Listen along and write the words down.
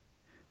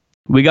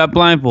We got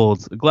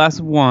blindfolds, a glass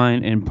of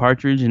wine, and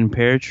partridge in a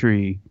pear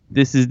tree.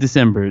 This is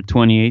December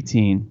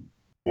 2018.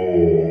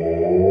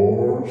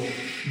 Oh,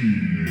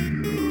 shit.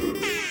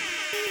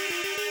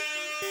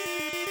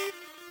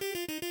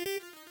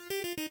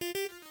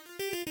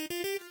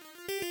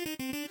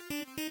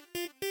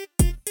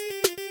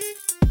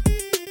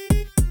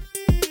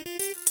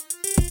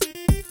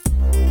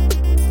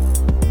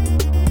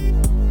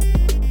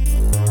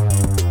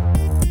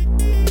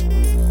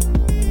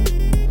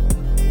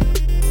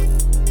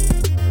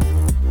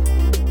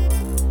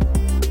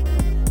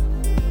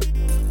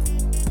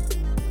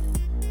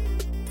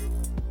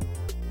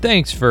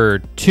 Thanks for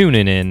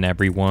tuning in,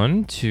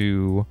 everyone,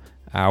 to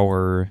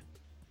our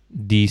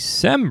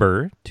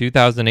December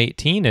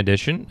 2018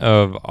 edition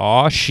of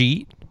Aw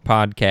Sheet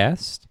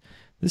podcast.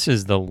 This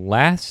is the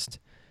last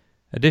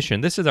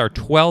edition. This is our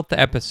 12th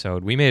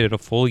episode. We made it a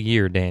full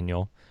year,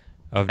 Daniel.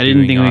 I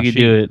didn't think Aw we could Sheet.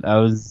 do it. I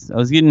was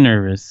getting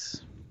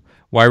nervous.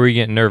 Why were you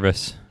getting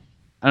nervous?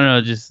 I don't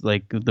know, just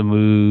like the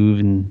move,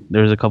 and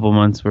there was a couple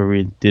months where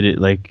we did it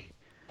like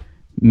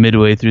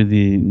midway through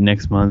the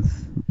next month.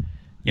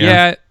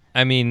 Yeah,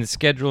 I mean,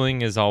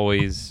 scheduling is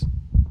always...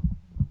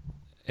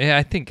 Yeah,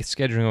 I think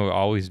scheduling will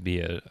always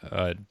be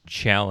a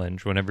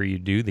challenge whenever you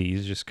do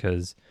these, just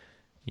because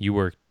you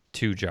work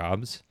two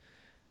jobs.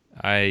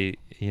 I,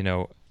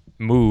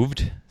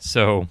 moved,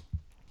 so...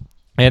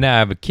 And I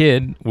have a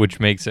kid, which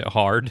makes it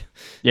hard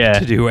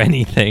to do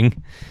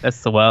anything.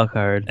 That's the wild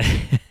card.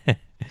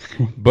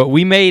 But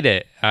we made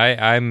it.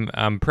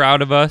 I'm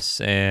proud of us,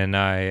 and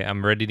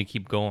I'm ready to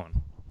keep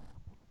going.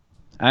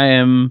 I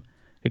am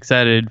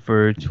excited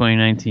for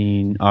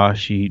 2019 Aw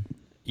Sheet.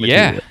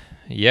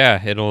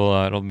 Yeah,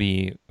 it'll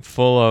be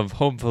full of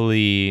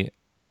hopefully.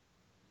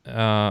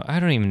 I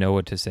don't even know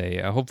what to say.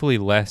 Hopefully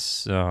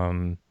less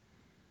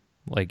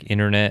like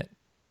internet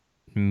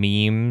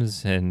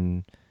memes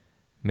and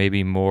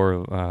maybe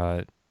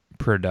more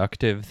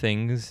productive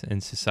things in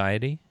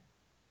society.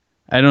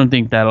 I don't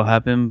think that'll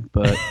happen,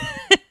 but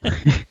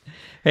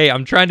Hey,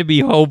 I'm trying to be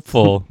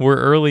hopeful. We're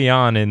early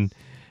on in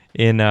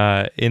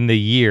the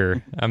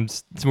year.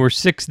 We're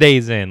 6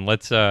 days in.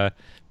 Let's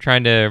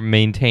trying to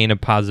maintain a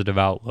positive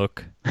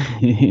outlook.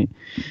 I'm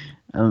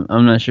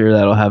not sure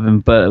that'll happen,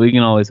 but we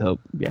can always hope.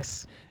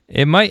 Yes.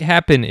 It might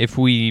happen if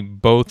we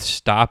both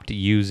stopped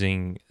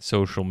using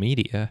social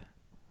media.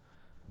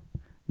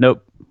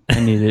 Nope. I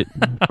need it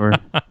for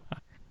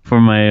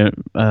my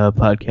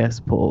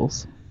podcast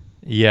polls.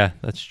 Yeah,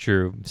 that's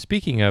true.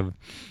 Speaking of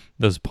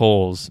those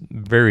polls,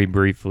 very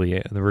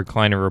briefly, the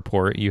Recliner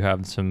Report, you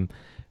have some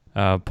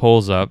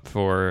polls up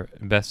for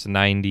best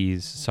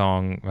 90s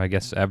song, I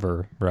guess,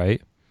 ever,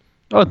 right?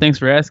 Oh, thanks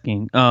for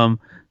asking.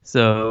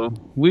 So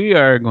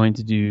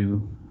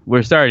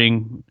we're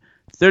starting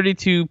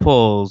 32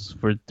 polls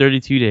for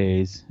 32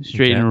 days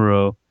straight in a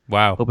row.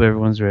 Wow. Hope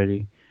everyone's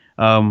ready.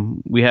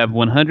 We have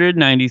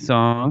 190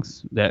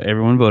 songs that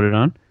everyone voted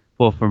on,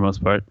 well, for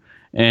most part,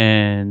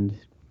 and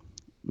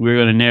we're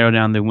going to narrow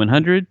down the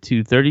 100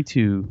 to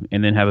 32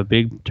 and then have a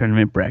big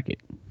tournament bracket.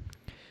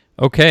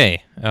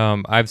 Okay.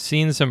 I've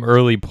seen some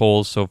early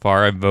polls so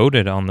far. I've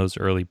voted on those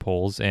early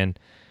polls, and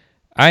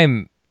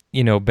I'm,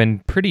 been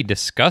pretty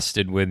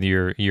disgusted with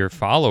your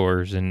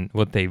followers and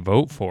what they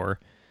vote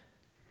for.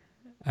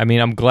 I mean,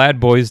 I'm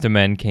glad Boyz II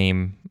Men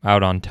came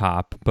out on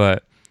top,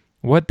 but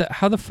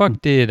how the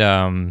fuck did,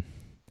 what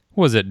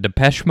was it,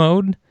 Depeche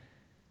Mode?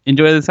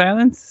 Enjoy the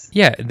Silence?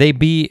 Yeah, they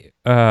beat,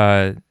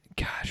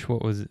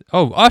 what was it?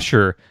 Oh,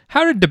 Usher.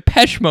 How did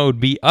Depeche Mode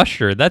beat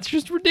Usher? That's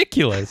just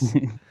ridiculous.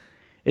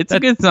 It's a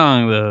good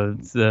song, though.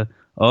 It's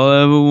All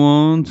I Ever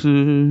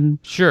Wanted.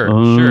 Sure.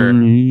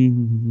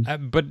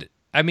 But,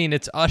 I mean,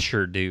 it's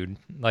Usher, dude.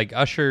 Like,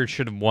 Usher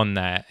should have won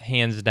that,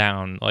 hands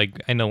down,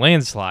 like, in a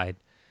landslide.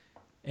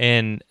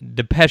 And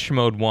Depeche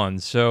Mode won.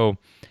 So,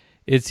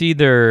 it's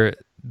either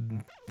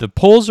the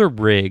polls are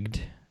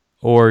rigged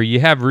or you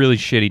have really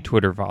shitty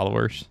Twitter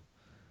followers.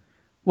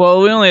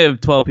 Well, we only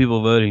have 12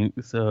 people voting,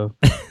 so...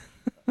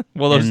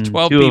 Well, those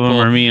 12 two people... of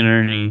them are me and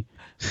Ernie.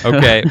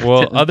 Okay,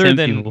 well, other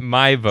than people.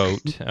 my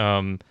vote,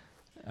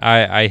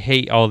 I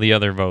hate all the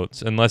other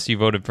votes, unless you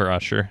voted for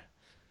Usher.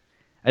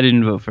 I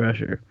didn't vote for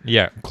Usher.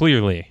 Yeah,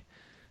 clearly.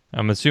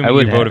 I'm assuming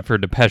you voted for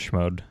Depeche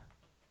Mode.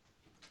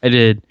 I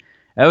did.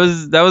 That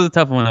was a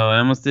tough one, though. I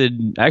almost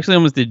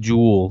did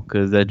Jewel,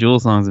 because that Jewel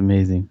song's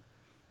amazing.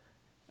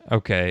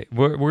 Okay,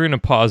 we're going to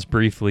pause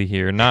briefly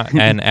here, not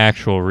an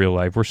actual real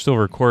life. We're still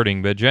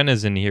recording, but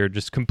Jenna's in here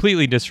just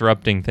completely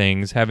disrupting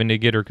things, having to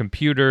get her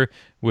computer,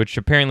 which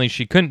apparently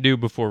she couldn't do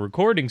before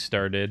recording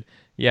started.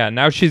 Yeah,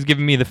 now she's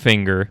giving me the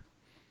finger.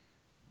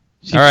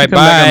 She all right, come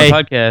bye. back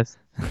on the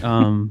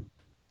podcast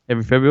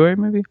every February,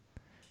 maybe?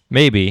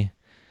 Maybe.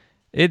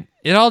 It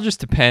all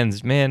just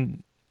depends,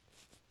 man.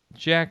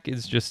 Jack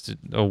is just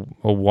a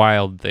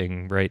wild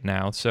thing right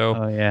now, so...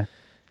 Oh, yeah.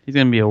 He's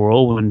going to be a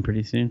whirlwind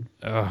pretty soon.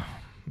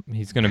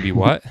 He's going to be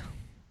what?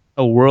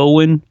 A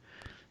whirlwind?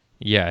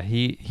 Yeah,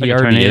 he Like a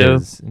already tornado?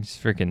 is. He's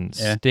freaking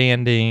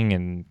standing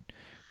and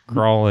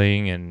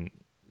crawling, and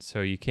so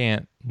you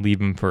can't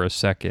leave him for a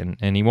second,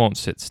 and he won't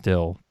sit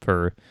still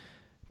for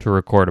to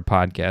record a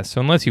podcast.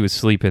 So unless he was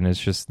sleeping, it's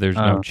just there's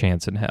no Oh.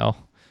 chance in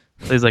hell.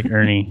 Plays like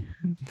Ernie.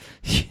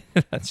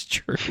 That's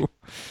true.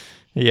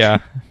 Yeah,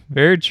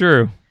 very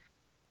true.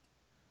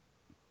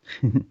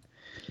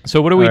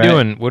 So what are we All right.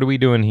 doing? What are we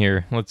doing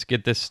here? Let's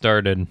get this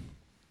started.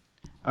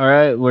 All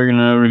right, we're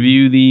gonna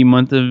review the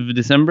month of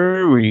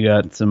December. We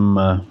got some.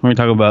 We're gonna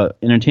talk about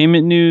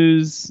entertainment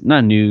news,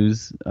 not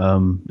news,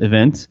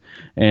 events,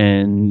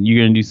 and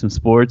you're gonna do some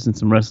sports and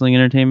some wrestling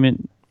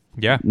entertainment.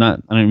 Yeah,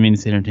 Not, I don't mean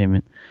to say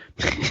entertainment.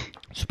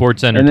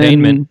 sports And then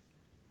entertainment.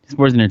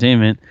 sports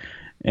entertainment,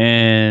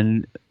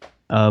 and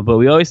but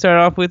we always start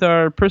off with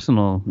our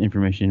personal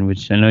information,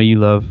 which I know you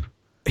love.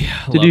 I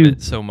to love do.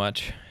 it so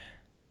much.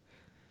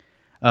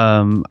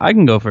 I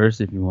can go first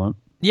if you want.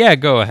 Yeah,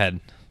 go ahead.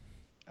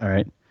 All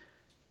right.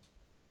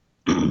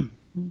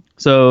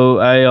 So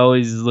I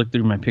always look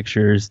through my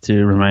pictures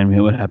to remind me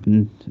what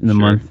happened in the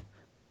Sure. month,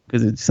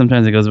 because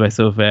sometimes it goes by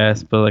so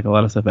fast, but like a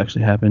lot of stuff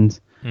actually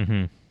happens.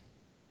 Mm-hmm.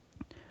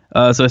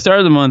 So I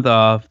started the month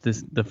off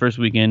the first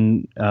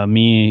weekend.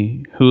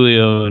 Me,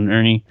 Julio, and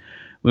Ernie,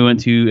 we went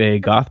to a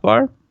goth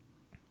bar.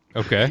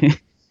 Okay.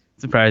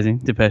 Surprising,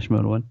 Depeche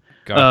Mode one.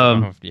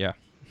 Yeah.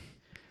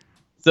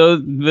 So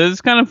it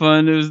was kind of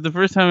fun. It was the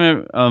first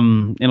time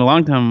in a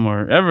long time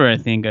or ever, I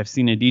think, I've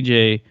seen a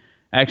DJ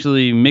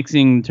actually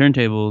mixing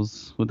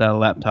turntables without a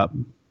laptop.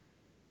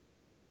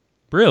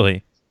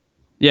 Really?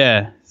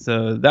 Yeah,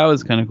 so that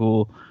was kind of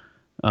cool.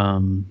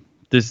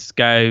 This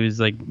guy was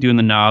like doing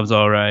the knobs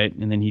all right,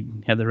 and then he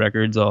had the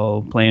records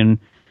all playing.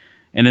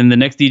 And then the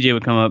next DJ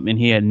would come up, and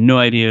he had no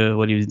idea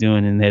what he was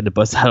doing, and they had to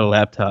bust out a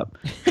laptop.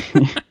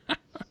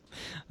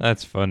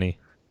 That's funny.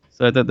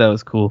 So I thought that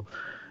was cool.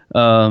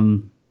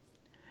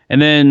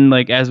 And then,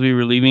 like, as we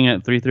were leaving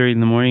at 3:30 in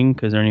the morning,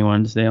 because Ernie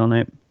wanted to stay all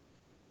night,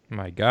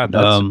 My God,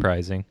 that's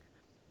surprising.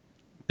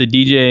 the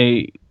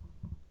DJ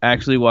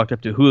actually walked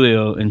up to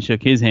Julio and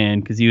shook his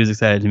hand because he was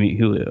excited to meet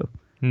Julio.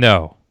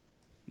 No.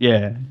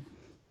 Yeah,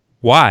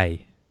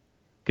 Why?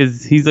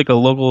 because he's like a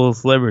local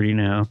celebrity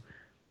now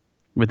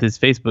with his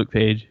Facebook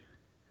page.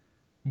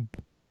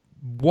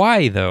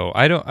 Why though?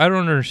 I don't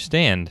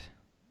understand.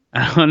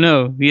 I don't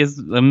know. He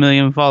has 1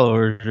 million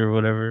followers or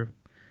whatever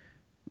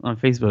on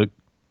Facebook.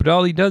 But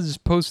all he does is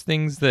post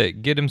things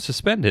that get him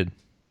suspended.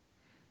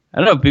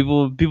 I don't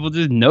know. People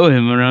just know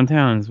him around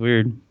town. It's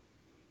weird.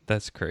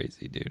 That's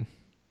crazy, dude.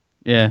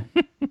 Yeah.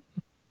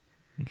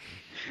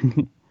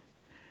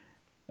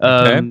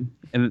 Okay.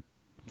 And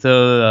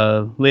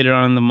so later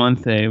on in the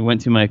month, I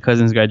went to my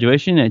cousin's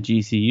graduation at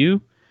GCU.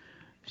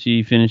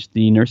 She finished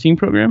the nursing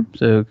program,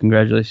 so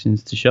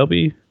congratulations to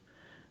Shelby.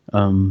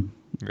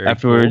 Very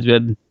Afterwards,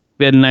 cool.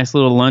 we had a nice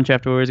little lunch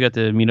afterwards. Got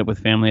to meet up with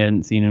family I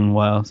hadn't seen in a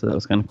while, so that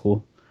was kind of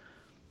cool.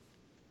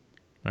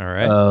 All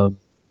right.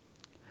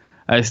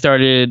 I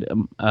started.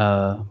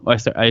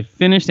 I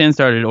finished and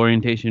started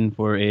orientation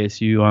for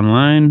ASU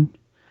online.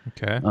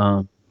 Okay.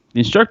 The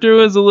instructor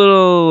was a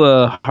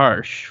little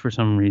harsh for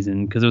some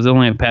reason because it was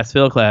only a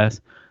pass-fail class.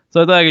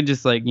 So I thought I could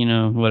just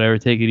whatever,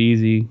 take it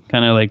easy,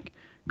 kind of like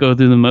go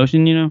through the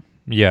motion,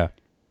 Yeah.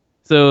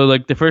 So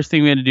like the first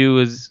thing we had to do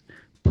was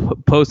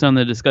post on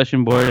the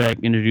discussion board, like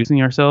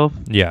introducing ourselves,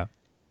 Yeah.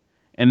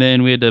 and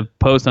then we had to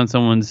post on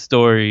someone's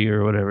story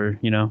or whatever,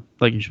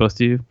 like you're supposed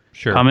to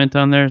Sure. comment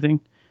on their thing.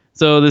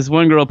 So this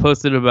one girl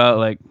posted about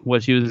like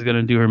what she was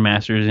gonna do her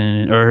master's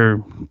in or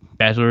her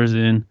bachelor's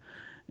in.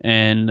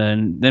 And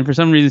then for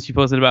some reason she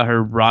posted about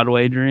her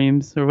Broadway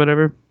dreams or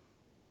whatever.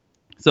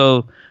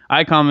 So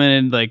I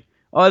commented like,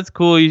 "Oh, that's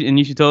cool, and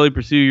you should totally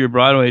pursue your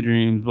Broadway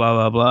dreams." Blah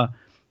blah blah.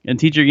 And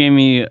teacher gave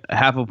me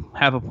half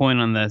a point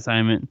on the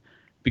assignment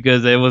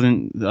because I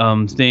wasn't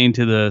staying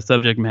to the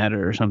subject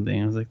matter or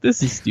something. I was like,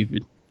 "This is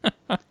stupid."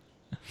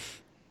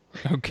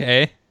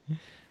 Okay.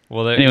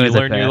 Well, Anyways, you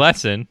I learned your passed.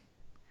 lesson.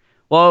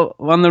 Well,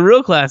 on the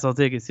real class, I'll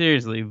take it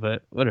seriously,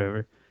 but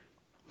whatever.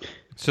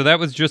 So that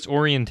was just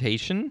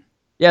orientation?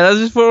 Yeah, that was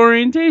just for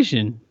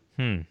orientation.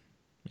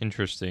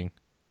 Interesting.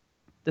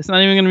 That's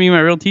not even gonna be my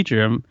real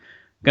teacher. I'm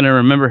gonna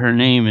remember her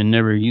name and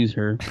never use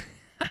her.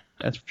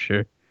 That's for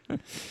sure.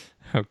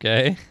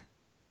 Okay.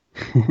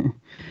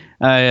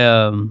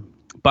 I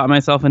bought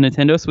myself a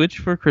Nintendo Switch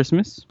for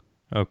Christmas.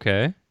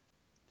 Okay.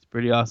 It's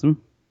pretty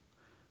awesome.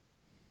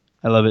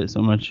 I love it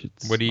so much.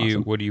 It's What do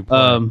you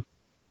awesome. play?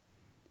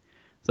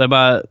 So I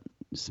bought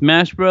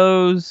Smash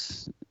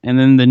Bros. And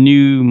then the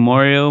new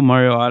Mario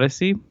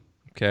Odyssey.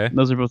 Okay.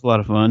 Those are both a lot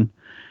of fun.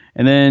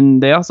 And then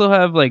they also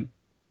have like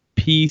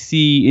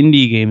PC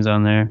indie games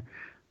on there.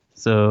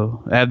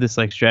 So I have this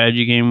like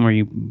strategy game where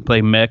you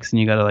play mechs and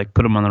you gotta like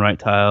put them on the right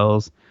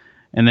tiles.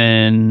 And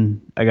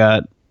then I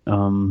got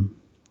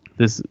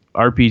this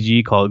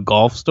RPG called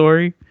Golf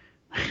Story,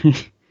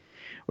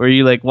 where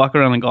you like walk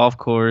around the golf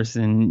course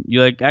and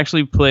you like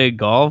actually play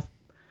golf,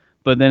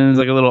 but then there's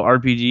like a little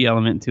RPG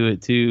element to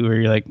it too, where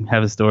you like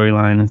have a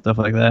storyline and stuff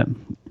like that.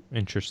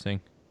 Interesting.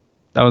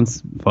 That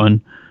one's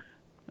fun.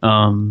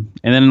 And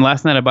then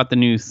last night I bought the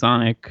new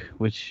Sonic,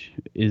 which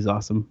is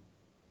awesome.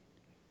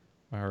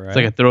 All right. It's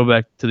like a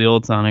throwback to the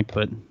old Sonic,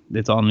 but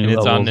it's all new and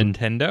it's levels. on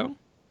Nintendo?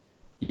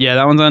 Yeah,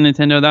 that one's on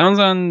Nintendo. That one's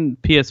on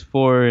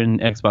PS4 and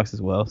Xbox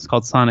as well. It's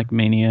called Sonic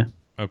Mania.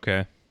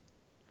 Okay.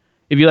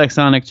 If you like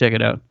Sonic, check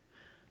it out.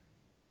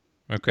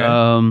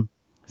 Okay.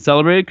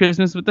 Celebrated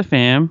Christmas with the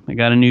fam. I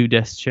got a new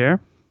desk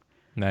chair,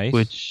 Nice.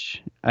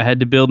 which I had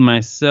to build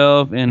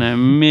myself, and I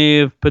may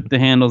have put the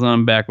handles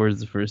on backwards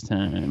the first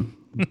time.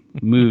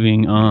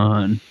 Moving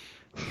on.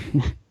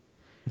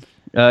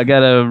 I got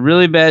a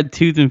really bad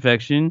tooth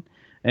infection,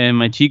 and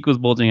my cheek was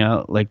bulging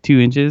out like 2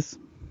 inches.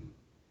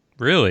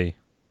 Really?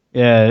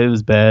 Yeah, it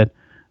was bad.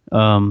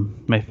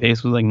 My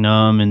face was like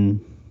numb,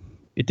 and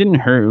it didn't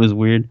hurt. It was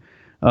weird.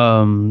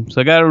 So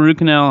I got a root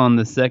canal on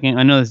the 2nd.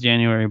 I know it's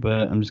January,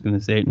 but I'm just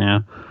gonna say it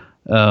now.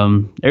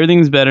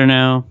 Everything's better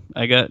now.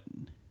 I got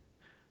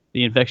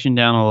the infection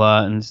down a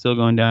lot, and it's still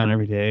going down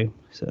every day,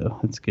 so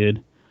it's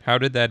good. How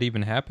did that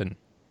even happen?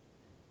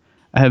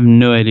 I have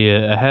no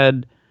idea. I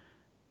had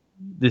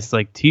this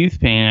like tooth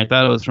pain. I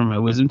thought it was from my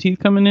wisdom teeth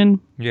coming in,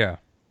 Yeah.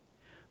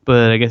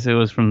 but I guess it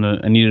was from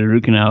I needed a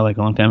root canal like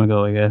a long time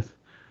ago, I guess.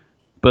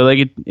 But like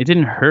it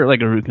didn't hurt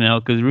like a root canal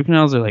because root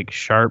canals are like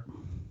sharp,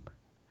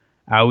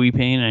 owie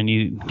pain. I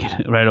need to get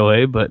it right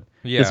away. But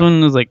Yeah. this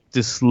one was like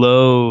just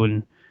slow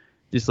and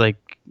just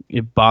like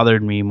it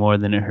bothered me more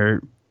than it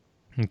hurt.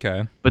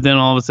 Okay. But then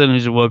all of a sudden I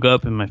just woke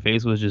up and my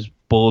face was just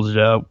bulged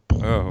out.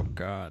 Oh,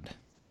 God.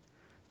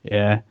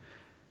 Yeah.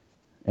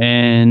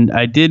 And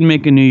I did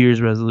make a New Year's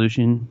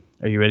resolution.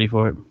 Are you ready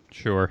for it?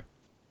 Sure.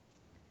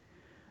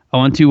 I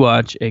want to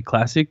watch a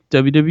classic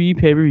WWE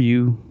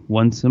pay-per-view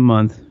once a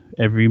month,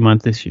 every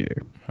month this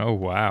year. Oh,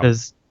 wow.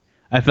 Because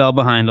I fell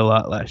behind a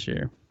lot last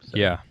year. So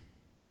Yeah.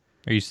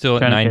 Are you still at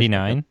Trying to catch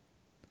 99?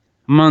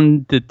 I'm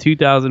on the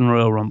 2000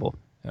 Royal Rumble,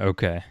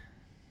 Okay.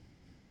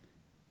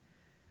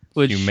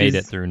 which You made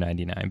is- it through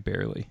 99,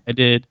 barely. I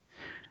did.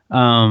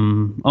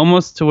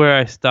 Almost to where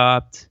I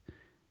stopped.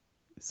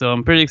 So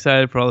I'm pretty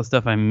excited for all the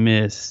stuff I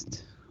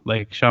missed.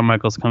 Like Shawn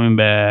Michaels coming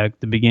back,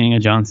 the beginning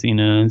of John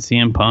Cena and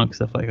CM Punk,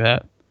 stuff like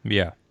that.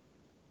 Yeah.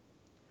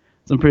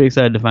 So I'm pretty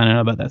excited to find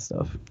out about that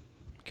stuff.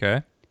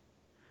 Okay.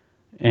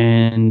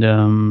 And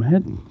I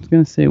was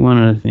going to say one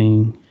other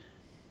thing.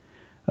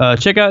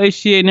 Check out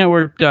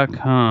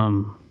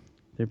HTAnetwork.com.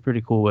 They're a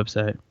pretty cool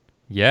website.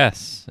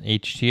 Yes.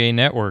 HTA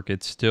Network.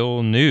 It's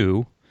still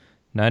new.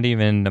 Not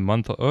even a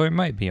month. Oh, it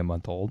might be a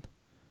month old.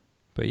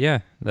 But yeah,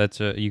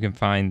 you can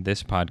find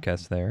this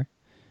podcast there.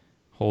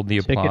 Hold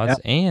the Check it Applause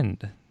out.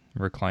 and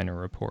Recliner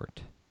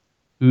Report.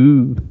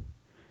 Ooh.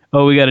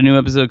 Oh, we got a new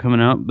episode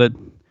coming out, but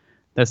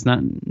that's not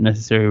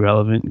necessarily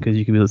relevant because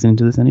you can be listening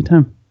to this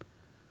anytime.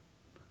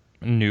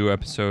 A new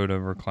episode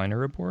of Recliner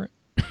Report.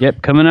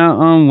 Yep, coming out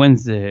on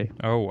Wednesday.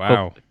 Oh,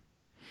 wow.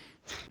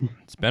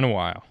 It's been a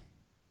while.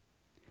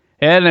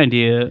 I had an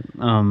idea.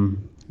 Do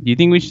you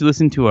think we should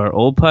listen to our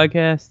old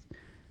podcast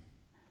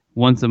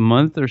once a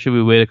month, or should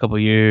we wait a couple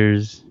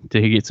years to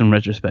get some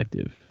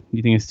retrospective? Do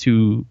you think it's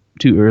too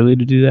early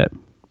to do that?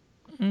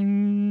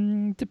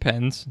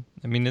 Depends.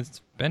 I mean,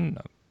 it's been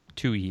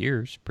 2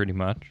 years, pretty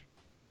much.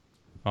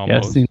 Yeah,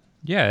 Almost. see-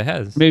 Yeah, it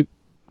has. Maybe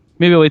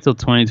I'll wait till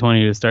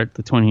 2020 to start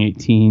the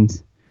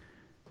 2018s.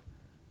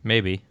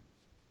 Maybe.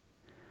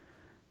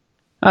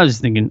 I was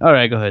just thinking. All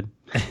right, go ahead.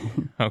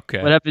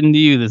 Okay. What happened to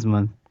you this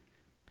month?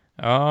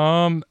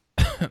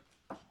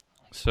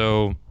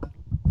 So,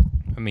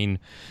 I mean,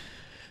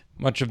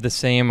 much of the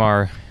same.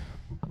 Our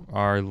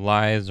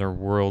lives, our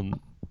world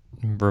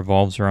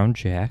revolves around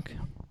Jack.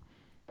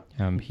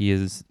 He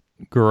is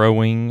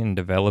growing and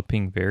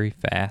developing very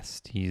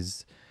fast.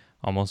 He's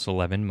almost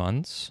 11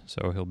 months,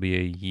 so he'll be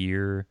a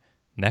year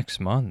next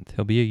month.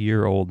 He'll be a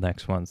year old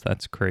next month.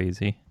 That's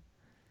crazy.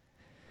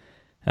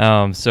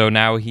 So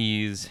now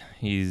he's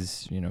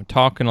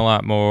talking a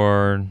lot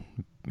more.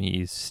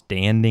 He's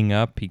standing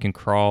up. He can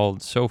crawl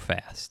so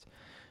fast.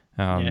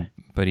 Yeah.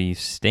 But he's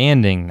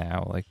standing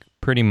now, like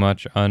pretty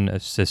much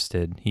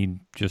unassisted. He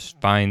just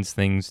finds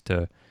things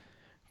to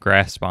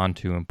grasp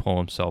onto and pull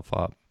himself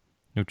up,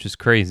 which is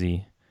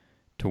crazy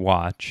to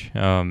watch.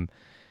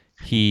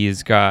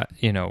 He's got,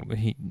 he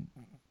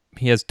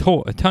has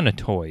a ton of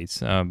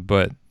toys,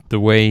 but the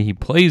way he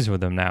plays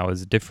with them now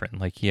is different.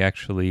 Like he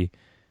actually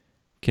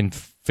can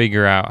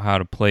figure out how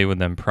to play with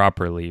them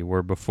properly,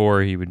 where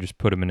before he would just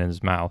put them in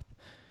his mouth.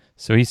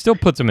 So he still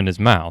puts them in his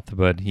mouth,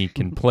 but he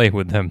can play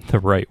with them the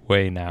right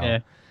way now. Yeah.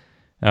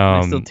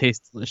 They still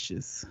taste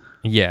delicious.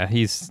 Yeah,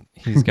 he's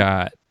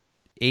got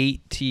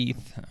 8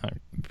 teeth. I'm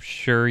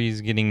sure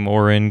he's getting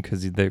more in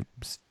because the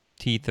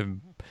teeth have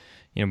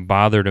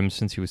bothered him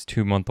since he was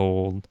 2 months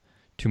old,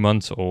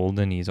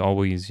 and he's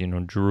always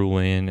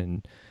drooling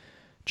and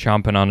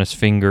chomping on his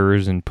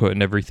fingers and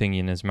putting everything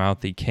in his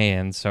mouth he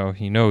can. So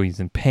he's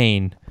in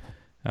pain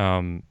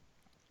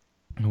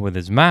with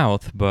his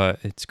mouth, but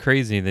it's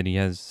crazy that he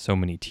has so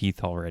many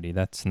teeth already.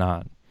 I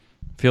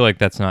feel like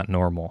that's not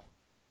normal.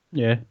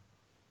 Yeah.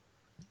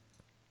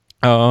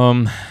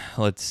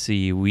 Let's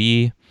see.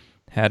 We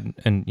had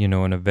an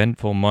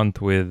eventful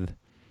month with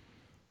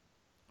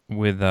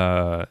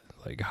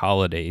like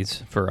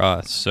holidays for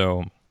us.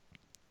 So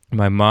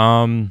my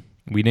mom,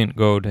 we didn't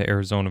go to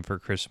Arizona for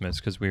Christmas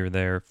because we were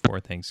there for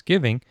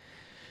Thanksgiving.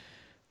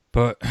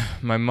 But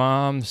my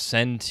mom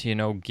sent,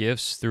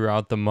 gifts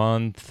throughout the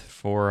month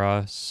for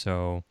us,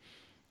 so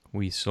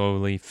we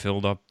slowly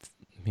filled up,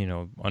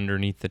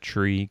 underneath the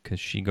tree because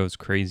she goes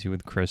crazy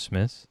with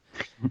Christmas.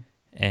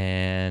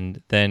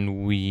 And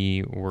then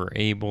we were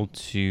able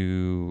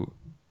to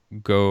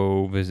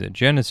go visit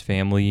Jenna's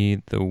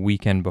family the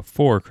weekend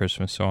before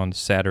Christmas. So on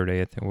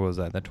Saturday, I think, what was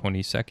that, the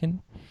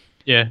 22nd?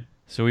 Yeah.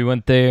 So we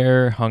went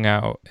there, hung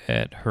out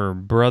at her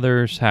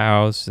brother's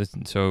house.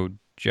 So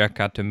Jack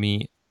got to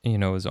meet,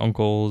 his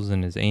uncles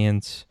and his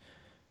aunts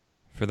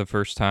for the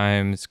first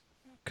time, his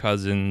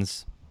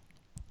cousins.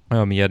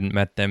 He hadn't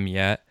met them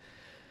yet.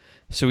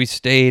 So we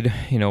stayed,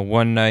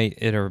 one night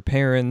at her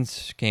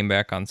parents', came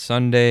back on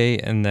Sunday,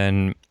 and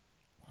then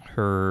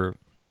her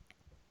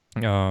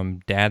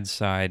dad's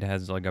side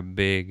has like a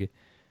big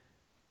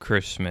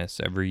Christmas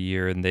every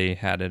year, and they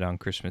had it on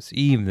Christmas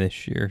Eve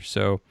this year.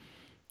 So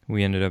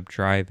we ended up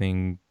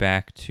driving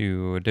back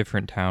to a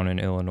different town in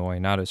Illinois,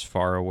 not as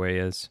far away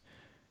as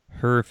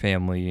her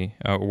family,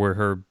 where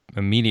her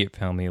immediate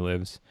family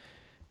lives.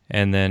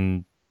 And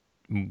then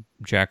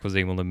Jack was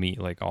able to meet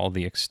like all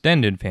the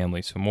extended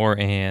family, so more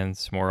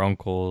aunts, more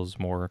uncles,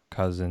 more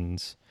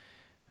cousins.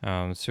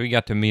 So he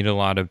got to meet a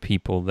lot of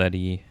people that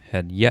he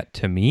had yet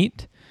to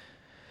meet.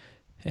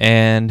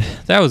 And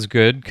that was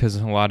good because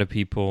a lot of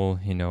people,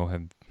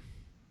 have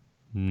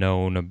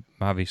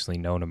obviously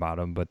known about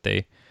him, but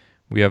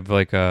we have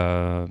like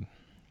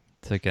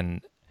it's like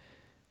an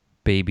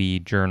baby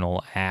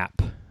journal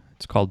app.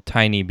 It's called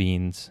Tiny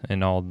Beans,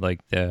 and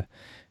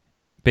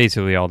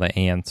basically all the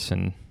aunts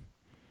and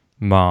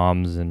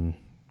moms and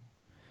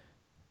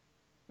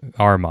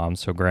our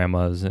moms, so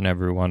grandmas and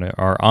everyone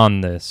are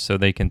on this, so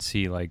they can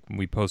see, like,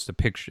 we post a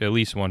picture, at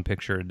least one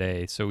picture a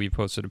day. So we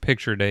posted a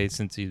picture a day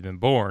since he's been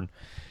born,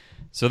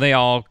 so they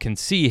all can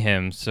see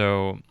him.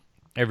 So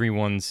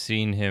everyone's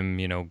seen him,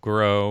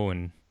 grow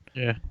and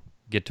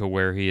get to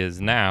where he is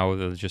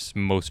now. Just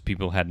most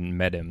people hadn't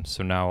met him,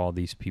 so now all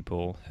these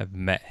people have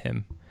met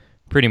him.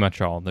 Pretty much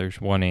all. There's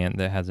one aunt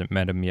that hasn't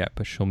met him yet,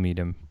 but she'll meet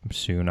him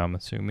soon, I'm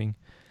assuming.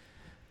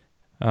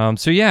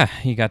 So yeah,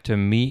 he got to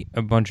meet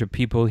a bunch of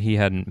people he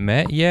hadn't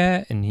met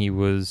yet, and he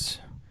was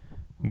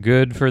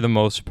good for the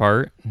most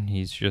part.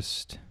 He's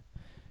just,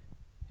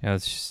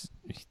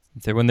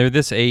 when they're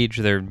this age,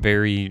 they're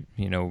very,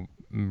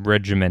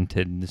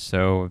 regimented.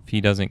 So if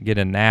he doesn't get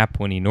a nap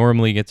when he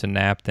normally gets a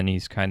nap, then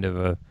he's kind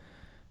of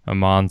a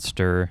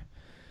monster.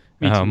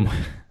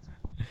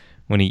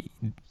 When he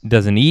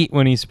doesn't eat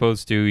when he's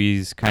supposed to,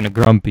 he's kind of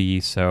grumpy.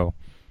 So.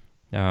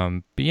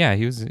 But yeah,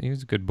 he was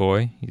a good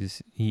boy.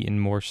 He's eating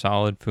more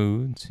solid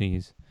foods.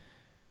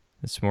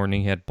 This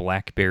morning he had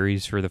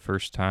blackberries for the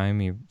first time.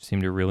 He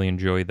seemed to really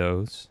enjoy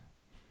those.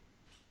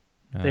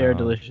 They are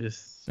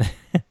delicious.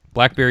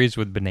 Blackberries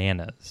with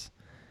bananas,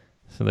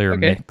 so they were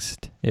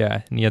mixed.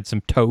 Yeah, and he had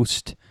some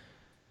toast.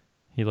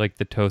 He liked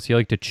the toast. He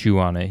liked to chew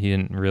on it. He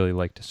didn't really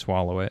like to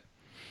swallow it.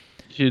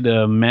 You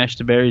should mash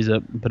the berries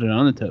up and put it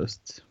on the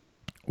toasts.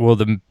 Well,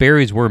 the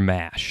berries were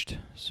mashed.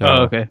 So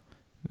okay.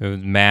 It was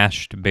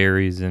mashed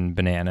berries and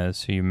bananas.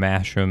 So you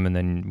mash them, and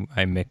then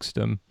I mixed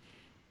them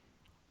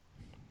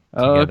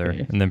together,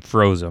 and then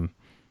froze them.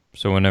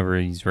 So whenever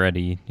he's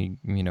ready,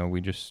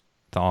 we just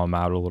thaw him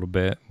out a little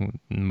bit,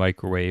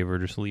 microwave, or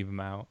just leave him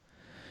out.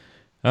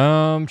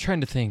 I'm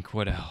trying to think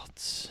what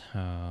else.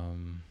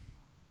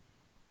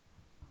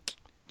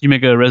 You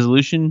make a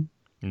resolution?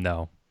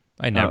 No,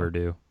 I never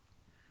do.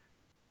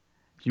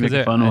 You make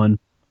a fun one.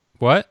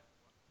 What?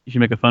 You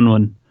should make a fun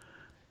one.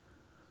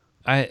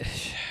 I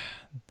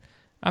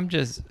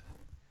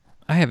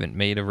haven't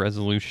made a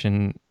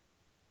resolution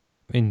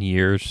in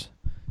years.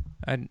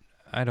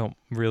 I don't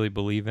really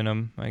believe in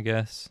them, I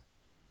guess.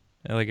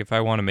 Like, if I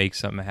want to make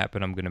something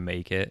happen, I'm going to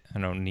make it. I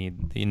don't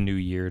need the new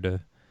year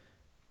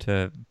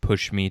to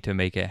push me to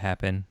make it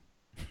happen.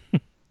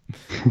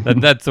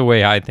 That's the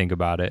way I think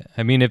about it.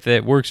 I mean, if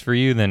it works for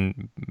you,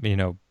 then,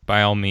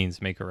 by all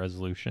means, make a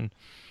resolution.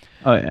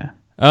 Oh, yeah.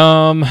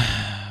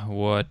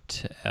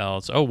 What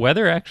else? Oh,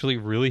 weather actually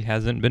really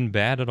hasn't been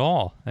bad at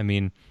all. I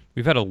mean,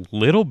 we've had a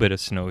little bit of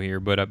snow here,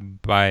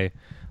 but by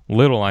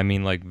little, I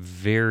mean like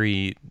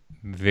very,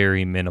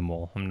 very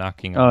minimal. I'm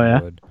knocking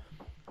on wood.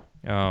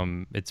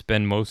 It's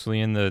been mostly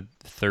in the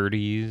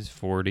 30s,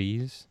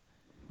 40s.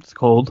 It's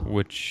cold.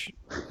 Which,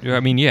 I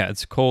mean, yeah,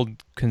 it's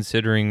cold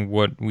considering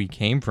what we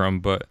came from,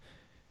 but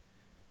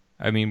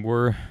I mean,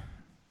 we're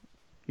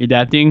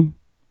adapting.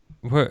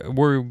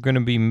 We're going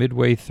to be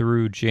midway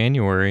through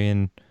January,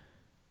 and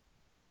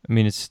I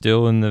mean, it's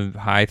still in the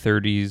high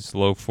 30s,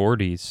 low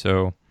 40s.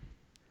 So,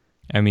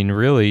 I mean,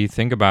 really,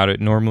 think about it.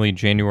 Normally,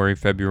 January,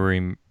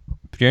 February,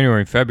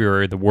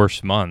 are the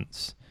worst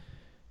months.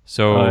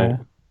 So,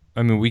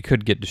 I mean, we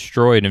could get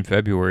destroyed in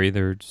February.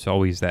 There's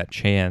always that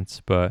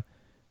chance, but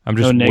I'm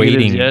just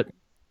waiting. Yet?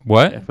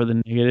 What? Yeah, for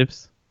the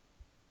negatives?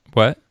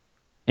 What?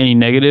 Any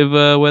negative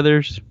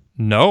weathers?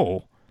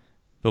 No.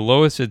 The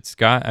lowest it's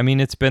got, I mean,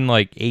 it's been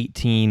like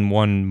 18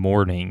 one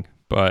morning,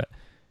 but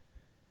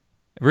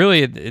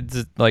Really,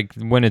 it's like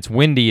when it's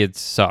windy, it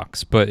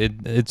sucks. But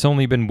it's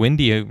only been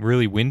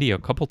really windy a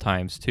couple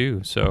times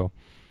too. So,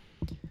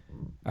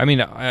 I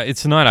mean,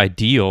 it's not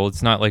ideal.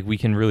 It's not like we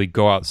can really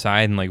go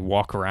outside and like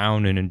walk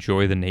around and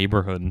enjoy the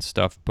neighborhood and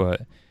stuff.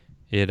 But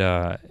it,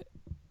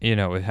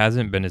 it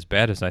hasn't been as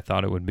bad as I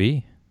thought it would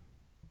be.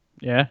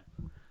 Yeah.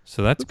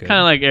 So that's It's good.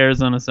 kind of like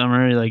Arizona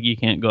summer. Like you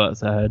can't go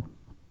outside.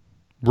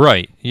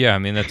 Right. Yeah. I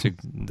mean,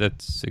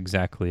 that's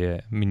exactly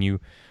it. I mean, you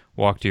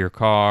walk to your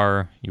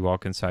car, you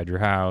walk inside your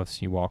house,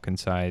 you walk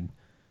inside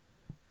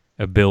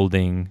a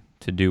building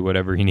to do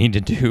whatever you need to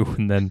do,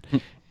 and then,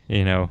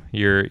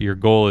 your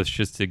goal is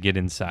just to get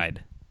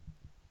inside.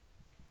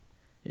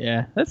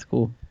 Yeah, that's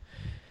cool.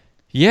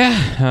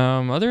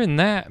 Yeah. Other than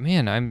that,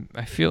 man,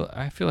 I feel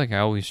like I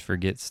always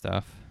forget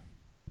stuff.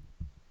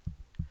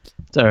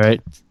 It's all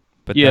right.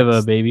 But You have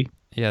a baby.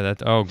 Yeah.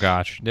 Oh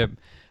gosh.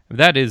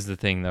 That is the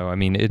thing, though. I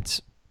mean,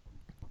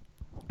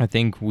 I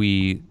think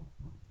we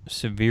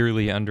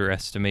severely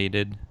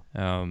underestimated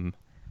how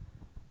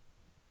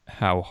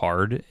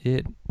hard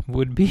it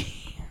would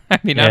be. I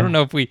mean, I don't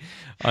know if we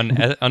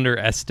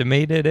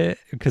underestimated it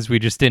because we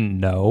just didn't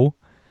know.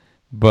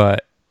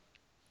 But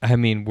I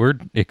mean, we're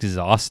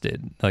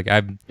exhausted. Like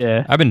I've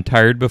been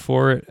tired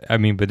before. I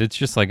mean, but it's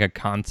just like a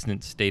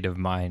constant state of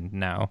mind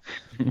now.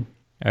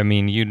 I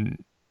mean,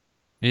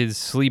 his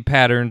sleep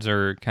patterns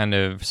are kind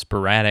of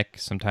sporadic.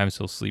 Sometimes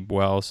he'll sleep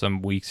well.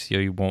 Some weeks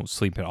he won't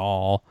sleep at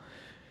all.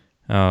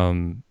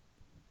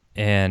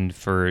 And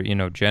for,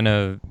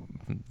 Jenna,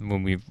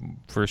 when we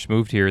first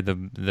moved here,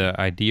 the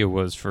idea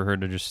was for her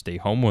to just stay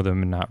home with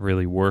him and not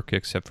really work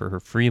except for her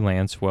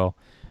freelance. Well,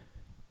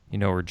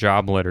 her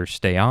job let her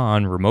stay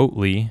on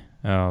remotely,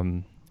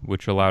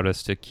 which allowed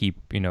us to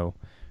keep,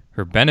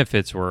 her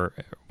benefits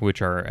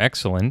which are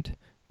excellent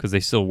because they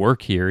still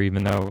work here,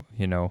 even though,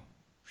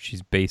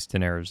 she's based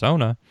in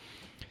Arizona,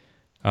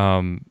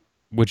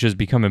 which has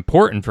become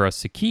important for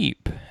us to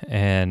keep.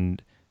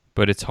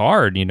 But it's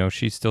hard,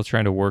 she's still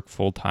trying to work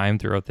full time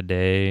throughout the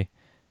day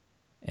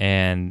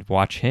and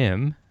watch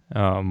him,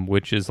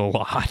 which is a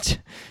lot,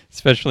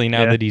 especially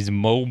now that he's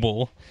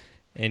mobile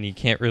and you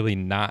can't really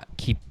not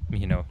keep,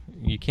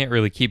 you can't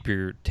really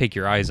take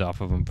your eyes off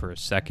of him for a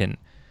second,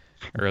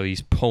 or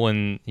he's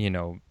pulling,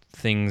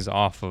 things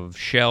off of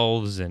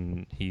shelves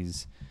and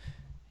he's,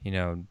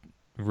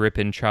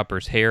 ripping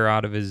Chopper's hair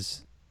out of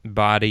his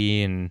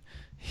body, and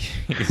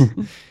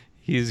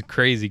he's a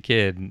crazy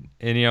kid. And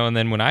and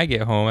then when I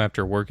get home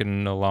after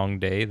working a long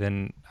day,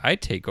 then I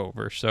take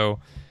over. So,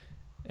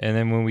 and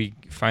then when we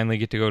finally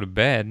get to go to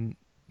bed,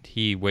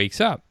 he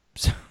wakes up.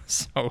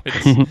 So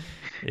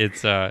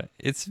it's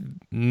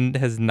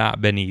has not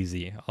been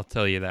easy. I'll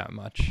tell you that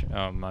much.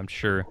 I'm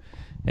sure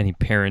any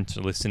parents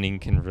listening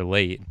can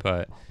relate,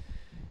 but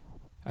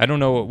I don't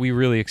know what we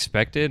really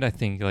expected. I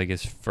think like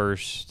his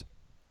first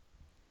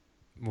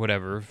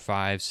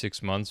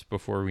 5-6 months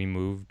before we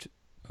moved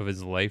of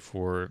his life,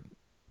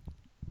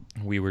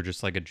 we were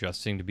just like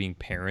adjusting to being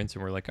parents,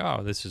 and we're like,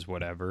 oh, this is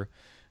whatever.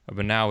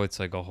 But now it's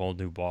like a whole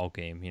new ball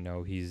game.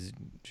 He's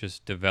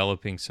just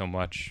developing so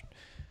much,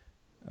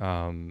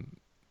 and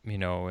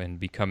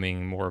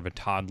becoming more of a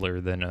toddler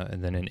than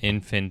an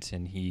infant,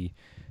 and he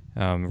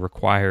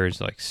requires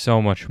like so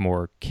much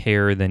more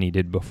care than he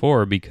did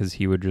before because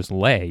he would just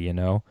lay.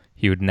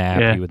 He would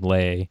nap, he would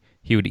lay,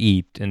 he would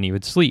eat, and he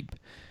would sleep.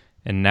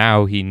 And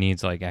now he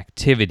needs like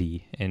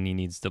activity, and he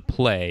needs to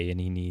play,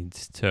 and he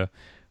needs to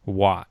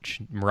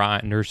watch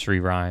nursery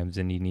rhymes,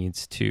 and he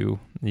needs to,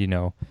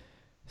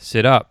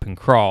 sit up and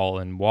crawl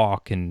and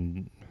walk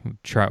and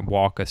try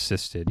walk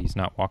assisted. He's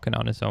not walking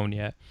on his own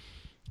yet.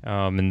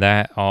 And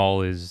that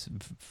all is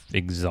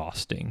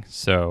exhausting.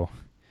 So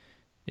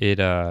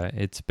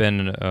it's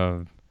been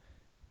a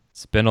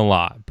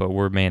lot, but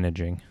we're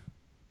managing.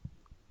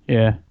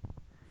 Yeah.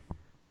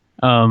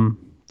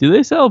 Do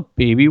they sell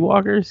baby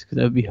walkers? Because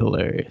that would be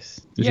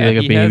hilarious.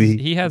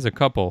 He has a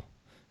couple.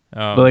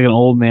 But like an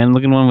old man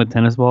looking one with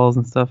tennis balls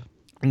and stuff?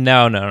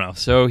 No.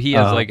 So he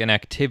has like an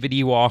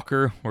activity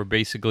walker, where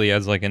basically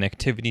has like an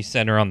activity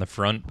center on the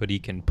front, but he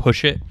can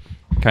push it,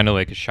 kind of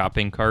like a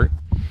shopping cart.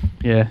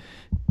 Yeah.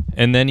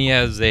 And then he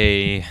has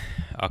a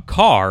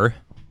car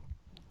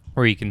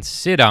where he can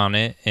sit on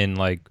it and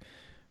like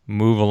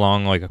move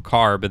along like a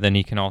car, but then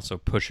he can also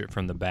push it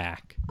from the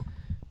back.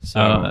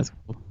 So that's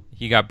cool.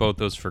 He got both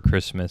those for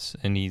Christmas,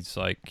 and he's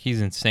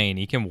insane.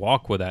 He can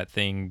walk with that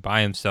thing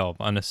by himself,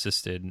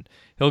 unassisted.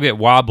 He'll get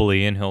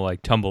wobbly and he'll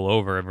like tumble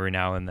over every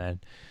now and then.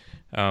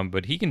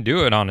 But he can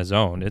do it on his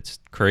own. It's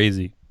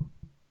crazy.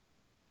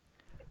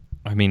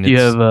 I mean, do you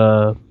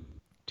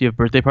have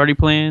birthday party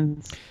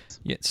plans?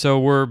 Yeah, so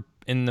we're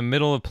in the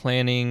middle of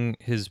planning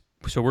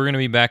so we're going to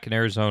be back in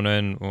Arizona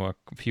in a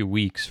few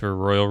weeks for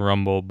Royal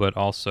Rumble, but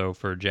also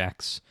for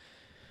Jack's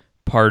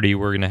party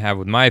we're going to have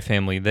with my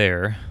family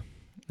there.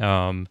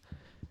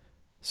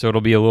 So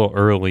it'll be a little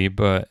early,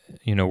 but,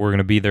 we're going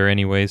to be there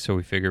anyway, so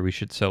we figure we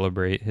should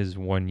celebrate his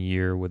 1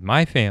 year with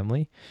my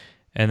family.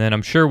 And then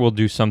I'm sure we'll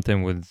do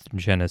something with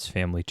Jenna's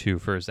family too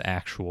for his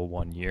actual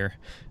 1 year.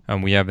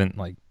 We haven't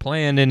like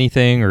planned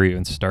anything or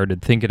even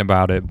started thinking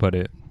about it, but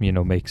it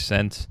makes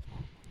sense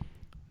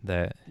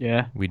that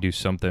we do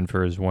something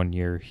for his 1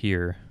 year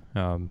here,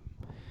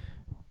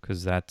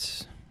 because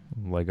that's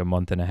like a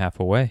month and a half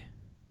away.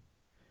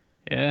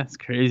 Yeah, it's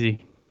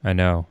crazy. I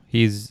know.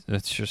 It's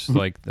just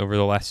like over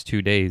the last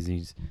 2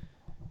 days,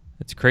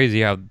 it's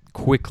crazy how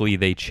quickly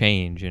they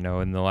change, In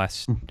the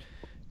last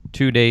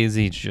 2 days,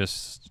 he's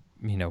just,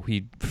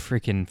 he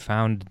freaking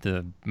found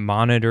the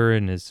monitor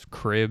in his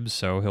crib,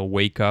 so he'll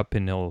wake up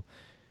and he'll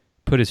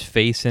put his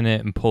face in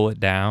it and pull it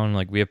down.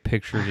 Like, we have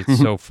pictures. It's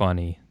so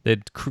funny.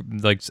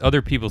 Like,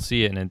 other people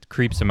see it and it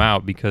creeps him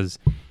out because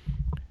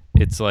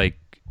it's like,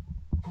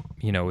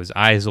 his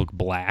eyes look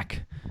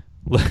black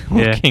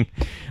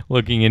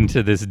looking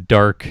into this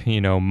dark,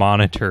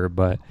 monitor,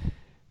 but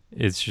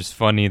it's just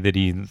funny that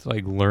he's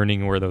like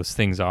learning where those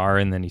things are,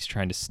 and then he's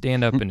trying to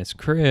stand up in his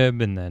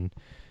crib, and then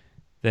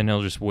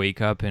he'll just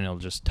wake up and he'll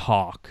just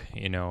talk,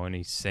 and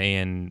he's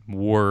saying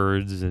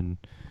words and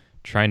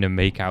trying to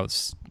make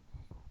out.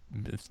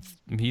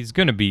 He's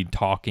going to be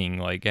talking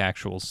like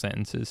actual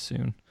sentences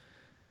soon.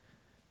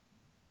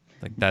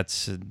 Like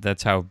that's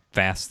how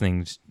fast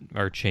things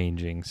are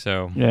changing.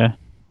 So yeah,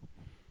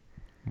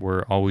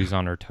 we're always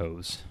on our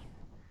toes.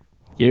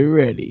 Get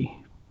ready.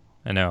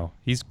 I know.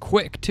 He's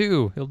quick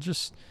too. He'll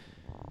just,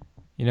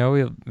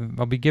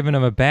 I'll be giving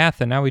him a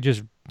bath and now he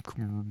just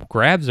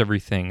grabs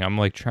everything. I'm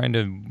like trying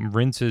to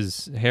rinse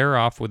his hair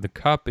off with the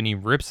cup and he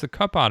rips the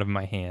cup out of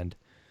my hand.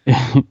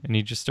 And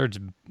he just starts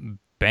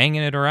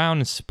banging it around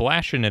and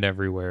splashing it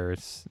everywhere.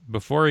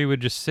 Before he would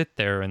just sit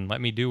there and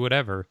let me do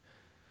whatever.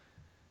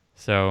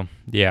 So,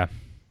 yeah.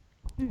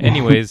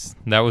 Anyways,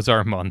 that was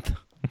our month.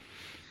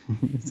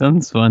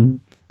 Sounds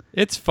fun.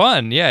 It's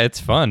fun. Yeah, it's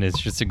fun.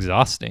 It's just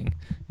exhausting.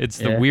 It's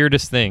the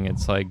weirdest thing.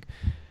 It's like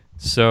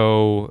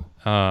so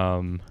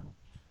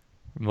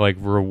like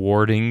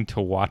rewarding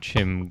to watch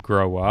him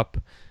grow up,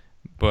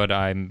 but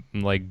I'm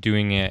like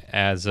doing it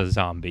as a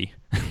zombie.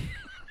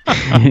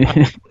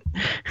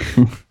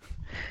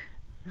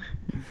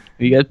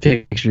 We got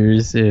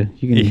pictures. You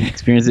can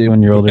experience it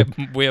when you're older.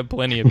 We have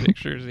plenty of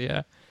pictures.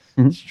 Yeah,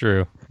 it's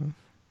true.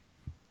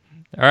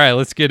 All right,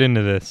 let's get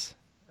into this.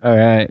 All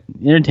right,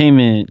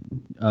 entertainment.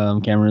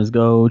 Cameras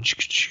go.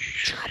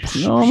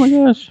 Oh my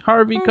gosh,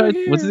 Harvey cut.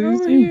 What's his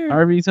name? Here.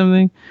 Harvey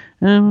something.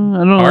 I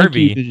don't know.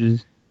 Harvey.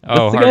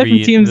 Oh, Harvey,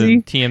 guy from TMZ.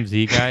 the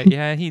TMZ guy.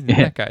 Yeah,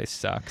 that guy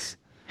sucks.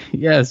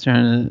 Yeah, I was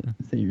trying to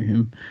say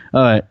him.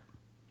 All right.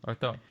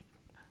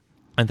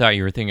 I thought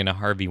you were thinking of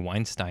Harvey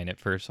Weinstein at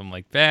first. I'm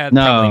like, that's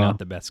No. probably not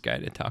the best guy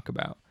to talk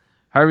about.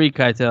 Harvey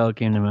Keitel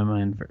came to my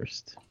mind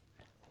first.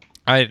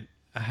 I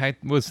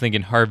was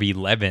thinking Harvey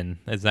Levin.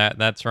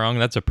 That's wrong?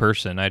 That's a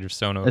person. I just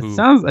don't know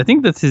who. I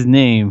think that's his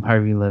name,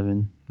 Harvey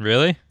Levin.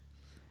 Really?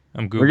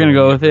 I'm Googling. We're gonna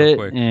go with real it,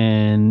 quick.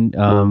 and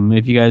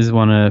if you guys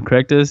want to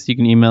correct us, you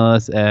can email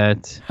us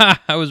at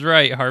Ha! I was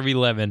right. Harvey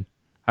Levin.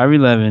 Harvey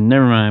Levin.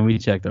 Never mind, we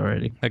checked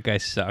already. That guy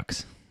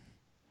sucks.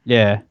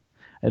 Yeah,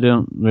 I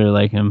don't really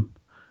like him.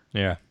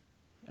 Yeah.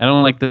 I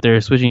don't like that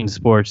they're switching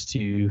sports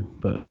too,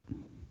 but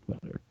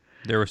whatever.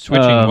 They were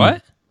switching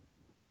what?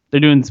 They're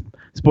doing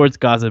sports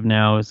gossip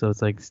now, so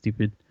it's like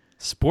stupid.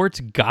 Sports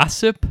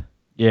gossip?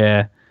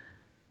 Yeah,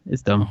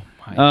 it's dumb.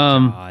 Oh my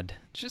God.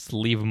 Just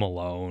leave them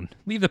alone.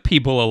 Leave the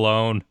people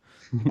alone.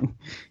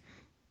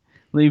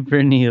 Leave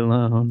Brittany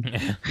alone.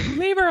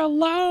 Leave her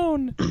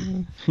alone.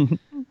 All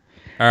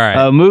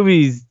right.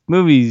 Movies.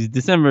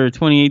 December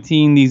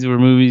 2018. These were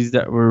movies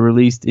that were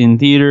released in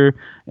theater,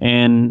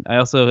 and I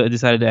also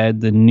decided to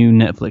add the new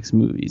Netflix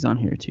movies on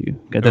here too.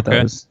 I thought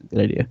that was a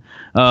good idea.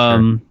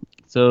 Sure.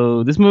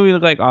 So this movie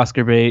looked like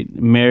Oscar bait.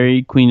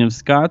 Mary, Queen of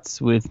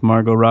Scots, with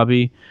Margot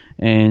Robbie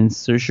and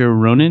Saoirse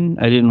Ronan.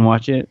 I didn't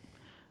watch it,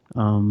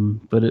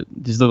 but it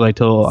just looked like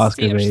total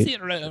Oscar bait.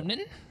 Saoirse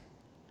Ronan.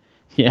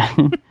 Yeah.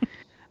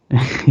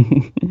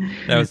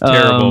 That was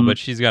terrible, but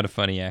she's got a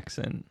funny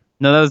accent.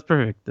 No, that was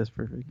perfect. That's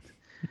perfect.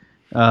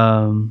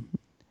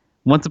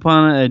 Once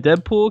Upon a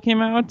Deadpool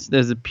came out.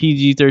 There's a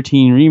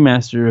PG-13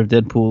 remaster of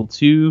Deadpool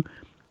 2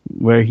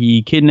 where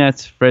he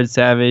kidnaps Fred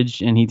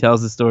Savage and he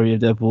tells the story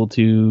of Deadpool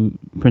to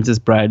Princess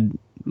Bride.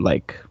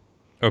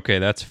 Okay,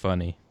 that's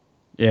funny.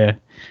 Yeah.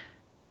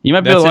 You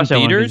might be able to watch in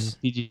that theaters?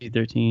 one.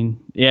 PG-13.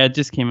 Yeah, it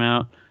just came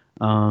out.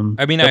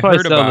 I mean, I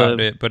heard about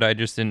it, but I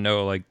just didn't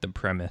know like the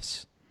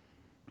premise.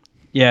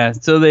 Yeah,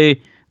 so they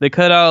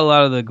cut out a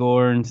lot of the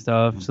gore and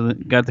stuff, so they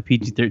got the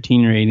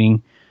PG-13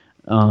 rating.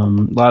 A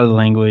lot of the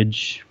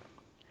language.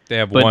 They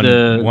have But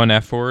one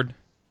F word.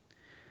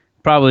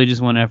 Probably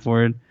just one F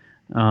word.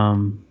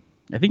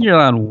 I think you're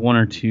allowed one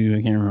or two.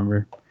 I can't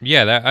remember.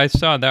 Yeah, I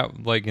saw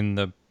that like in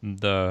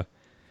the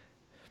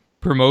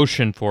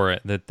promotion for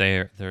it that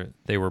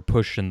they were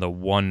pushing the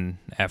one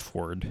F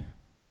word.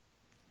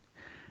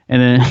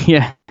 And then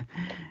yeah,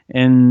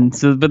 and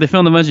so but they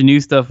filmed a bunch of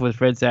new stuff with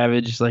Fred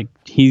Savage. Like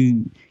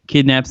he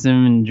kidnaps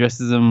him and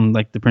dresses him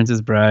like the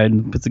Princess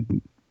Bride, puts a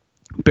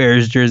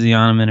Bears jersey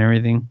on him and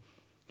everything.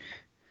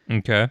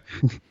 Okay,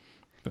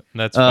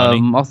 that's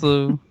funny.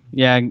 Also,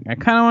 Yeah, I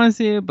kind of want to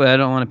see it, but I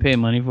don't want to pay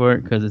money for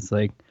it because it's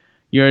like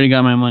you already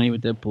got my money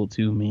with Deadpool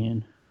 2,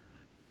 man.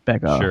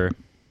 Back off. Sure.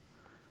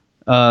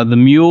 The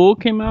Mule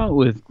came out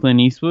with Clint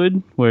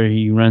Eastwood, where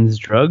he runs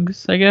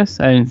drugs. I guess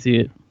I didn't see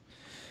it.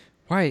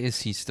 Why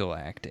is he still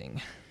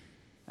acting?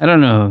 I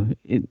don't know.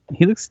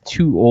 He looks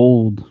too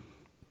old.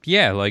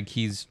 Yeah, like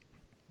he's.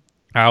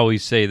 I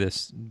always say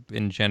this,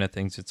 and Jenna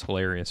thinks it's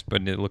hilarious,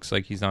 but it looks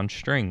like he's on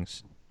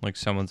strings. Like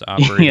someone's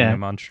operating Yeah.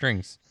 him on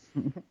strings.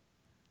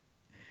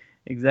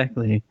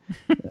 Exactly.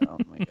 Oh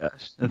my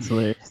gosh, that's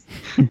hilarious.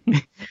 I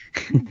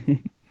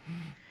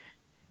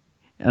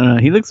don't know.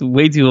 He looks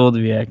way too old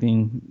to be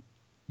acting.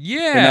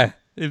 Yeah.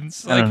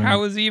 It's I like, don't know.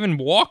 how is he even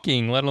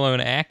walking, let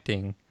alone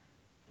acting?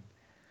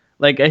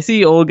 Like I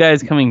see old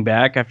guys coming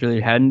back after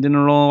they hadn't done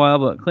a role in a while,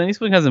 but Clint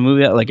Eastwood has a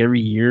movie out like every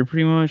year,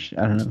 pretty much.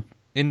 I don't know.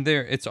 In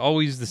there, it's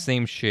always the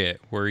same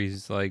shit where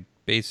he's like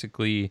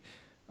basically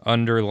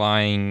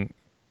underlying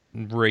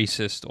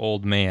racist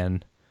old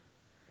man.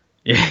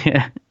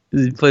 Yeah,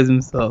 he plays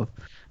himself.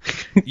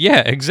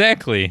 Yeah,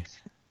 exactly.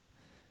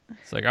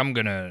 It's like I'm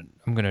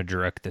gonna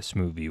direct this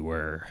movie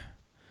where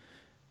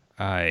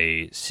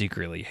I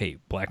secretly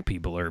hate black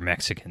people or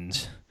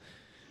Mexicans,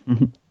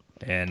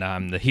 and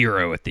I'm the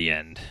hero at the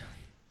end.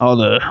 All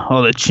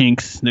the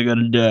chinks, they're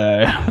gonna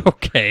die.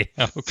 Okay.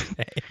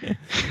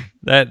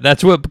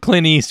 That's what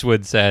Clint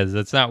Eastwood says.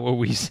 That's not what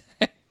we say.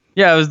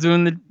 Yeah,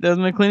 that was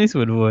my Clint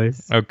Eastwood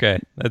voice.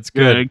 Okay, that's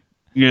good.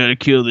 You gotta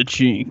kill the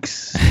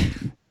chinks.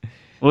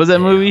 What was that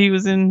movie he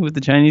was in with the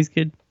Chinese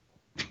kid?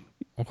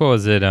 What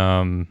was it?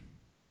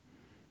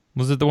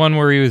 Was it the one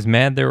where he was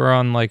mad they were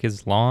on like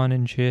his lawn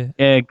and shit?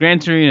 Yeah, Gran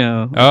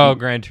Torino. Oh,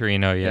 Gran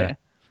Torino, yeah.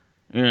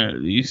 Yeah,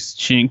 these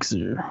chinks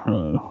are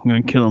I'm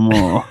gonna kill them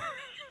all.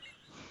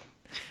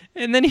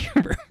 And then he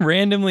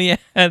randomly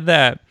had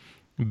that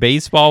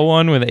baseball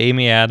one with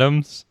Amy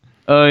Adams,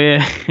 Oh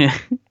yeah.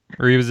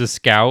 where he was a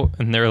scout,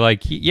 and they're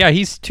like,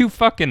 he's too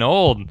fucking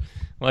old.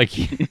 Like,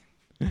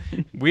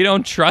 we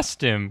don't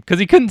trust him because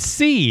he couldn't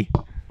see.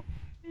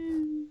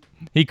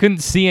 He couldn't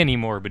see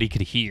anymore, but he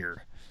could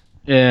hear.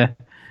 Yeah.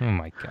 Oh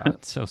my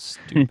god, so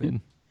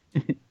stupid.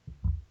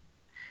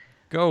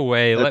 Go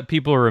away. Let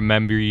people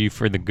remember you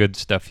for the good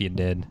stuff you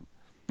did.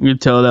 You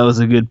could tell that was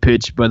a good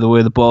pitch by the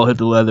way the ball hit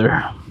the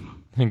leather.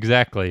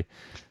 Exactly.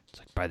 It's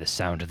like by the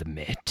sound of the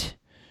mitt.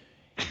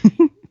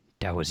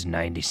 That was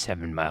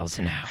 97 miles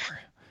an hour.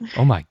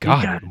 Oh my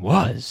god, it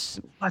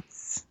was. What?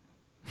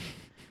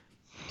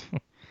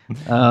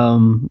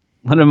 One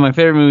of my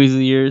favorite movies of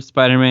the year,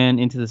 Spider-Man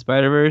Into the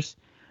Spider-Verse.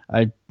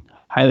 I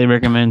highly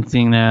recommend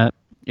seeing that.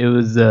 It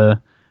was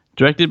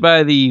directed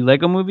by the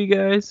Lego Movie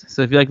guys.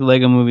 So if you like the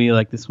Lego Movie, you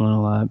like this one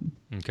a lot.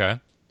 Okay.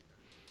 It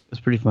was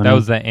pretty funny. That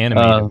was the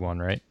animated one,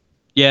 right?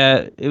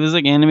 Yeah, it was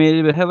like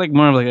animated, but it had like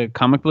more of like a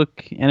comic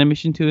book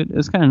animation to it. It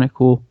was kind of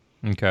cool.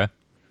 Okay.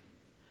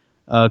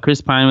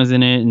 Chris Pine was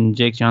in it, and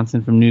Jake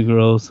Johnson from New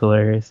Girl was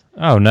hilarious.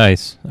 Oh,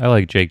 nice. I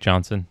like Jake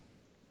Johnson.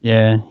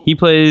 Yeah, he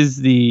plays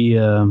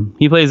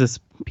this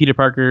Peter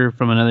Parker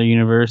from another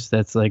universe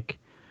that's like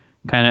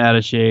kind of out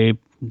of shape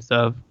and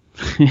stuff.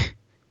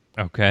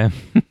 Okay.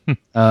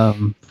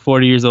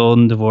 40 years old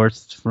and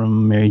divorced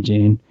from Mary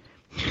Jane.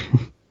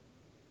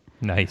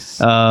 Nice.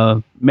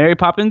 Mary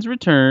Poppins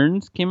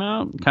Returns came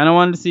out. Kind of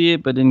wanted to see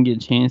it, but didn't get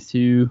a chance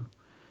to.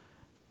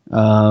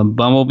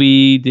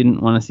 Bumblebee,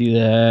 didn't want to see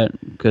that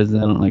because I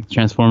don't like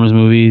Transformers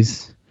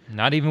movies.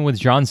 Not even with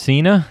John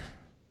Cena?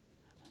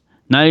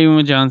 Not even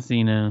with John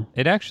Cena.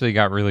 It actually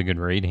got really good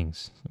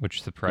ratings,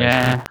 which surprised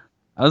me.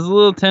 I was a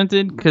little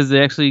tempted because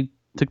they actually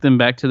took them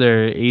back to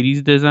their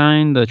 80s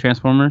design, the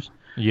Transformers.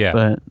 Yeah.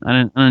 But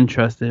I didn't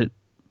trust it.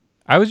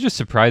 I was just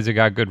surprised it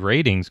got good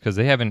ratings because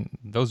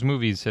those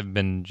movies have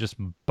been just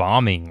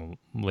bombing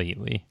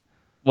lately.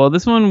 Well,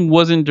 this one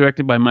wasn't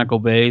directed by Michael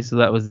Bay, so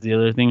that was the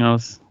other thing I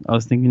was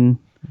thinking.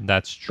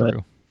 That's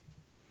true.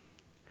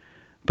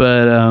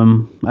 But I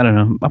don't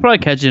know. I'll probably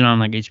catch it on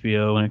like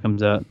HBO when it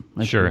comes out.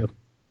 Sure.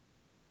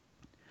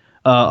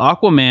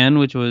 Aquaman,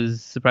 which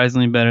was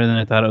surprisingly better than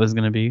I thought it was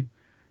going to be.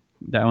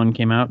 That one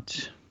came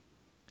out.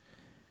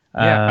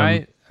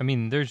 Yeah, I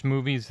mean, there's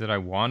movies that I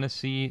want to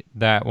see.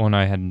 That one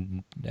I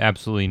had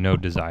absolutely no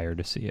desire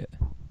to see it.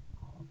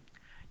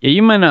 Yeah,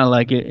 you might not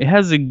like it. It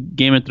has a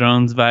Game of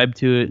Thrones vibe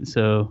to it,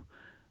 so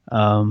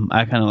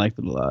I kind of liked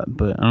it a lot,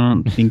 but I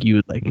don't think you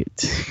would like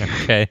it.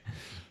 Okay.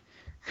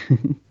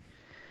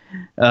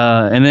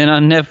 And then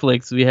on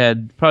Netflix, we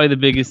had probably the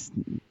biggest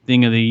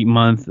thing of the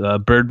month.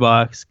 Bird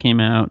Box came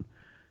out.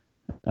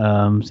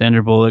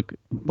 Sandra Bullock,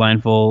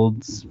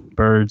 blindfolds,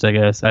 birds, I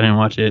guess. I didn't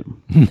watch it.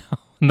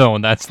 No,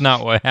 that's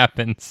not what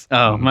happens.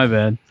 Oh, my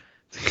bad.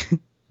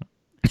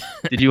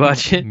 Did you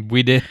watch it?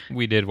 We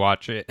did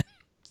watch it.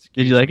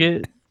 Did you like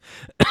it?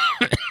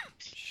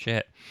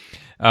 Shit.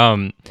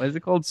 Why is it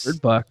called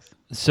Bird Box?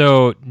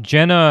 So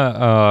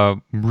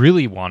Jenna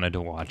really wanted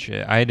to watch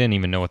it. I didn't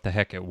even know what the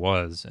heck it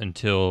was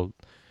until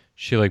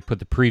she like put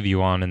the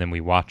preview on and then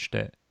we watched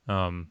it.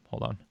 Hold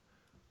on.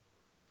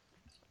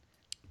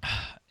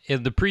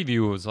 The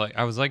preview was like,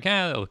 I was like,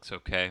 that looks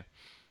okay,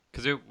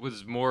 because it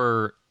was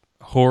more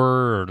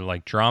horror or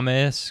like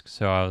drama-esque,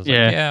 so I was like,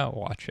 Yeah. yeah, I'll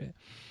watch it.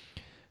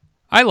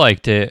 I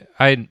liked it.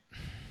 I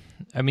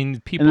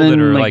mean, people then, that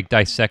are like- like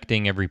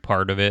dissecting every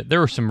part of it, there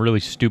were some really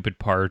stupid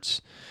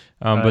parts,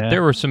 but yeah.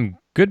 there were some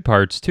good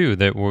parts too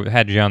that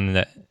had you on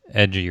the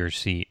edge of your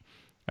seat.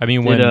 I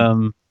mean,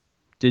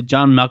 Did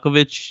John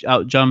Malkovich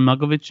out John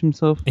Malkovich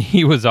himself?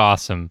 he was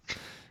awesome.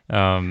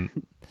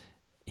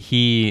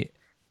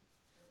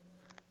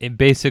 It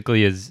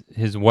basically is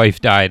his wife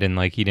died and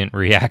like he didn't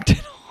react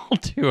at all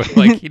to it.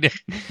 Like he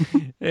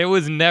didn't. It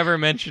was never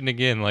mentioned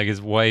again. Like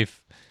his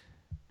wife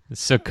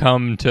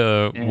succumbed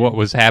to what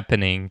was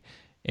happening,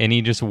 and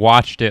he just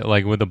watched it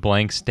like with a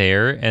blank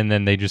stare, and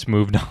then they just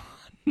moved on.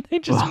 They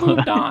just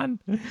moved on.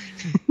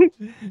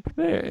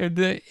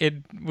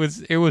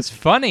 It was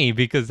funny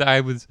because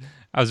I was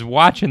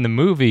watching the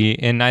movie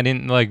and I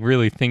didn't like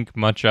really think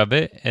much of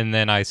it, and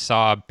then I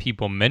saw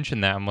people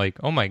mention that. I'm like,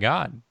 oh my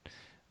god,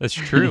 that's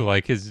true.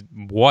 Like his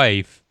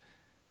wife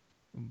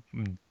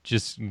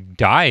just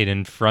died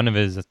in front of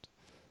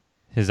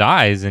his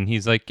eyes, and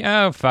he's like,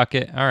 oh fuck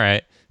it, all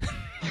right.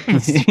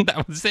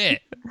 That was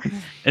it.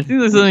 I think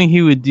that's something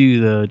he would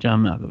do though,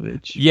 John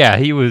Malkovich. Yeah,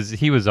 he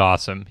was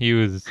awesome.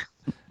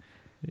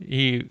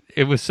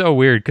 It was so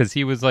weird because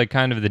he was like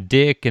kind of the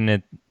dick, and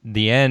at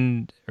the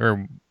end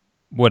or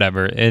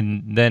whatever,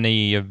 and then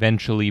he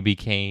eventually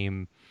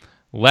became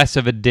less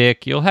of a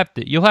dick. You'll have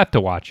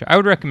to watch it. I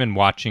would recommend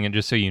watching it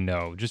just so you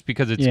know, just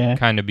because it's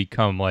kind of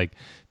become like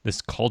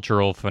this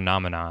cultural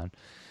phenomenon.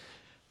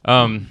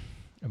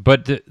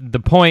 But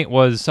the point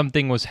was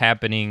something was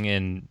happening,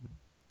 and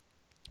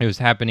it was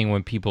happening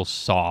when people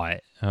saw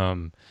it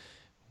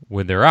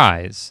with their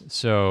eyes.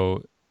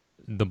 So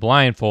the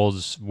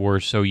blindfolds were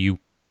so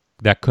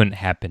that couldn't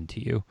happen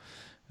to you.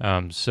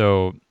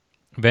 So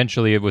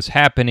eventually it was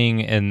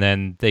happening, and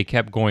then they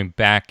kept going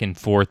back and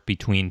forth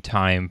between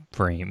time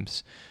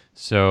frames.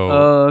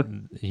 So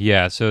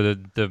so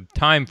the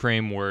time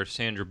frame where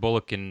Sandra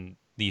Bullock and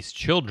these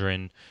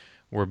children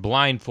were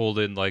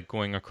blindfolded, like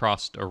going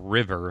across a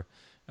river,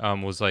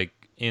 was like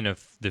in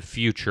the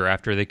future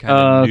after they kind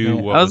of knew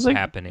what was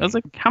happening. I was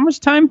like, how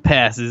much time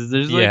passes?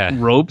 There's like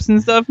ropes and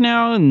stuff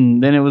now,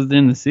 and then it was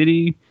in the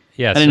city.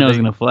 Yeah, I didn't know it was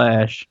gonna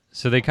flash.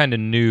 So they kind of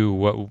knew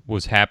what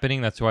was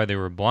happening. That's why they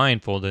were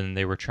blindfolded, and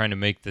they were trying to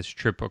make this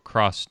trip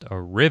across a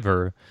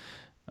river,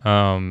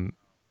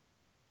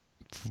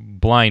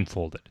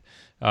 blindfolded,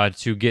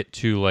 to get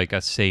to like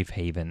a safe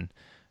haven.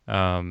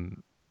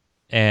 And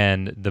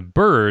the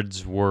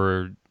birds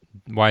were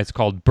why it's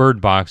called bird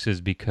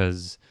boxes,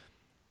 because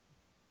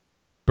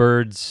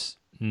birds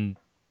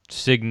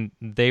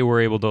they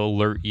were able to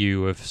alert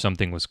you if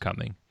something was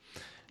coming.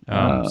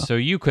 So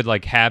you could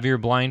like have your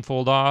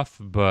blindfold off,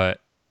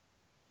 but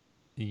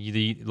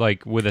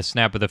like with a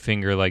snap of the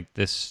finger, like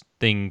this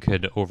thing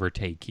could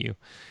overtake you.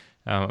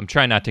 I'm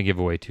trying not to give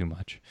away too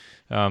much.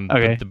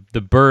 Okay. But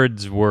the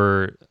birds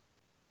were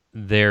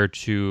there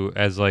to,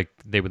 as like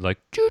they would like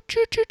chirp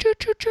chirp chirp chirp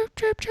chirp chirp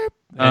chirp chirp,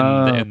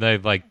 and they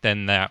like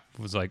then that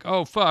was like,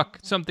 oh fuck,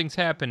 something's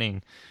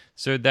happening.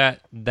 So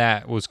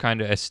that was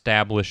kind of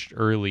established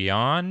early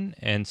on,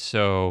 and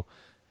so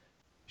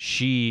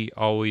she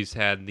always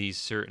had these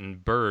certain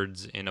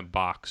birds in a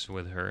box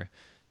with her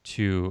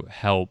to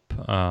help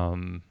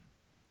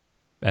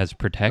as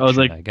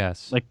protection, I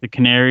guess. Like the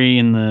canary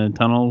in the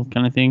tunnel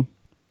kind of thing?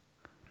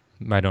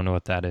 I don't know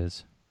what that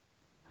is.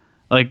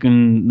 Like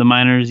when the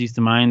miners used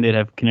to mine, they'd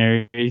have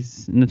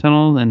canaries in the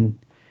tunnel, and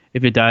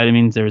if it died, it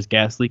means there was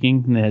gas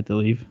leaking, and they had to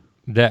leave.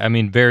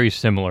 Very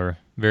similar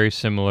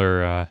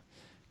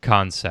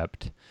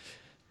concept.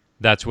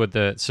 That's why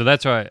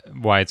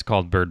it's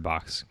called Bird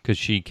Box, because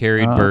she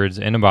carried birds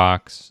in a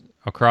box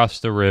across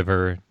the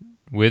river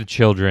with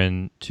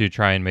children to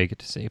try and make it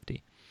to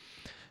safety.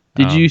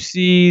 Did you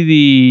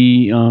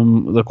see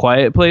the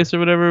Quiet Place or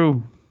whatever?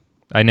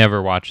 I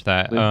never watched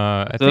that.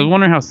 I was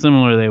wondering how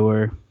similar they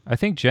were. I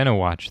think Jenna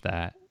watched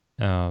that.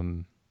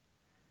 I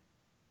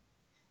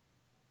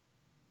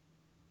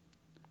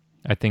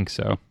think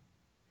so.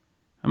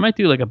 I might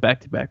do like a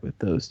back-to-back with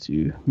those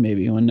two,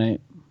 maybe one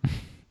night.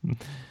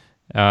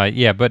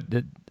 Yeah, but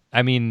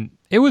I mean,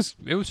 it was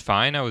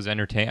fine. I was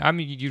entertained. I'm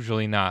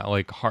usually not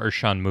like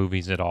harsh on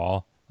movies at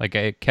all. Like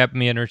it kept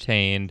me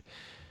entertained.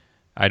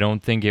 I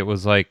don't think it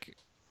was like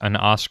an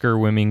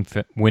Oscar-winning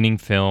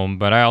film,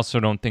 but I also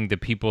don't think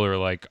that people are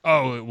like,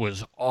 oh, it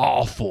was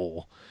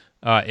awful.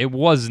 It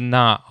was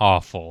not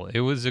awful.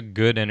 It was a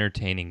good,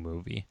 entertaining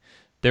movie.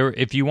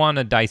 If you want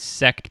to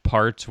dissect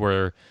parts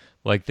where,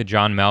 like the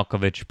John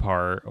Malkovich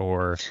part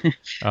or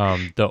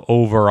the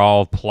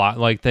overall plot,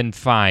 like then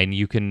fine,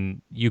 you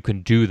can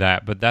do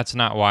that. But that's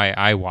not why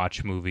I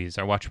watch movies.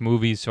 I watch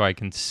movies so I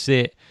can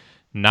sit,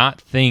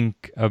 not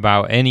think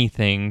about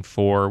anything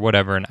for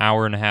whatever, an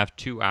hour and a half,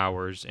 2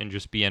 hours, and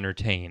just be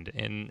entertained.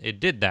 And it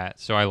did that,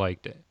 so I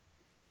liked it.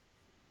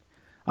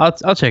 I'll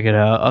check it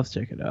out. I'll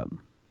check it out.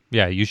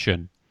 Yeah, you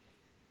should.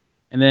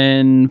 And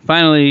then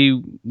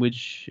finally,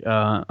 which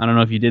I don't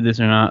know if you did this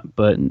or not,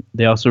 but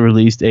they also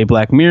released a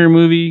Black Mirror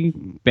movie,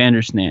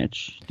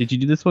 Bandersnatch. Did you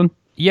do this one?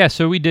 Yeah,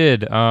 so we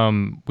did.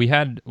 We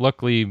had,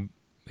 luckily,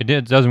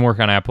 It doesn't work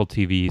on Apple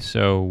TV,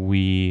 so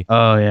we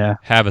Oh yeah.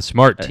 have a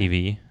smart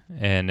TV,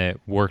 and it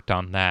worked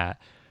on that.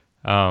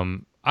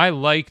 I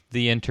liked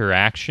the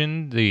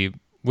interaction,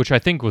 which I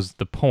think was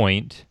the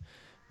point.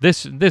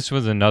 This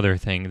was another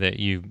thing that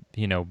you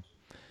know.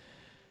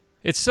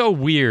 It's so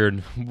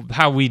weird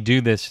how we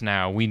do this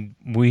now. We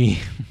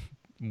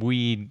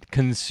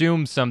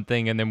consume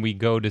something and then we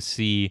go to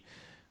see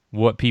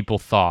what people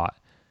thought.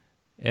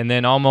 And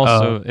then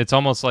it's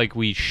almost like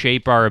we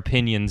shape our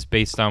opinions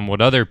based on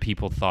what other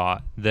people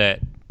thought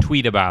that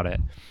tweet about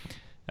it.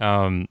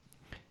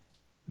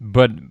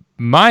 But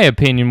my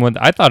opinion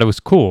I thought it was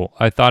cool.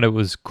 I thought it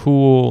was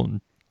cool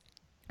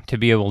to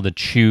be able to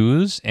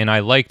choose, and I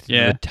liked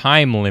the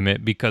time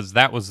limit because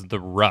that was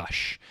the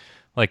rush.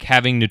 Like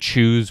having to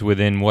choose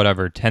within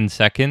 10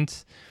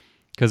 seconds.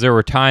 Because there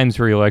were times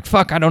where you're like,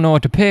 fuck, I don't know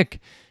what to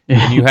pick.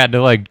 And you had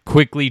to like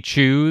quickly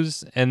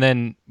choose. And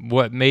then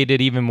what made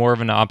it even more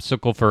of an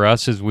obstacle for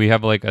us is we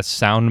have like a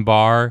sound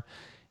bar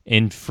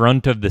in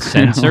front of the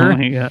sensor. Oh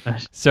my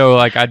gosh. So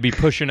like I'd be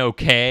pushing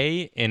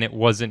OK and it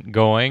wasn't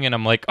going. And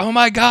I'm like, oh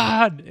my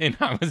God. And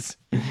I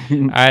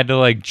had to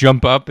like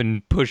jump up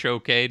and push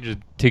OK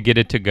to get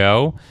it to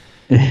go.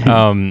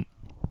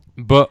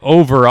 But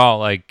overall,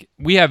 like,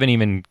 we haven't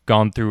even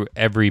gone through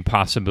every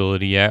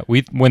possibility yet.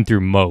 We went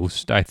through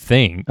most, I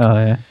think.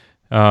 Oh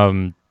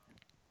yeah.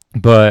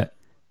 But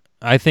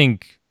I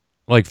think,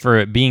 like, for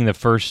it being the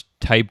first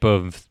type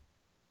of,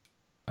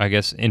 I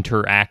guess,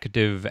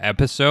 interactive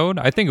episode,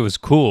 I think it was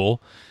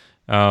cool.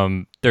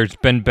 There's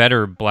been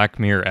better Black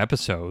Mirror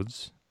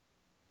episodes.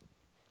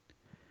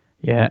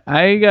 Yeah,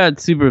 I got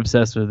super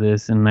obsessed with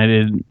this, and I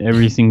did I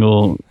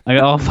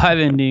got all 5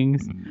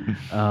 endings.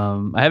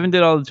 I haven't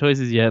did all the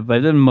choices yet, but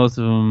I've done most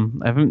of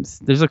them.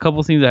 There's a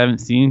couple things I haven't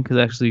seen because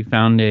I actually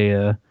found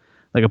a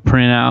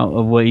printout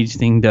of what each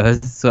thing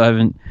does, so I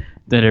haven't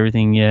done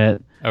everything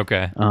yet.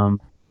 Okay.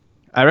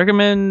 I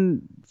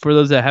recommend for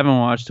those that haven't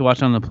watched to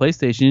watch on the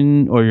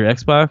PlayStation or your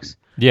Xbox.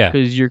 Yeah.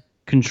 Because your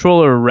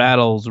controller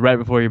rattles right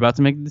before you're about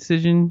to make the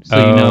decision, so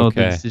you know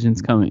the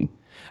decision's coming.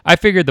 I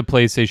figured the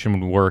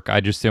PlayStation would work. I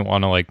just didn't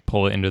want to like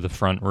pull it into the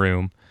front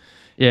room.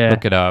 Yeah.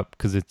 Look it up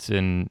because it's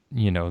in,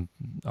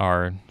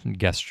 our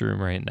guest room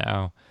right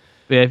now.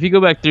 But yeah, if you go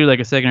back through like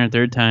a second or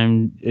third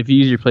time, if you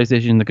use your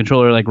PlayStation, the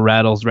controller like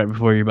rattles right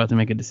before you're about to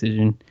make a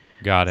decision.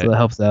 Got it. So that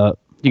helps out.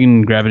 You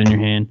can grab it in your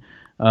hand.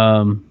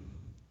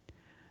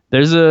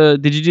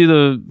 Did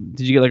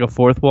you get like a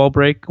fourth wall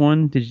break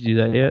one? Did you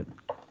do that yet?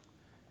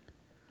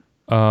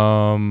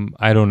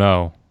 I don't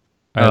know.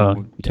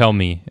 Tell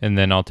me, and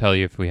then I'll tell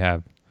you if we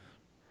have.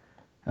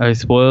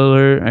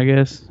 Spoiler, I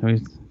guess.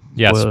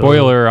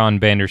 Spoiler on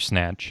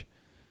Bandersnatch.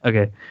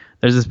 Okay.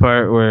 There's this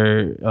part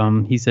where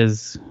he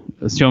says,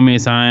 "Show me a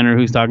sign," or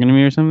 "Who's talking to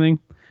me," or something.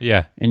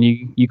 Yeah. And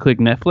you click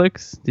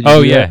Netflix. Did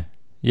you do that?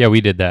 Yeah,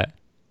 we did that.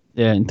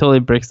 Yeah, until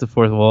it breaks the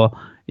fourth wall.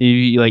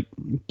 You like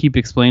keep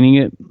explaining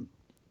it.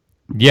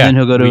 Yeah. And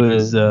then he'll go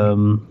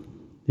to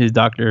his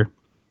doctor.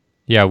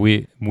 Yeah,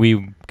 we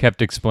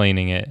kept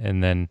explaining it,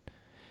 and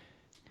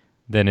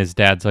then his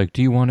dad's like,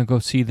 "Do you want to go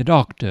see the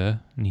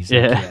doctor?" And he's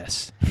like,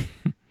 "Yes."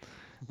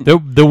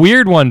 The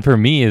weird one for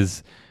me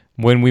is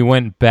when we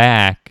went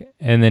back,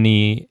 and then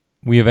we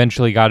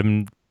eventually got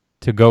him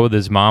to go with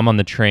his mom on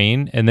the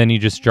train, and then he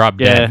just dropped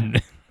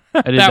dead.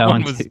 I did that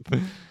one too.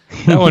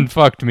 That one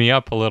fucked me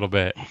up a little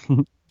bit.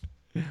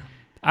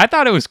 I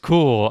thought it was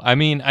cool. I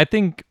mean, I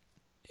think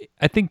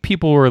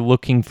people were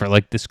looking for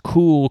like this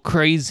cool,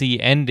 crazy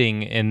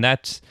ending, and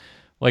that's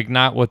like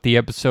not what the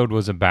episode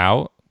was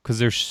about, because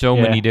there's so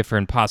many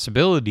different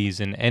possibilities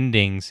and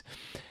endings.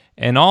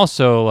 And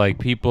also like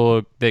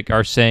people that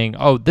are saying,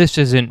 "Oh, this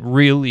isn't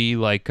really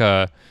like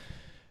a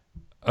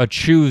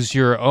choose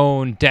your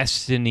own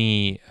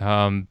destiny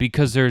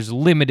because there's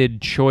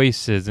limited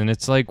choices." And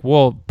it's like,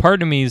 well,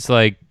 part of me is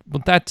like,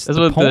 well, that's the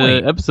what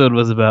point. The episode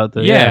was about,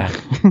 though. Yeah.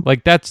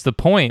 Like that's the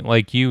point.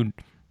 Like there's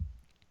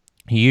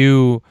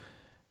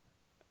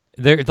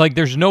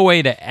no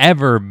way to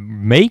ever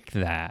make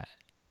that.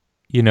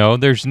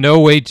 There's no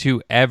way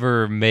to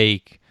ever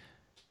make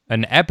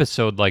an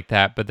episode like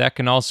that, but that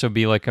can also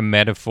be like a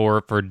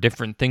metaphor for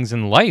different things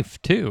in life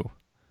too.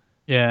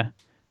 Yeah.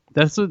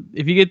 That's what,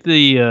 if you get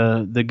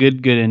the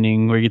good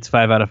ending where he gets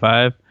 5 out of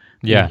 5.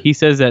 Yeah. He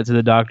says that to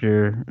the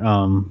doctor.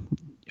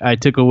 I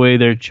took away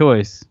their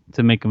choice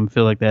to make them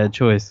feel like they had a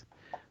choice.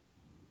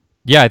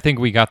 Yeah, I think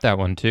we got that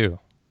one too.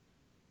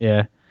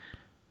 Yeah.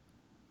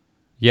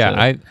 Yeah,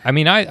 so.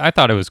 I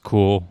thought it was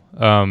cool.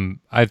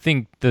 I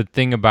think the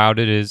thing about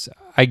it is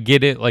I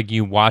get it, like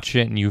you watch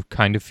it and you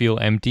kind of feel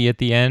empty at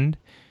the end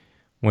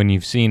when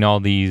you've seen all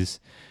these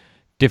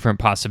different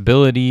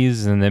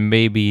possibilities, and then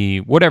maybe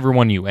whatever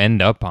one you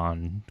end up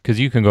on, because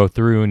you can go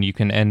through and you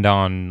can end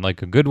on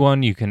like a good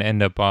one, you can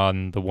end up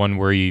on the one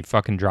where he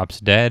fucking drops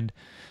dead.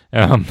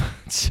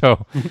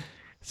 So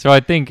I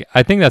think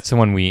that's the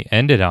one we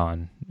ended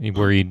on,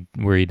 where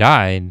he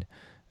died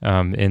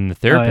in the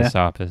therapist's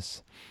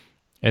office.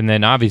 And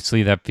then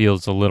obviously that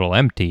feels a little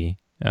empty.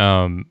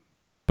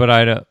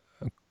 But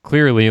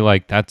clearly,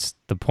 like, that's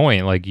the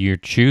point. Like, you're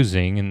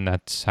choosing, and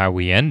that's how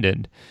we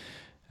ended.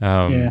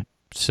 Yeah.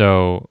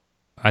 So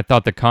I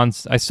thought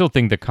I still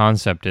think the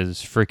concept is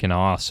freaking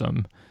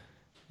awesome,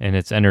 and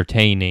it's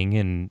entertaining,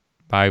 and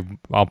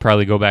I'll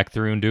probably go back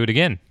through and do it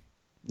again.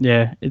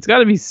 Yeah, it's got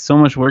to be so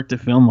much work to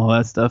film all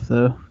that stuff,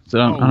 though. So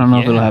I don't know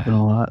if it'll happen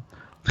a lot.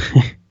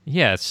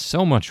 Yeah, it's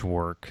so much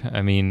work.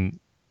 I mean,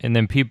 and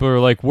then people are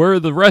like, "Where are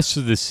the rest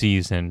of the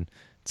season?"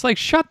 It's like,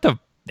 shut the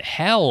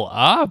hell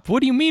up. What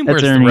do you mean,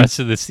 That's where's Ernie. the rest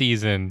of the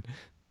season?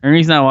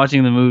 Ernie's not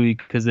watching the movie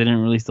because they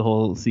didn't release the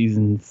whole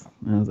seasons.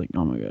 And I was like,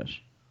 oh my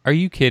gosh. Are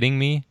you kidding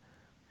me?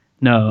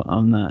 No,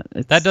 I'm not.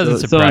 It's That doesn't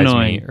so surprise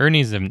annoying. me.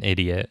 Ernie's an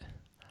idiot.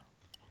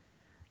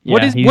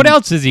 Yeah, What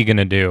else is he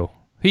gonna do?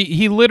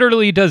 He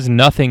literally does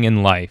nothing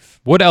in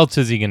life. What else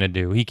is he gonna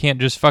do? He can't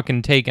just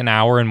fucking take an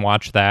hour and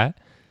watch that.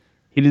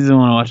 He doesn't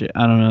want to watch it.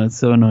 I don't know. It's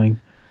so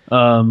annoying.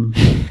 I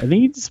think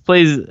he just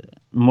plays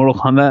Mortal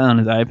Kombat on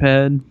his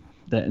iPad.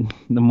 The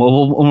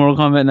mobile Mortal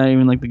Kombat, not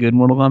even like the good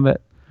Mortal Kombat.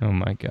 Oh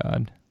my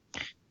god.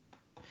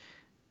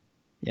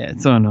 Yeah,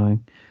 it's so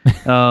annoying.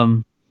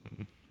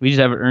 We just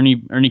have an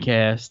Ernie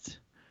cast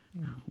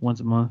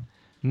once a month.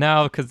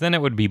 No, because then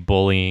it would be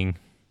bullying.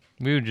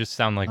 We would just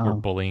sound like we're Oh.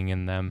 bullying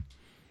in them.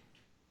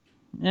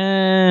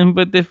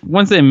 But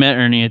once they met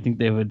Ernie, I think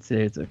they would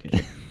say it's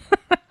okay.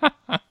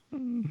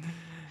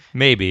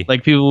 Maybe.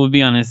 Like people would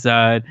be on his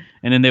side,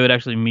 and then they would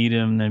actually meet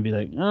him, and then be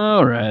like,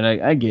 "All right,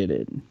 I get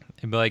it."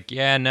 They'd be like,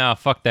 yeah, no,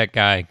 fuck that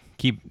guy.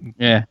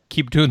 Yeah,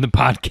 Keep doing the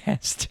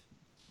podcast.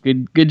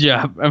 good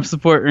job. I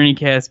support Ernie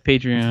Cast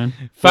Patreon.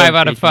 5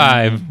 out of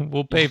Patreon. 5.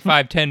 We'll pay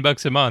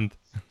 $10 a month.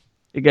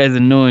 That guy's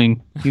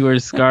annoying. He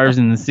wears scarves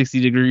in the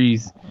 60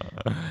 degrees.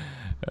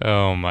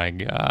 Oh my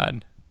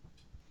god.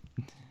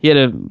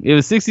 It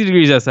was 60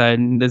 degrees outside,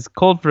 and it's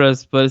cold for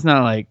us, but it's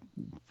not like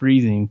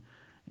freezing.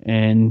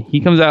 And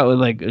he comes out with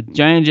like a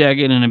giant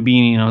jacket and a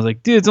beanie, and I was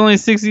like, dude, it's only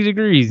 60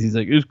 degrees. He's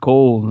like, it was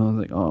cold. And I was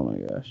like, oh my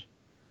gosh.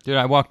 Dude,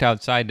 I walked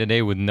outside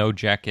today with no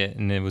jacket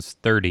and it was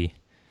 30.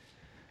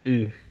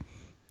 Ew.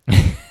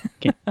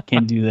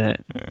 Can't do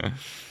that.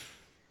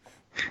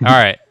 All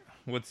right.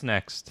 What's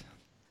next?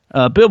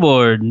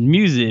 Billboard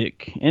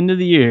music end of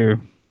the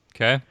year.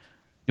 Okay.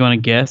 You want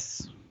to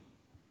guess?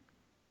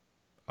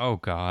 Oh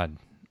god.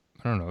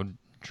 I don't know.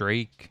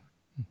 Drake.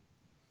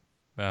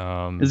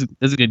 That's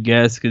a good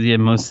guess because he had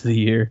most of the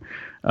year.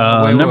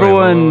 Wait, number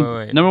one,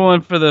 wait. number one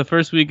for the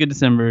first week of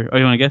December. Oh,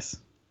 you want to guess?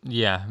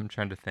 Yeah, I'm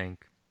trying to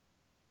think.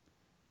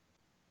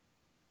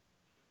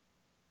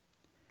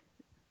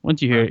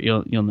 Once you hear it,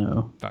 you'll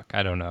know. Fuck,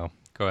 I don't know.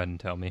 Go ahead and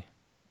tell me.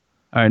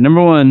 All right,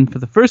 number one for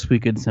the first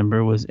week of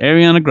December was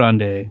Ariana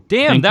Grande.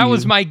 Damn, Thank that you.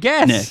 was my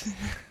guess. Next.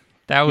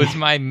 That was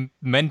my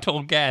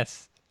mental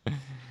guess.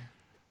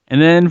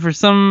 And then for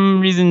some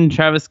reason,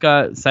 Travis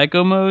Scott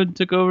Psycho Mode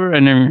took over. I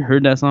never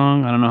heard that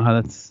song. I don't know how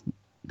that's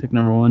took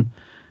number one.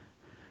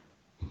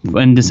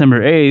 On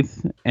December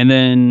 8th, and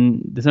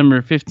then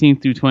December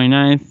 15th through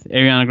 29th,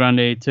 Ariana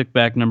Grande took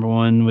back number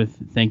one with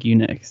Thank You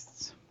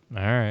Next.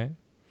 All right.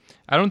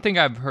 I don't think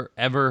I've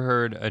ever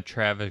heard a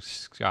Travis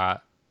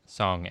Scott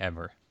song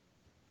ever.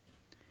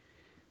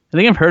 I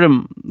think I've heard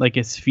him like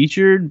it's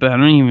featured, but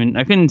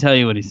I couldn't tell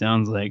you what he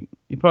sounds like.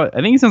 I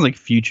think he sounds like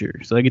Future,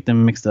 so I get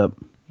them mixed up.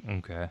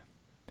 Okay.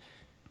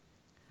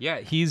 Yeah,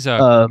 he's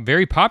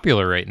very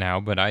popular right now,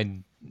 but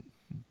I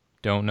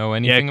don't know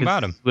anything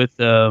about him. With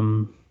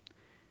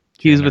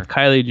he was with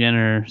Jenner. Kylie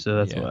Jenner, so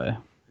that's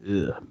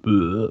Yeah.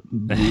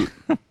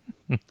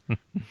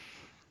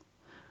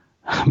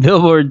 why.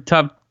 Billboard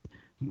top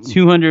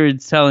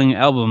 200 selling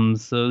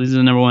albums. So these are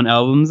the number one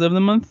albums of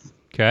the month.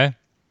 Okay.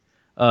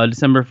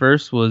 December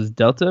 1st was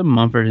Delta,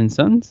 Mumford &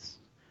 Sons.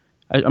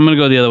 I'm going to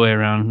go the other way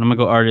around. I'm going to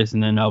go artist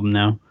and then album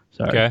now.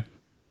 Sorry. Okay.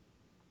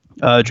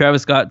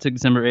 Travis Scott took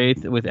December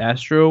 8th with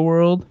Astro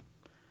World.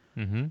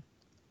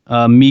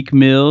 Mm-hmm. Meek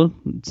Mill,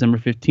 December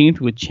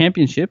 15th with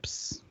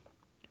Championships.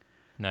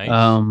 Nice.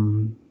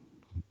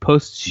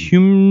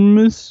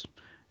 Posthumous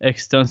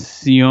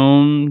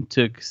Extension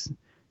took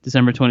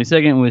December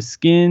 22nd with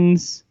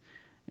Skins.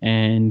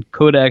 And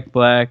Kodak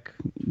Black,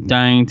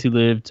 Dying to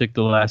Live took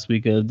the last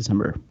week of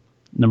December.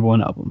 Number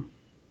one album.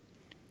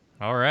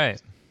 All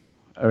right.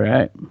 All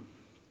right.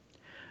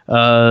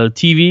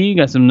 TV,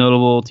 got some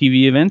notable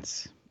TV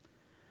events.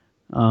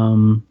 Let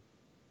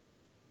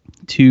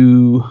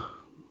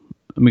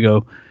me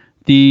go.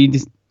 The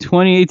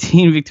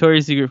 2018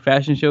 Victoria's Secret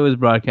fashion show is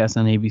broadcast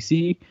on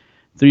ABC.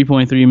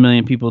 3.3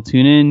 million people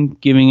tune in,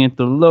 giving it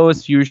the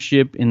lowest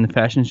viewership in the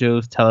fashion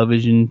show's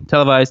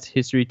televised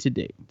history to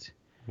date.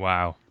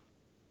 Wow.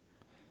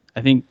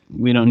 I think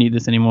we don't need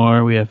this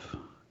anymore.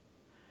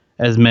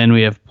 As men,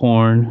 we have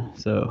porn,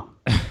 so,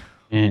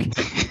 and,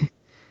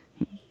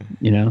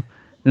 and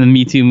the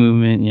Me Too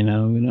movement, we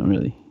don't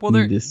really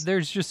need this.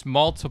 There's just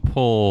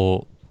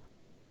multiple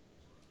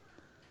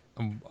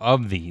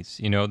of these.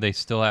 They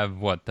still have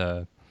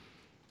the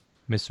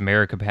Miss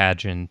America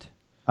pageant.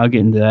 I'll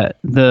get into that.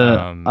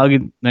 I'll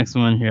get next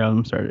one here.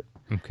 I'm start it.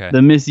 Okay.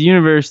 The Miss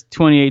Universe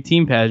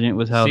 2018 pageant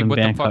was held in what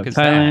the Bangkok, fuck is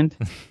Thailand.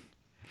 that?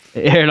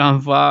 It aired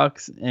on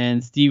Fox,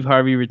 and Steve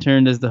Harvey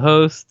returned as the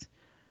host.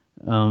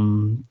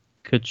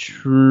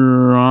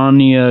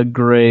 Katrina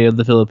Gray of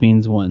the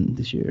Philippines won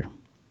this year.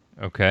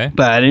 Okay.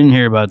 But I didn't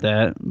hear about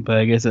that, but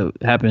I guess it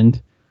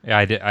happened. Yeah,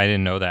 I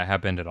didn't know that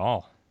happened at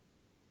all.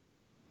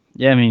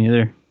 Yeah, me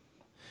neither.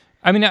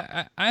 I mean,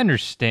 I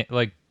understand.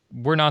 Like,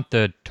 we're not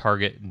the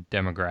target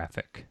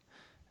demographic.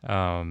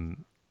 Well,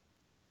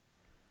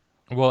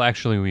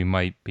 actually, we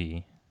might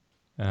be.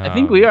 I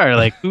think we are.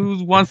 Like,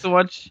 who wants to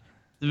watch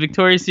the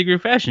Victoria's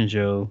Secret fashion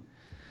show?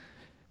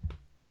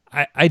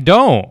 I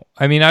don't.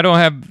 I mean, I don't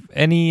have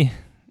any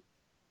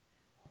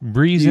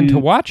reason to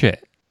watch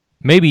it.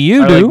 Maybe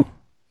you do.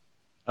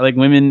 Are like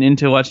women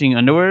into watching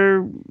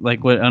underwear?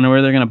 Like what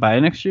underwear they're gonna buy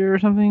next year or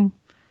something?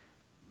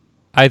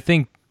 I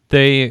think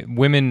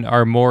women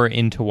are more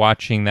into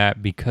watching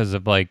that because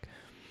of like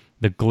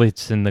the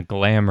glitz and the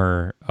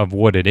glamour of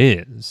what it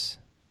is.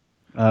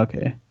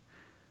 Okay.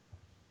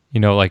 You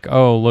know, like,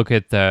 oh, look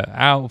at the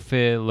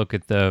outfit, look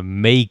at the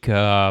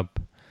makeup,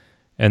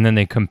 and then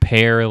they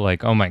compare,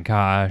 like, oh my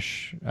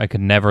gosh, I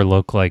could never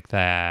look like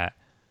that.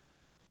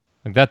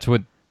 Like, that's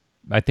what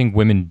I think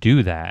women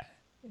do that.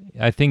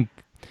 I think,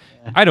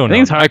 I don't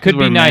know. I could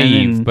be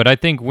naive, but I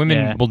think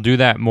women will do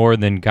that more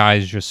than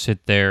guys just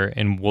sit there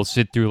and will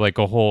sit through like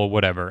a whole,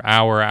 whatever,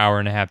 hour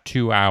and a half,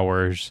 2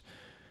 hours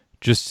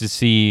just to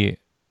see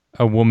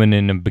a woman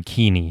in a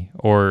bikini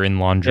or in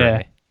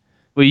lingerie.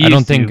 I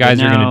don't think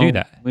guys are going to do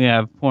that. We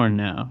have porn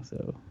now,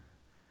 so.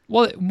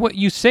 Well, what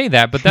you say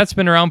that, but that's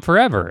been around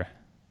forever.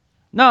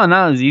 No,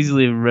 not as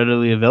easily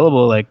readily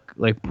available like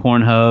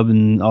Pornhub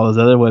and all those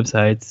other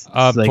websites.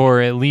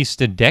 For at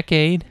least a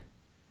decade.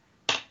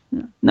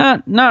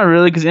 Not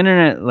really, because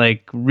internet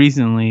like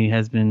recently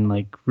has been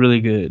like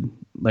really good.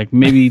 Like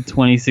maybe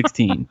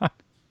 2016.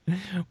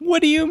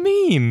 What do you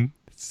mean?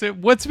 So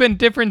what's been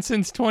different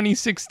since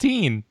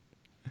 2016?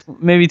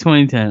 Maybe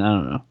 2010. I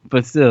don't know,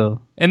 but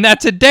still. And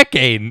that's a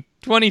decade.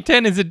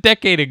 2010 is a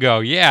decade ago.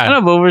 Yeah. I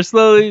know, but we're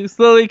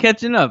slowly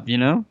catching up. You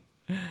know.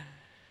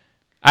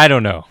 I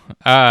don't know.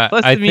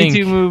 Plus the Me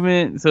Too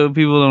movement, so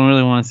people don't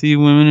really want to see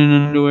women in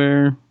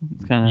underwear.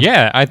 It's kind of.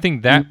 Yeah, I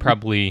think that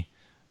probably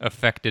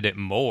affected it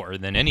more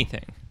than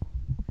anything.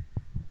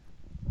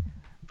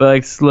 But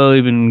like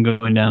slowly been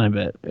going down a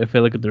bit if I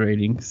look at the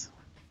ratings.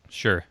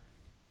 Sure.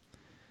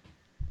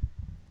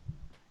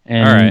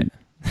 And all right.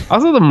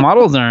 Also, the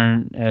models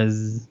aren't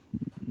as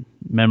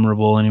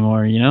memorable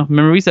anymore. You know,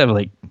 remember we used to have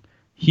like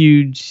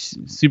huge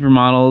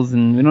supermodels,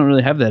 and we don't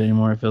really have that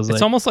anymore. It feels like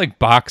it's almost like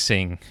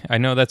boxing. I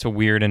know that's a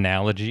weird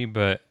analogy,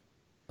 but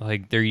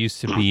like there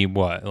used to be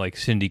like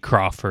Cindy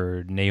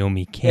Crawford,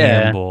 Naomi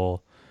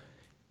Campbell.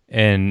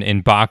 And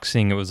in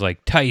boxing, it was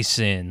like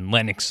Tyson,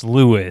 Lennox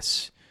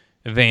Lewis,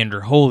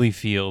 Evander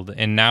Holyfield,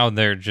 and now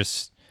they're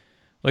just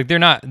like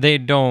they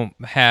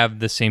don't have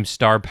the same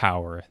star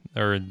power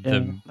or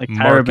the like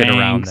market Tyra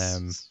around Banks,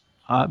 them.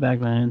 Hot back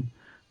then.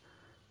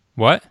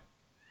 What?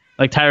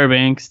 Like Tyra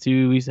Banks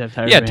too. We used to have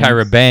Tyra. Yeah, Banks.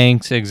 Tyra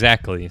Banks,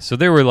 exactly. So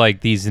there were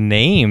like these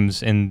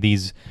names and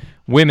these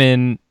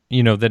women,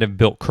 you know, that have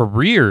built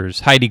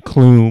careers. Heidi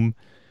Klum,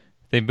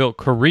 they built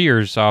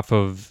careers off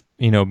of,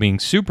 you know, being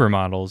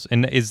supermodels.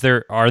 And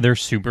are there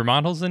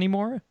supermodels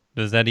anymore?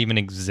 Does that even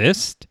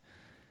exist?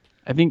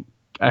 I think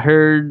I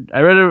read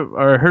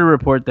a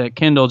report that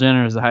Kendall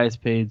Jenner is the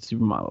highest paid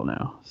supermodel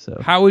now.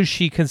 So how is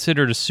she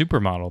considered a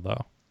supermodel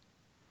though?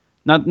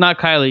 Not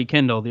Kylie,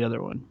 Kendall, the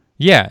other one.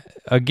 Yeah,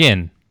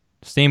 again,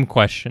 same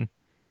question.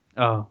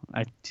 Oh,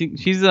 I think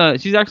she's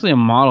actually a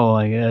model,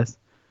 I guess.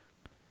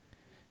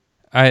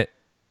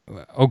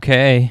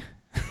 Okay.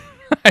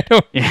 I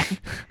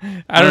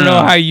don't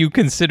know how you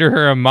consider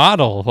her a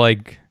model.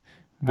 Like,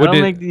 I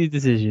don't make these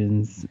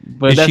decisions.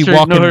 But is she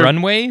walking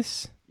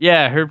runways?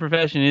 Yeah, her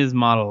profession is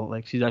model.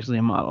 Like, she's actually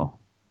a model.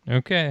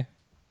 Okay.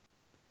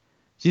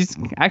 She's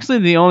actually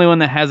the only one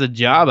that has a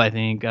job, I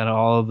think, out of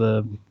all of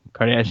the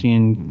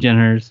Kardashian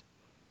Jenners.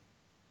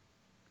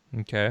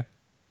 Okay.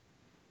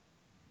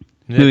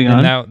 Moving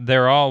on. Now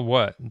they're all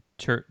what?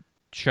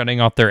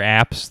 Shutting off their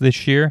apps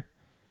this year?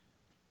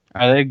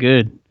 Are they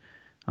good?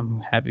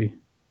 I'm happy.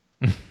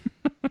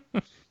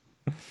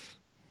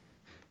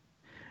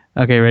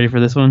 Okay, ready for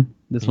this one?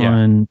 This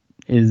one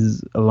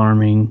is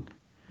alarming.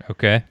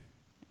 Okay.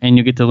 And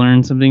you get to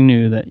learn something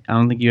new that I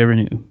don't think you ever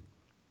knew.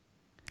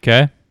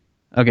 Okay.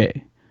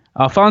 Okay.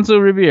 Alfonso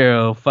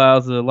Ribeiro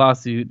files a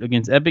lawsuit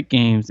against Epic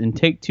Games and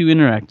Take-Two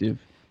Interactive,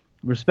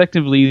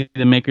 respectively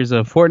the makers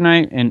of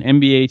Fortnite and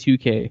NBA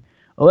 2K,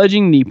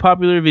 alleging the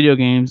popular video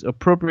games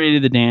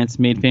appropriated the dance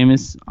made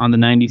famous on the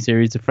 90s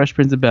series The Fresh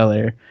Prince of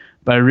Bel-Air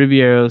by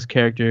Ribeiro's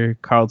character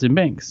Carlton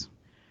Banks.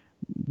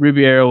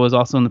 Ribeiro was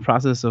also in the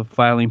process of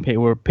filing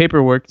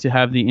paperwork to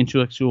have the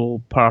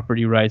intellectual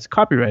property rights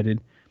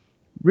copyrighted.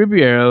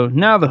 Ribeiro,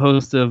 now the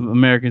host of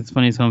America's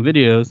Funniest Home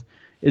Videos,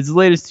 is the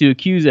latest to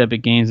accuse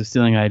Epic Games of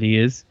stealing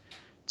ideas.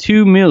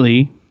 2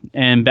 Millie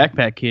and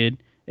Backpack Kid,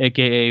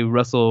 a.k.a.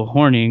 Russell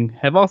Horning,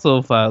 have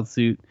also filed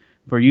suit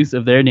for use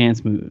of their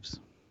dance moves.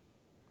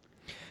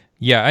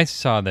 Yeah, I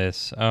saw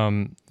this.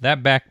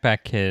 That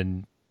Backpack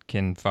Kid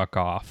can fuck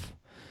off.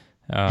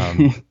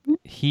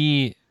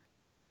 He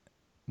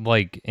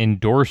like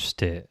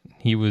endorsed it.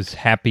 He was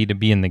happy to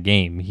be in the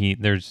game.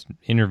 There's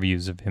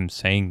interviews of him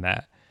saying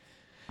that.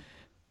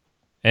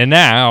 And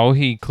now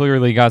he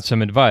clearly got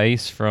some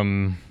advice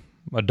from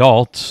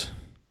adults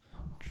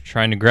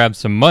trying to grab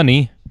some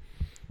money.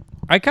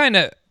 I kind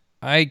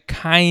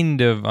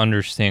of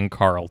understand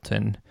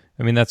Carlton.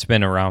 I mean, that's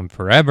been around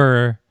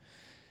forever.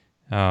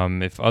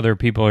 If other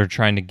people are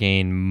trying to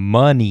gain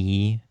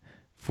money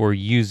for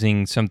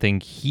using something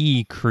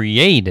he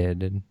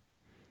created,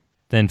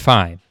 then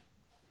fine.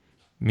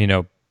 You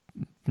know,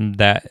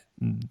 that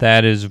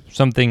is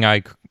something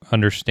I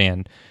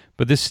understand.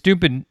 But this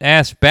stupid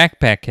ass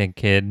backpack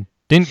kid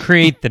didn't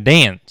create the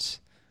dance.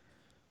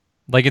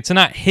 Like, it's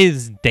not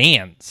his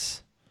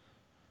dance.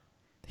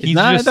 It's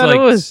not? I thought it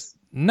was.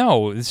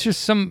 No, it's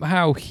just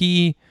somehow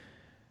he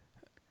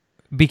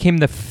became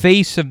the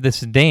face of this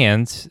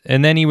dance,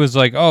 and then he was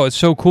like, oh, it's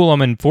so cool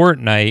I'm in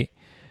Fortnite.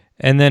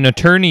 And then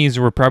attorneys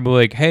were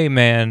probably like, hey,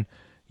 man,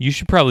 you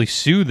should probably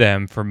sue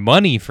them for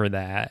money for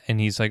that. And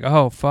he's like,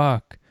 oh,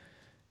 fuck.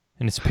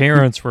 And his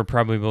parents were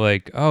probably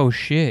like, oh,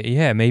 shit,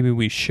 yeah, maybe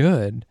we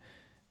should.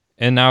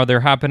 And now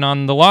they're hopping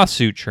on the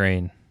lawsuit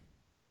train.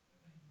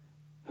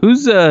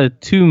 Who's 2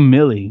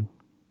 Milli?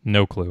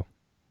 No clue.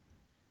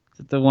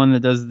 Is it the one that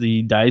does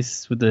the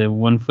dice with the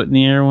 1 foot in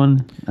the air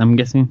one? I'm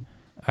guessing.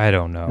 I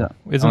don't know.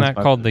 Yeah, Isn't that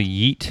called the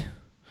yeet?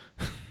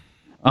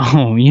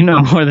 Oh, you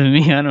know more than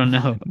me. I don't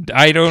know.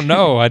 I don't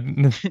know.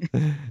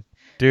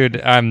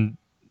 Dude,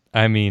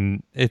 I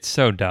mean, it's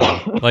so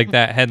dumb. Like,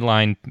 that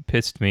headline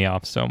pissed me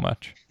off so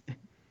much.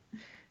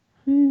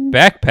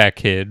 Backpack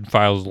kid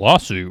files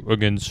lawsuit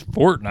against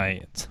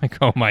Fortnite. It's like,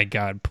 oh my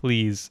god,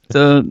 please.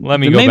 So let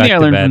me the go main back thing I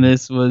to learned bed. from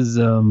this was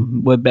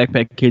what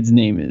Backpack Kid's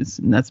name is,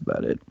 and that's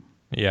about it.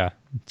 Yeah,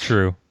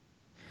 true.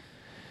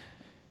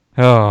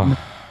 Oh,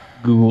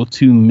 Google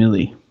 2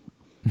 Milli.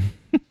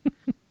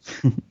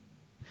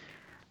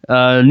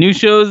 New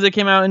shows that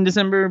came out in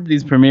December.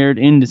 These premiered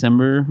in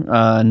December.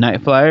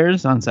 Night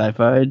Flyers on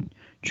Sci-Fi.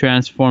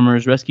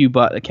 Transformers Rescue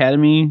Bot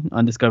Academy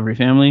on Discovery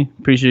Family.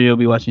 Pretty sure you'll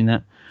be watching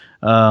that.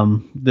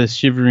 The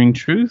Shivering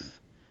Truth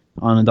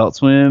on Adult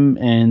Swim.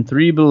 And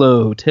Three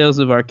Below, Tales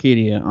of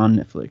Arcadia on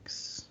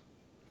Netflix.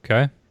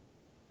 okay.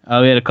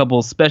 We had a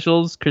couple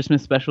specials,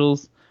 Christmas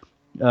specials.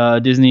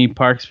 Disney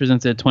Parks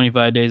presents a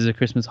 25 Days of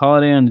Christmas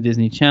Holiday on the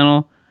Disney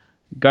Channel.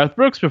 Garth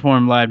Brooks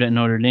performed live at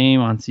Notre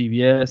Dame on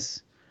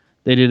CBS.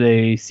 They did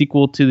a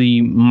sequel to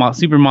the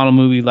supermodel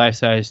movie Life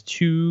Size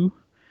 2,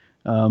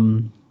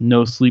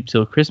 No Sleep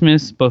Till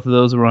Christmas. Both of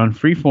those were on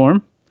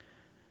Freeform.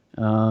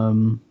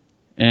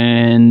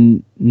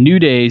 And New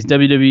Day's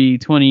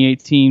WWE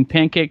 2018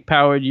 Pancake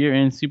Powered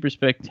Year-End Super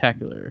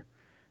Spectacular.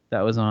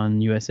 That was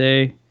on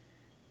USA.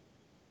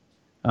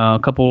 A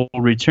couple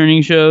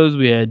returning shows.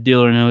 We had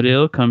Deal or No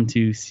Deal come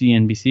to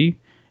CNBC.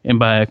 And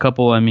by a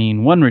couple, I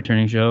mean one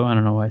returning show. I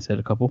don't know why I said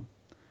a couple.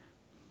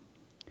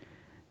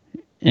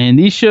 And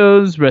these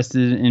shows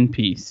rested in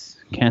peace,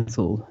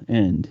 canceled,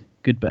 and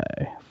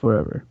goodbye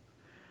forever.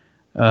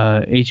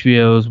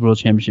 HBO's World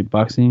Championship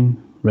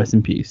Boxing, rest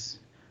in peace.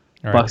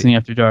 R.I.P. Boxing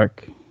After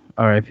Dark,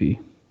 R.I.P.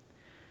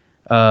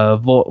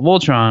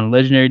 Voltron,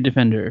 Legendary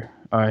Defender,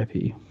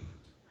 R.I.P.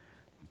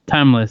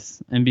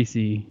 Timeless,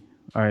 NBC,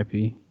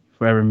 R.I.P.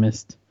 Forever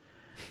missed.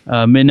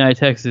 Midnight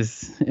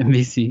Texas,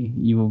 NBC,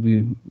 you will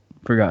be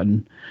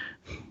forgotten.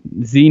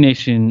 Z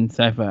Nation,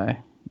 Sci-Fi,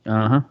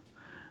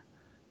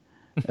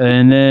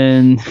 And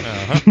then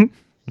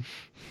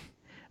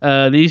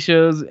these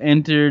shows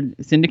entered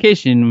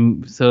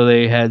syndication, so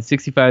they had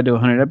 65 to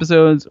 100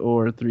 episodes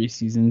or 3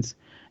 seasons,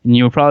 and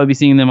you'll probably be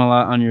seeing them a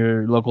lot on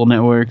your local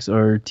networks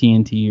or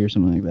TNT or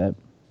something like that.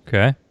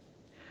 Okay.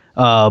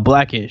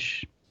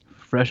 Blackish,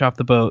 Fresh Off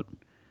the Boat,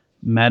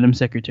 Madam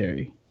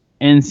Secretary,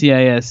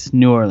 NCIS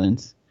New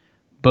Orleans,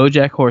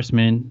 BoJack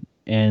Horseman,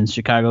 and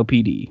Chicago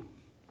PD.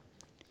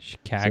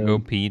 Chicago So-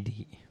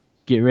 PD.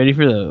 Get ready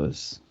for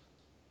those.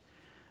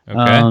 Okay.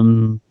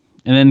 And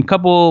then a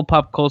couple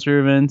pop culture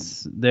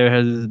events. There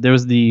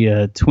was the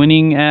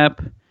twinning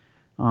app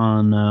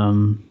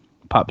on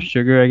Pop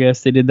Sugar, I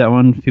guess. They did that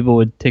one. People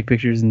would take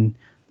pictures and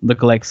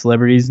look like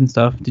celebrities and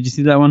stuff. Did you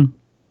see that one?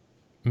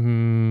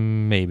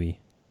 Maybe.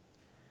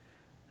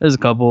 There's a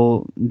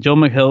couple. Joe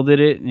McHale did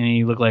it, and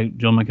he looked like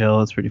Joe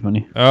McHale. It's pretty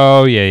funny.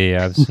 Oh,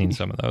 yeah. I've seen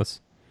some of those.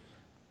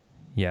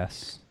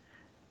 Yes.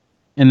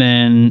 And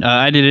then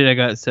I did it. I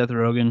got Seth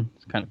Rogen.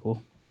 It's kind of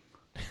cool.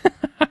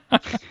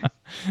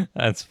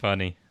 That's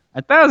funny. I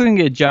thought I was going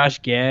to get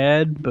Josh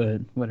Gad, but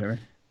whatever.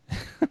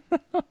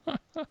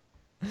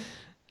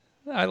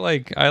 I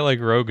like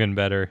Rogan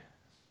better.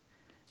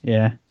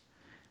 Yeah.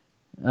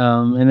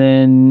 And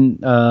then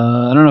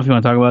I don't know if you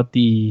want to talk about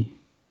the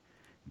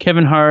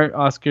Kevin Hart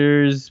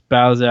Oscars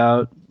bows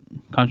out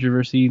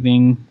controversy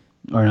thing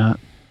or not.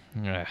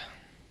 Yeah.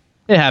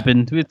 It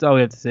happened. That's all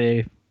we have to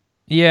say.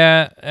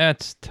 Yeah,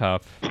 that's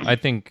tough. I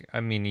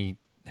mean, he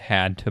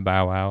had to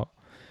bow out.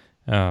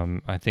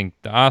 I think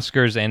the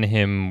Oscars and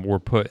him were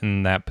put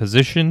in that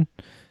position.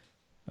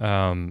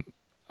 I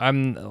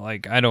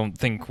don't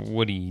think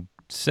what he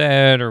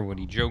said or what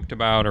he joked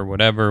about or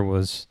whatever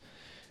was.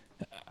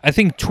 I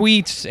think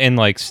tweets and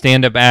like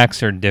stand-up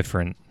acts are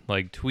different.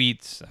 Like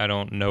tweets, I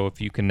don't know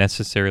if you can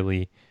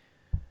necessarily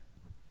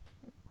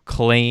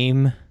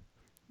claim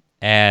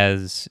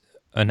as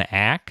an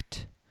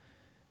act.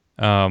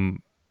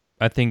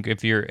 I think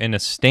if you're in a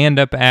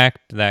stand-up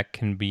act, that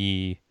can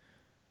you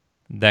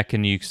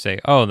say,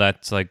 oh,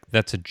 that's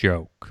a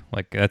joke.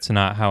 Like that's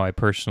not how I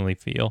personally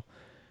feel.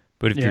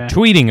 But if you're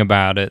tweeting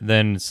about it,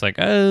 then it's like,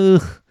 oh,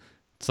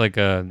 it's like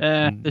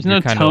there's no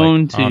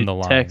tone like to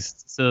the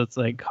text, so it's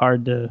like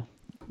hard to,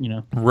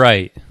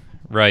 Right.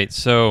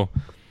 So,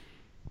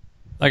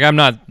 like, I'm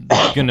not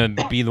gonna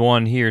be the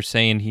one here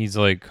saying he's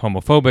like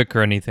homophobic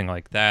or anything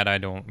like that. I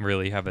don't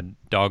really have a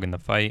dog in the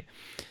fight.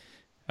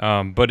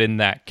 But in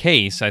that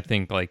case, I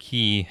think like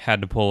he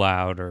had to pull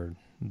out or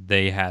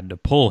they had to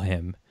pull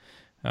him.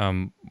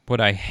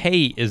 What I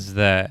hate is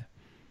that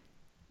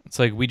it's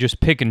like we just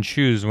pick and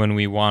choose when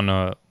we want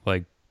to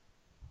like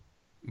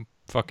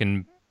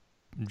fucking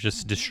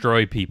just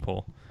destroy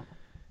people,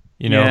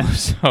 Yeah.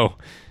 So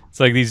it's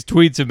like these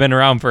tweets have been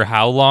around for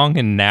how long,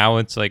 and now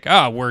it's like,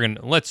 oh,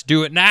 let's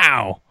do it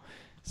now.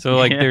 So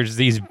like there's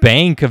these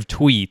bank of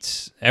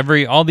tweets.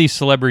 All these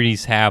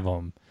celebrities have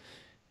them,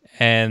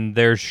 and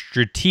they're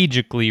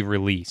strategically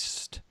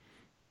released,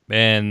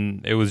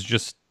 and it was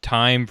just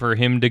time for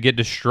him to get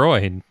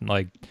destroyed.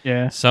 Like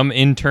some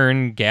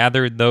intern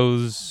gathered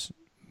those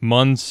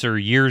months or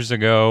years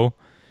ago,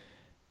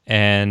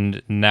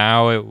 and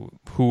now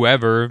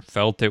whoever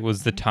felt it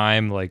was the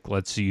time, like,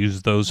 let's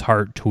use those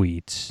heart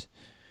tweets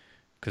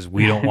because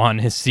we don't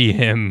want to see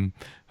him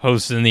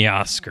hosting the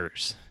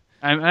Oscars.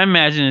 I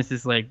imagine it's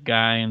this like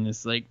guy in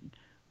this like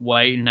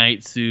white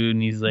night suit,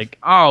 and he's like,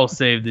 I'll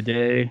save the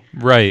day.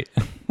 Right.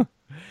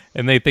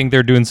 And they think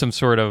they're doing some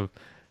sort of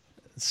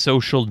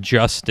social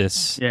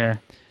justice. Yeah.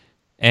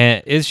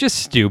 And it's just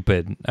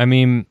stupid. I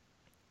mean,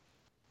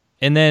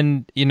 and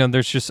then,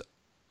 there's just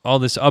all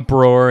this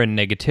uproar and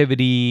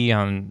negativity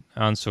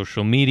on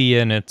social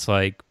media, and it's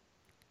like,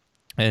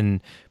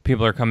 and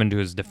people are coming to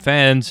his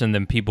defense, and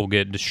then people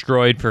get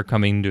destroyed for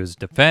coming to his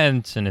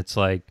defense, and it's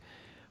like,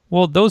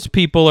 well, those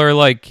people are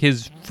like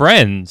his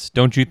friends.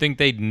 Don't you think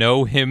they'd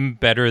know him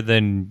better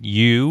than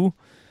you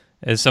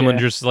as someone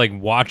just like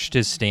watched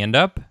his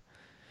stand-up?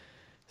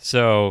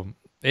 So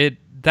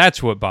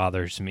that's what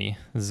bothers me,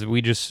 is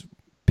we just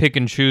pick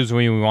and choose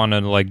when we want to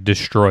like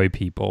destroy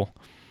people.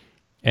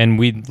 And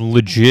we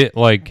legit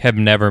like have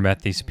never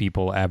met these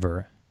people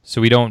ever.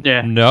 So we don't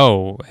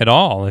know at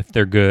all if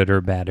they're good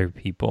or bad or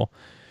people.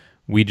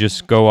 We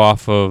just go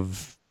off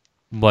of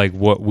like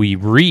what we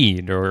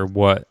read or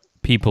what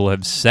people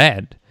have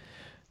said.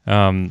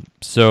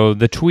 So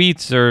the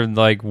tweets are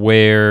like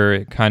where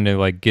it kind of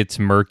like gets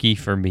murky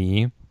for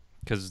me,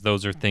 because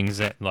those are things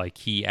that like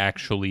he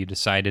actually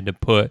decided to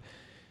put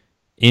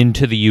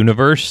into the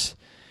universe.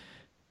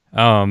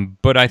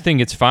 But I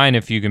think it's fine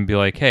if you can be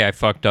like, hey, I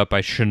fucked up.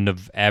 I shouldn't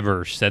have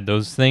ever said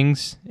those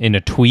things in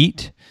a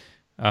tweet.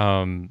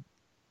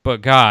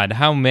 But God,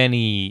 how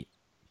many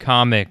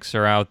comics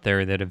are out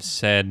there that have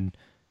said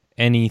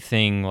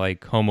anything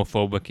like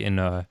homophobic in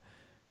a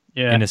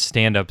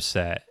stand-up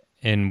set,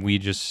 and we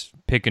just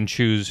pick and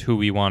choose who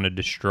we want to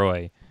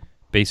destroy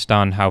based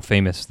on how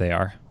famous they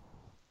are.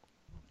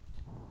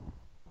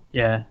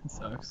 Yeah, it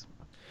sucks.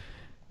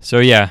 So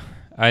yeah,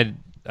 I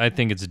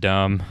think it's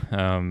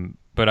dumb.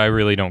 But I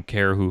really don't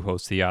care who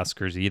hosts the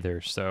Oscars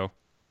either, so.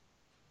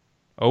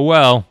 Oh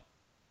well.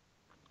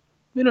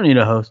 We don't need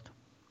a host.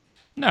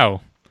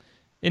 No.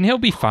 And he'll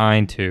be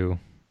fine too.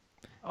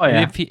 Oh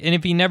yeah. And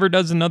if he never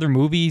does another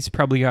movie, he's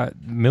probably got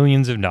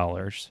millions of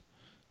dollars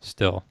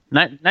still.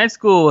 Night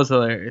School was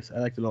hilarious. I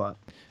liked it a lot.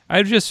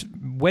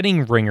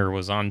 Wedding Ringer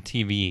was on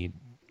TV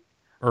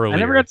earlier. I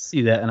never got to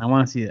see that, and I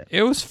want to see that.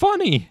 It was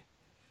funny.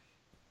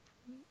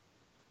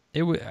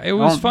 It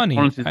was funny.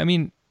 I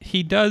mean,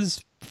 he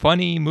does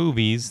funny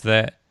movies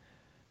that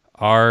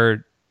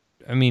are,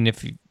 I mean,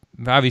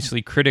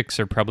 obviously critics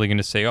are probably going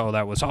to say, oh,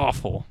 that was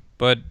awful,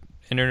 but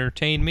it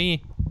entertained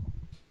me.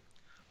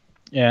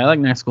 Yeah, I like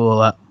Night School a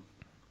lot.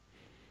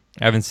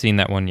 I haven't seen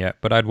that one yet,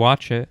 but I'd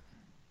watch it.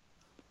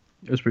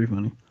 It was pretty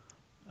funny.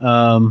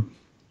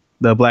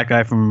 The black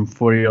guy from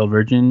 40-Year-Old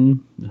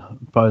Virgin,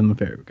 probably my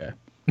favorite guy.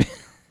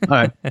 All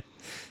right.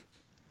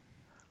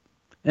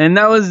 And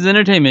that was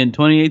Entertainment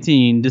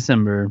 2018,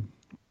 December.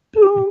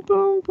 Boom,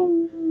 boom,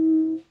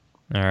 boom.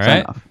 All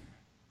right.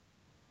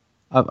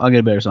 I'll get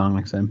a better song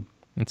next time.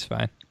 It's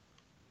fine.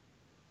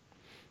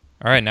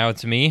 All right, now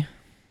it's me.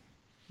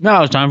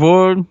 Now it's time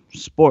for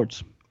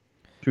sports.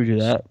 Should we do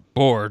that?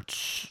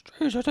 Sports.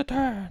 No, we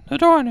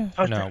don't need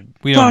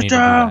to do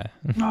that.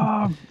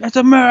 Oh, that's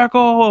a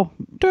miracle.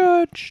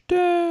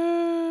 Touchdown.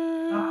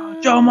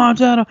 Joe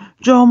Montana.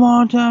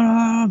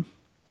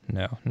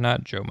 No,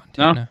 not Joe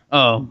Montana. No?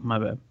 Oh, my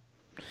bad.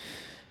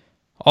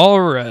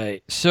 All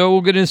right, so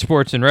we'll get into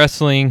sports and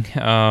wrestling.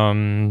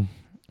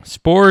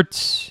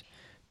 Sports,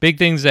 big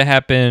things that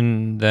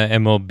happen. The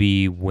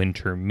MLB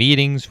winter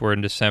meetings were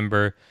in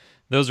December.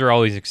 Those are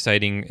always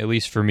exciting, at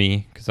least for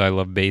me, because I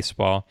love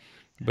baseball.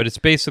 but it's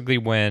basically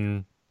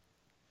when,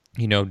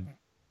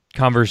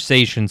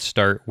 conversations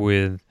start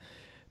with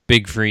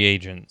big free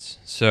agents.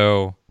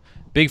 So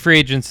big free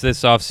agents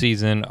this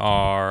offseason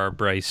are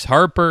Bryce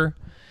Harper,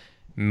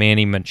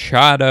 Manny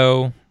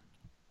Machado.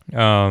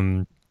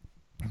 Those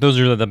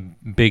are the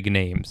big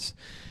names.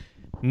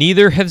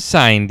 Neither have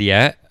signed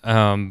yet,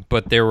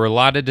 but there were a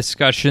lot of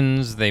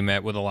discussions. They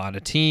met with a lot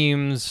of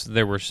teams.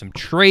 There were some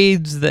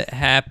trades that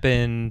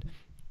happened,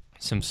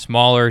 some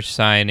smaller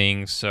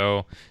signings.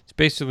 So it's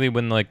basically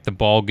when the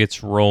ball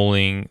gets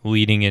rolling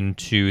leading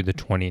into the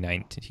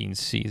 2019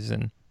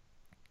 season.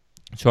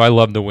 So I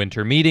love the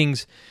winter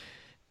meetings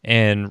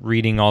and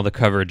reading all the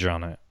coverage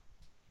on it.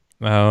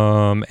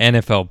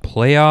 NFL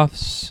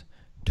playoffs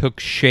took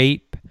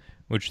shape,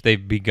 which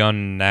they've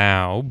begun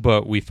now,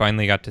 but we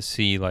finally got to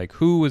see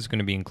who was going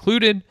to be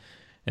included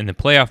in the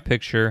playoff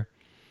picture.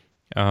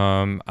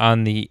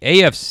 On the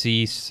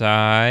AFC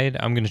side,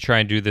 I'm going to try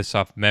and do this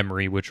off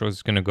memory, which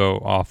was going to go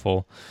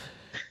awful.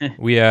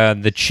 We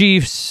had the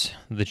Chiefs,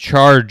 the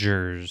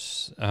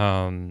Chargers,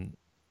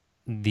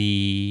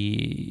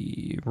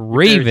 the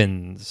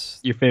Ravens,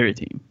 Your favorite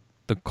team.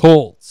 the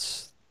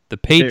Colts, the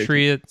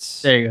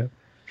Patriots, There you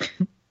go.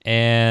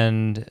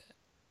 and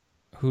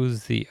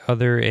who's the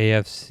other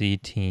AFC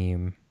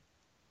team?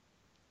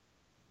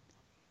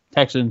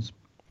 Texans.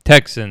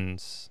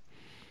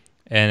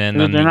 And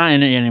then They're not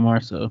in it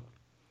anymore, so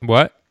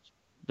what?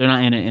 they're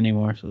not in it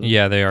anymore. So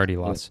Yeah, they already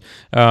lost.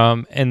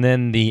 And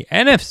then the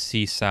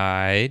NFC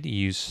side,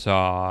 you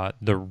saw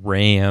the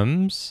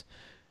Rams,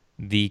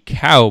 the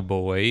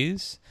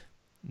Cowboys,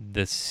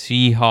 the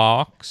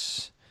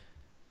Seahawks,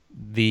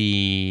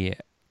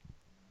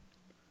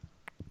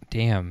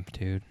 Damn,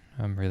 dude,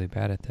 I'm really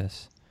bad at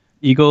this.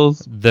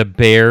 Eagles, The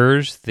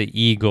Bears, the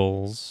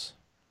Eagles,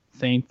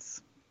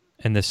 Saints.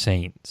 and the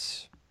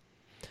Saints.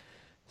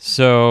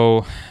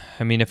 So,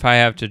 I mean, if I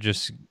have to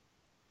just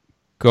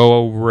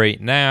go right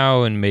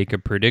now and make a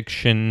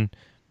prediction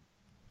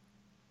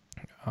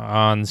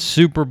on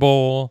Super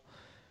Bowl,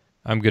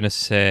 I'm going to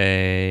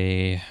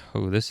say,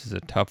 this is a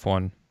tough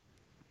one.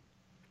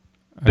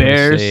 I'm gonna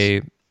Bears.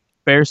 say,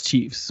 Bears,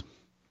 Chiefs.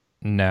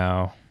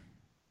 no.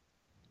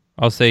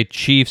 I'll say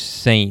Chiefs,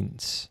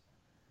 Saints.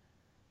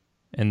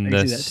 And I the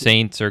can see that too.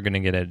 Saints are going to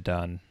get it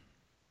done.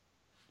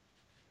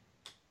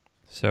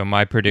 So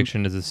my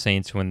prediction is the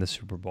Saints win the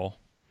Super Bowl.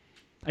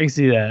 I can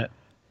see that.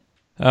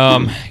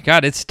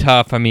 God, it's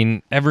tough. I mean,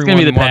 It's everyone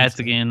gonna be the wants- Pats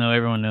again, though.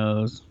 Everyone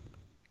knows.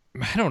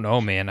 I don't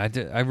know, man.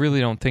 I really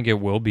don't think it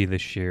will be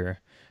this year.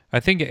 I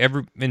think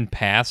in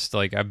past,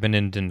 I've been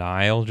in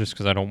denial just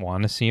because I don't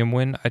want to see them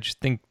win. I just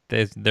think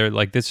they're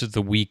this is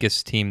the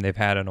weakest team they've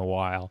had in a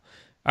while.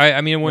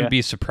 I mean, I wouldn't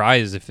be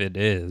surprised if it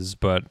is,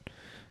 but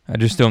I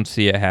just don't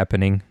see it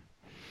happening.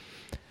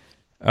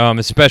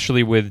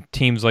 Especially with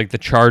teams like the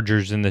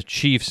Chargers and the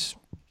Chiefs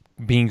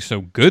being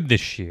so good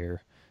this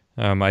year.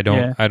 I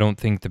don't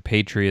think the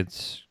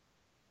Patriots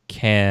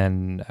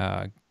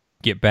can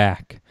get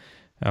back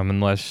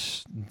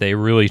unless they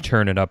really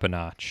turn it up a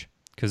notch,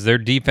 because their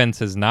defense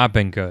has not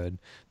been good.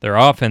 Their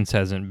offense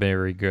hasn't been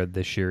very good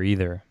this year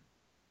either.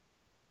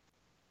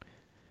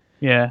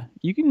 Yeah,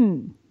 you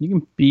can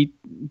beat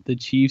the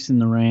Chiefs and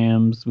the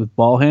Rams with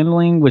ball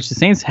handling, which the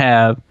Saints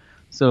have.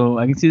 So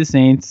I can see the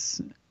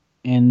Saints,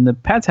 and the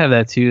Pats have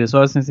that too. So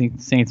I was thinking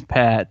Saints,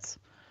 Pats.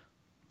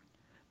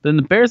 Then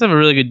the Bears have a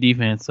really good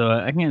defense, so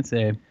I can't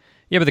say.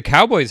 Yeah, but the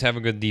Cowboys have a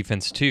good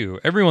defense too.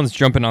 Everyone's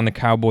jumping on the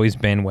Cowboys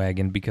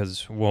bandwagon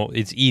because, well,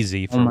 it's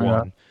easy for my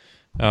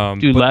one.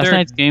 Dude, but last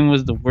night's game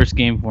was the worst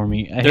game for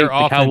me. I hate their the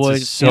offense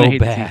Cowboys is so and I hate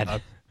the bad.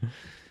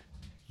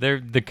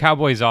 Seahawks. The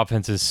Cowboys'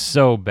 offense is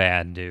so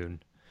bad, dude.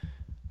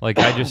 I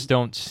just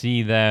don't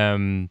see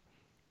them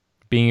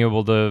being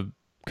able to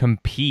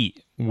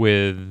compete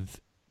with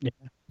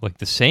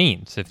the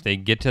Saints if they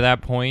get to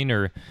that point,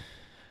 or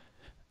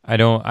I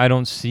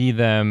don't see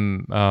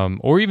them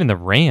or even the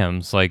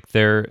Rams.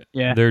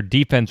 Their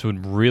defense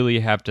would really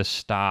have to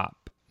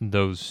stop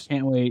those.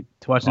 Can't wait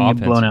to watch them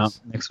get blown out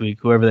offenses. next week,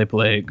 whoever they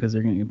play, because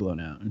they're going to get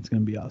blown out. And it's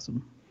going to be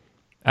awesome.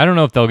 I don't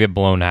know if they'll get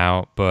blown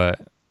out, but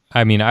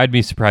I mean, I'd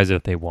be surprised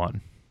if they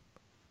won.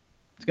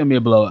 It's going to be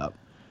a blowout.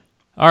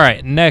 All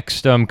right,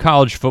 next,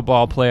 college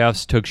football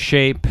playoffs took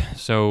shape.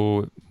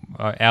 So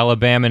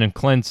Alabama and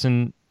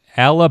Clemson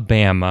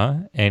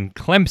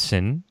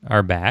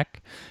are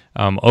back.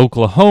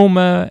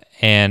 Oklahoma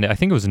and I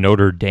think it was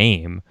Notre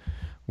Dame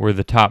were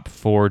the top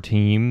four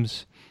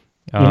teams.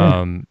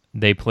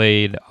 They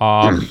played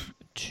off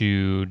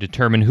to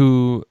determine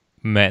who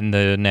met in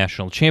the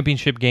national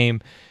championship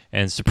game.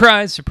 And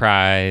surprise,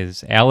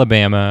 surprise,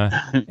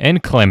 Alabama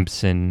and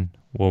Clemson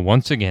will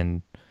once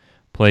again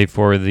play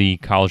for the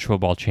college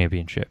football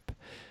championship.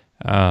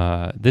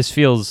 This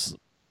feels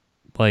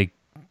like,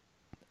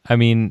 I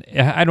mean,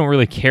 I don't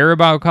really care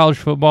about college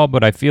football,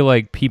 but I feel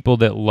like people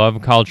that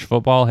love college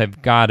football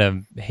have got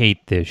to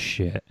hate this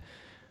shit.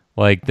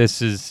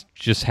 This is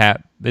just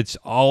it's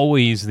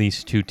always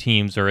these two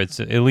teams, or it's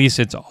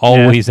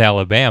always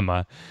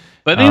Alabama.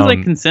 But I think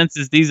it's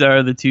consensus. These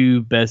are the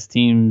two best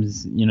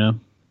teams,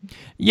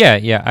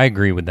 Yeah, I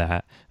agree with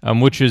that.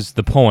 Which is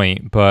the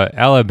point. But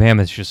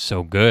Alabama's just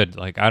so good.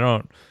 Like I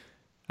don't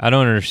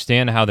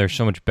understand how they're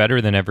so much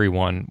better than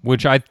everyone,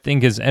 which I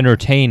think is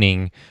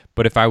entertaining.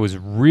 But if I was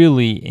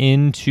really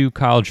into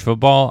college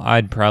football,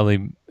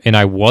 and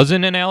I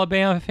wasn't an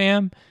Alabama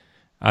fan,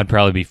 I'd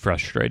probably be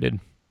frustrated.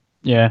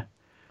 Yeah.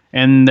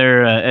 And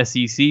their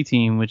SEC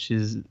team, which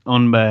is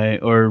owned by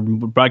or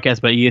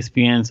broadcast by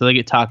ESPN, so they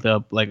get talked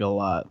up like a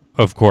lot.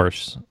 Of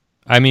course.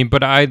 I mean,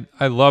 but I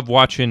love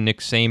watching Nick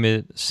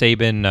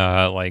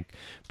Saban like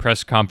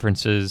press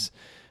conferences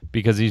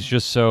because he's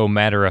just so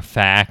matter of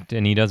fact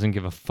and he doesn't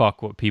give a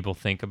fuck what people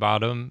think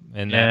about him,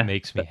 and Yeah. that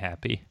makes me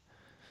happy.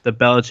 The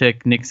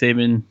Belichick Nick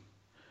Saban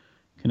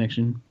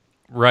connection.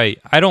 Right.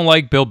 I don't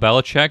like Bill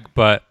Belichick,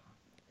 but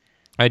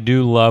I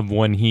do love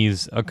when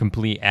he's a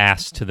complete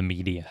ass to the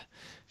media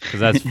because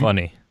that's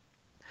funny.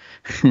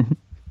 All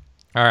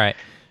right.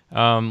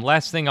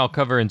 Last thing I'll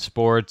cover in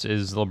sports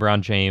is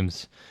LeBron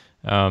James.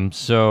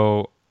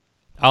 So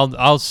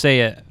I'll say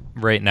it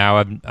right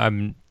now.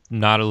 I'm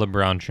not a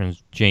LeBron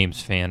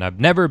James fan. I've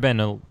never been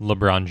a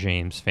LeBron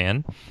James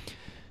fan.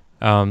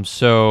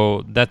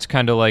 So that's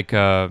kind of like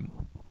an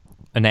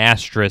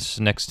asterisk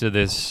next to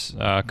this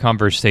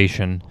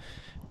conversation.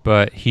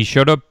 But he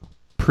showed up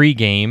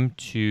pre-game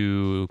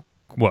to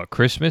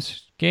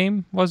Christmas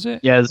game was it?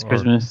 Yeah, it's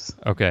Christmas.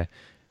 Okay,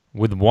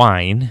 with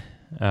wine.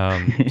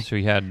 So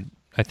he had.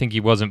 I think he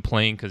wasn't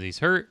playing because he's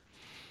hurt.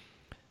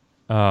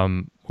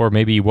 Or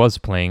maybe he was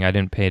playing. I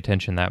didn't pay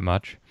attention that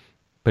much.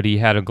 But he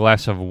had a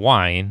glass of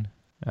wine,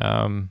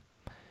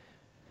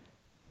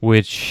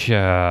 which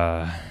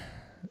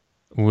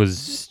was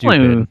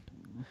stupid.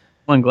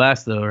 One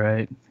glass, though,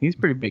 right? He's a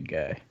pretty big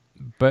guy.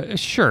 But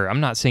sure, I'm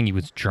not saying he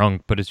was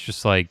drunk, but it's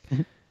just like,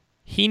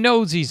 he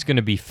knows he's going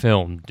to be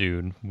filmed,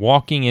 dude,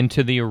 walking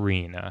into the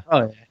arena.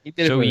 Oh, yeah. He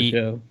did it for the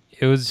show.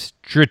 It was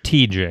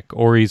strategic.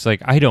 Or he's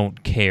like, I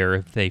don't care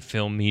if they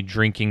film me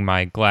drinking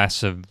my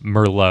glass of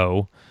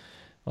Merlot.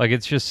 Like,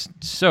 it's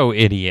just so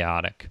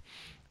idiotic.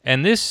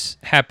 And this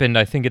happened,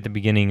 I think, at the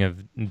beginning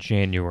of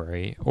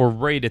January or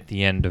right at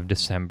the end of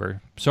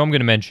December. So I'm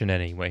going to mention it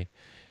anyway.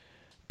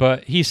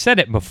 But he said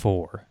it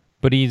before,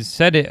 but he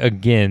said it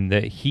again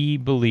that he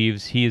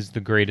believes he is the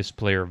greatest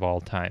player of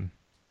all time.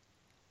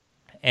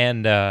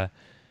 And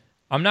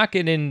I'm not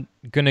going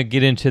to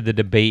get into the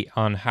debate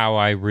on how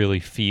I really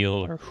feel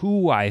or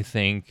who I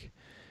think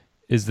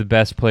is the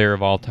best player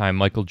of all time,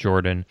 Michael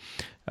Jordan.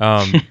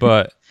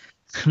 But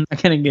I'm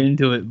not going to get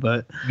into it,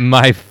 but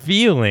my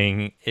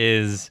feeling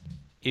is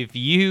if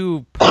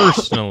you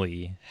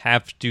personally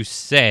have to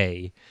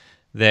say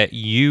that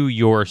you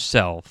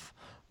yourself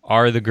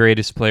are the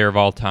greatest player of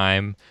all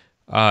time,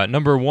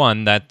 number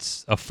one,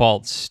 that's a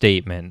false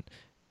statement.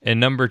 And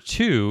number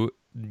two,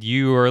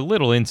 you are a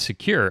little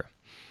insecure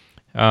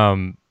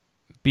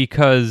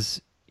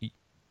because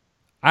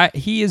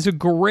he is a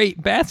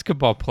great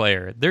basketball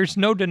player. There's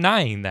no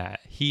denying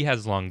that. He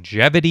has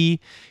longevity.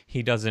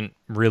 He doesn't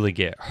really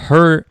get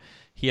hurt.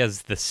 He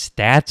has the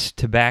stats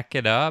to back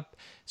it up.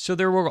 So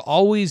there will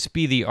always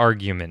be the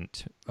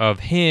argument of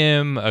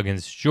him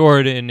against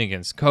Jordan,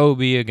 against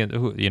Kobe, against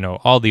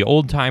all the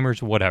old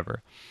timers,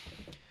 whatever.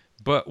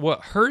 But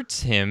what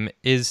hurts him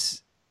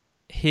is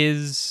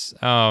his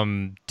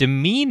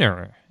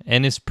demeanor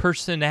and his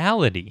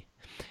personality.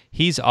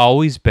 He's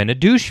always been a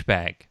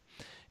douchebag.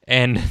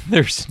 And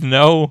there's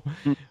no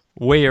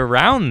way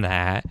around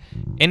that.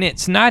 And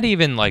it's not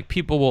even like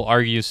people will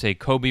argue, say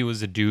Kobe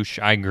was a douche.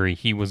 I agree,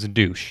 he was a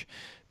douche.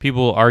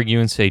 People will argue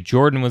and say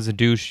Jordan was a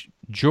douche.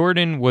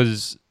 Jordan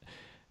was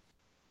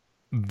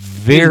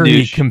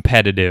very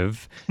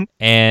competitive,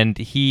 and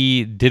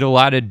he did a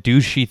lot of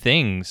douchey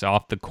things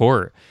off the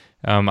court.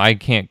 I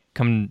can't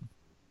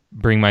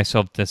bring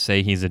myself to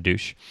say he's a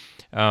douche.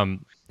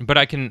 But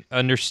I can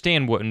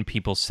understand when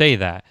people say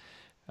that.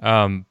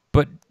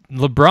 But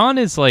LeBron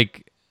is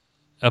like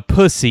a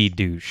pussy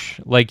douche.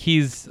 Like,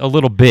 he's a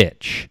little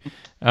bitch.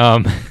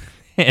 And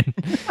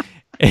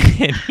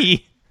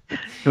he...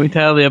 Can we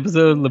title the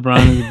episode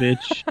 "LeBron is a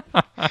Bitch"?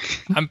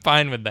 I'm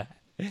fine with that.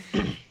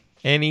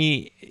 And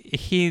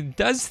he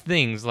does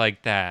things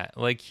like that.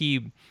 Like,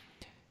 he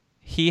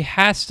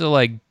has to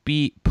like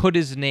put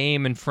his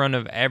name in front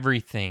of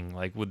everything,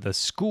 like with the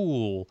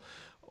school,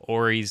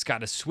 or he's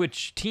got to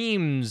switch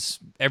teams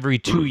every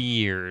 2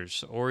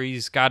 years, or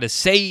he's got to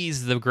say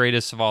he's the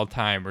greatest of all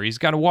time, or he's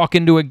got to walk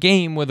into a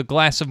game with a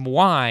glass of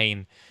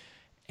wine.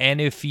 And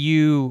if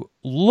you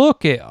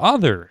look at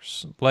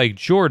others like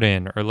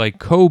Jordan or like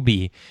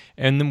Kobe,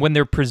 and then when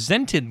they're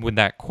presented with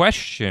that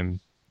question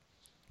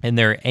and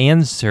their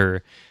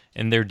answer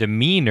and their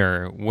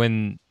demeanor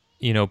when,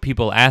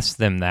 people ask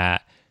them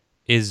that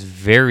is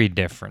very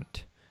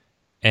different.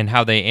 And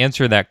how they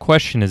answer that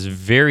question is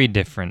very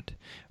different.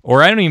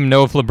 Or I don't even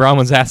know if LeBron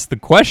was asked the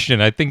question.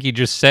 I think he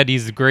just said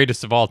he's the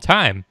greatest of all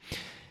time.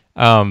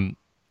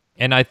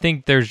 And I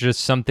think there's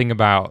just something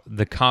about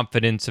the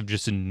confidence of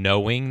just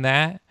knowing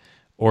that,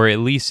 or at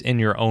least in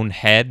your own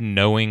head,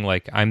 knowing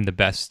like I'm the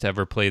best to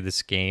ever play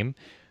this game,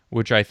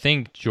 which I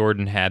think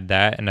Jordan had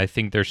that. And I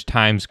think there's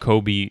times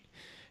Kobe,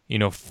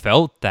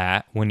 felt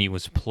that when he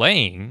was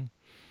playing.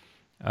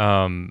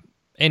 And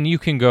you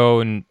can go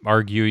and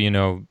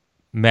argue,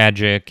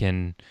 Magic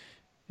and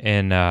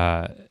and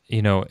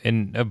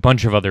a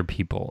bunch of other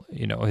people.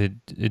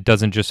 It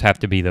doesn't just have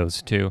to be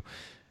those two.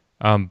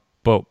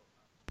 But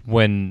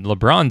when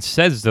LeBron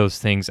says those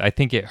things, I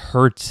think it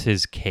hurts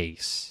his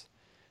case.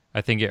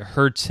 I think it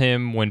hurts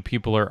him when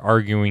people are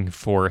arguing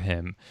for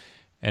him.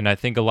 And I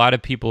think a lot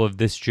of people of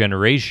this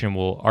generation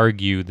will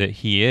argue that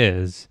he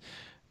is,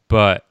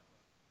 but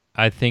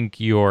I think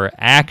your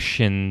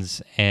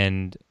actions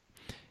and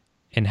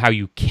how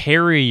you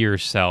carry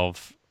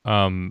yourself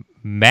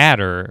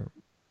matter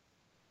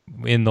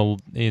in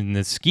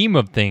the scheme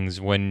of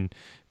things when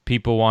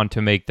people want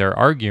to make their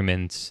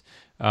arguments.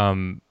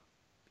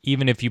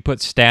 Even if you put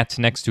stats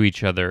next to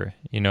each other,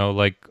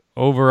 like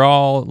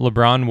overall,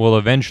 LeBron will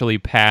eventually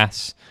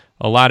pass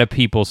a lot of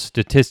people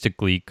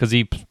statistically because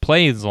he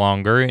plays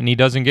longer and he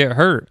doesn't get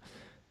hurt.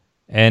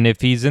 And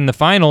if he's in the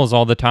finals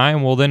all the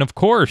time, well, then of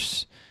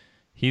course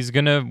he's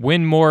going to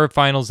win more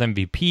finals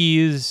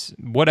MVPs,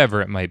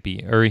 whatever it might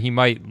be. Or he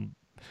might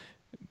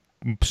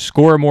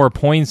score more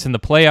points in the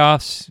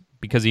playoffs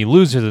because he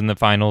loses in the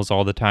finals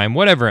all the time,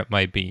 whatever it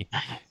might be.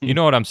 You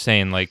know what I'm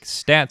saying? Like,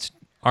 stats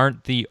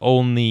aren't the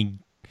only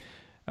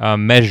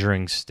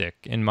measuring stick,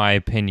 in my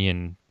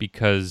opinion,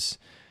 because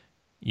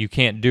you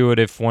can't do it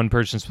if one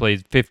person's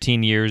played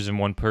 15 years and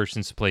one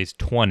person's plays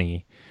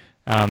 20.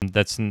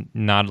 That's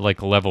not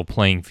like a level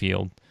playing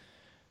field.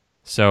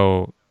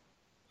 So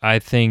I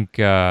think,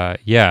 I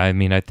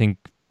think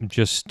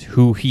just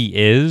who he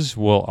is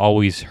will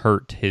always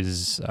hurt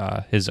his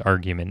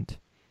argument.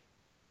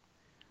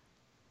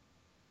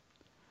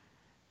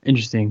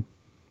 Interesting.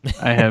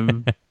 I have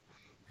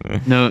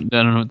no, I don't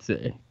know what to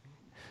say.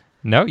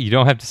 No, you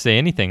don't have to say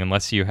anything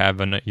unless you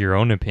have your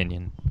own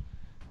opinion.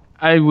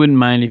 I wouldn't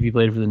mind if he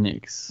played for the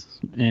Knicks,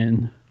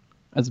 and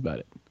that's about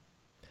it.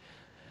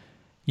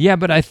 Yeah,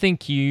 but I think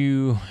do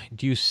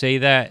you say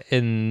that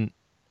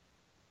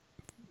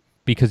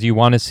because you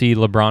want to see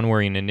LeBron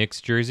wearing a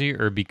Knicks jersey,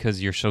 or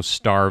because you're so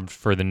starved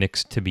for the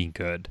Knicks to be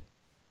good?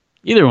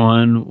 Either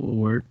one will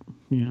work,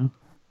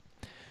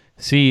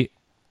 See,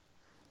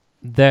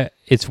 that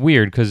it's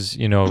weird because,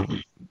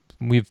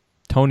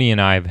 Tony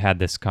and I have had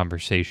this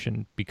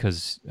conversation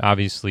because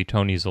obviously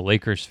Tony's a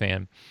Lakers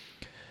fan.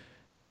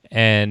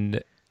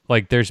 And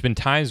like there's been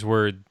times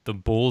where the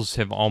Bulls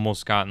have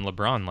almost gotten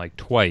LeBron like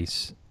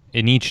twice.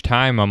 And each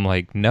time I'm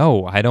like,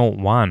 no, I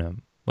don't want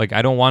him. Like,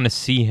 I don't want to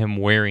see him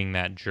wearing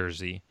that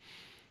jersey.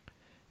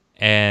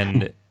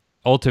 And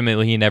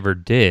ultimately he never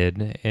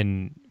did.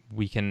 And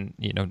we can,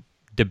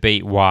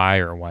 debate why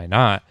or why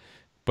not.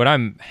 But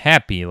I'm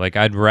happy. Like,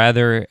 I'd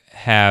rather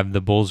have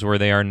the Bulls where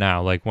they are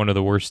now, like one of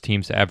the worst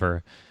teams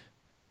ever,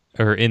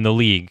 or in the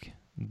league,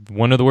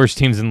 one of the worst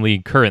teams in the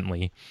league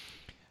currently,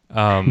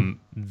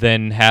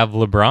 than have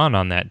LeBron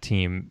on that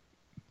team,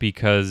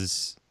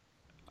 because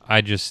I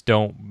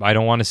don't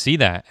want to see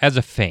that as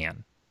a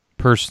fan,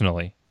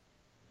 personally.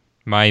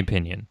 My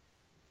opinion.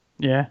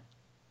 Yeah.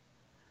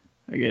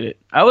 I get it.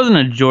 I wasn't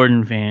a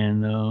Jordan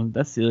fan, though.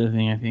 That's the other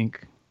thing, I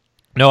think.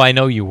 No, I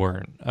know you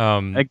weren't.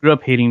 I grew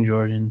up hating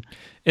Jordan.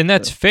 And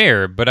that's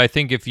fair, but I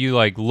think if you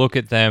look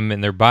at them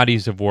and their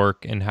bodies of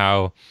work and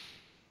how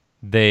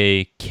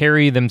they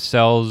carry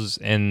themselves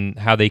and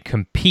how they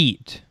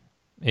compete,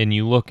 and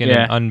you look in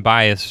an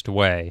unbiased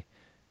way,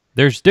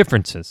 there's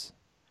differences.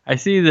 I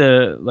see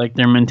their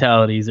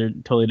mentalities are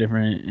totally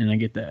different, and I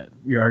get that,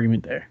 your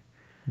argument there.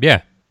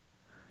 Yeah.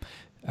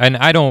 And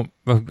I don't,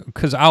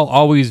 because I'll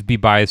always be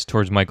biased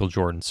towards Michael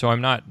Jordan, so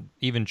I'm not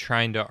even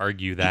trying to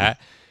argue that.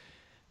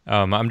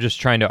 I'm just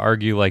trying to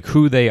argue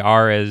who they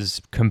are as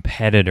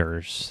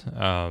competitors.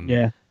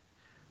 Yeah.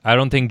 I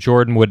don't think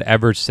Jordan would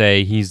ever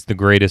say he's the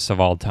greatest of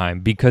all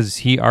time, because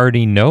he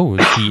already knows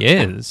he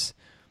is.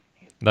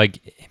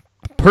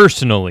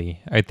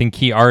 Personally, I think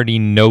he already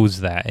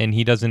knows that, and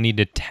he doesn't need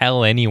to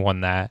tell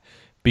anyone that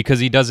because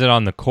he does it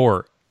on the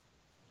court.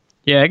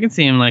 Yeah, I can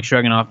see him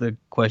shrugging off the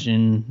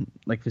question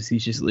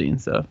facetiously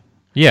and stuff.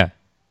 Yeah.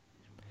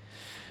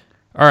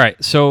 All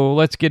right, so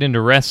let's get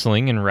into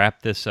wrestling and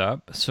wrap this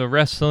up. So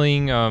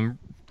wrestling,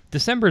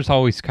 December is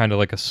always kind of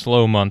like a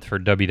slow month for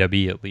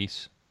WWE, at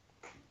least.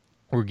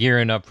 We're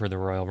gearing up for the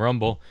Royal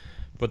Rumble,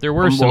 but there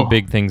were some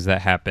big things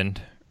that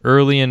happened.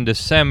 Early in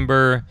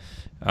December,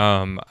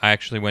 I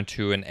actually went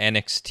to an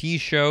NXT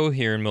show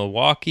here in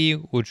Milwaukee,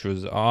 which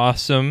was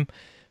awesome.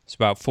 It's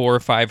about 400 or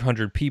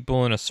 500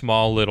 people in a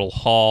small little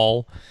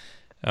hall.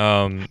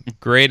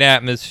 Great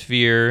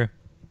atmosphere.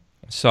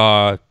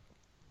 Saw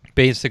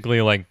basically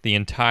the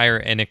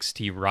entire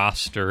NXT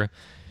roster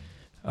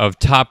of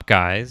top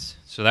guys.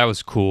 So that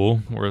was cool.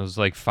 Where it was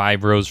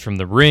 5 rows from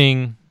the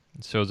ring.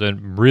 So it was a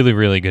really,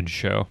 really good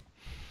show.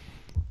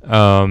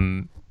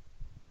 And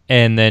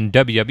then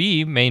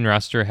WWE main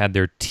roster had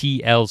their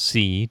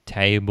TLC,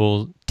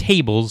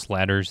 Tables,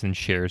 Ladders, and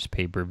Shares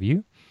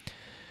pay-per-view.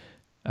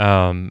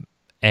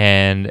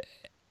 And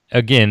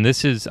again,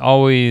 this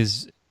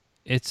used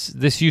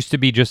to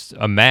be just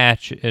a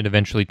match. It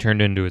eventually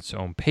turned into its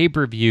own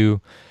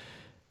pay-per-view.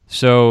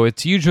 So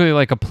it's usually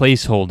like a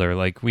placeholder.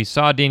 Like we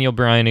saw Daniel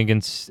Bryan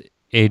against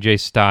AJ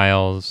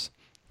Styles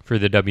for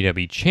the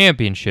WWE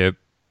Championship,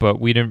 but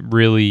we didn't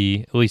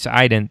really, at least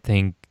I didn't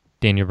think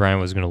Daniel Bryan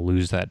was going to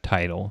lose that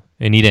title,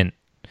 and he didn't.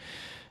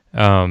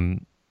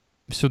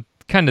 So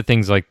kind of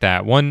things like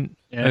that.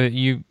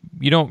 You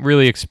don't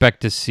really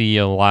expect to see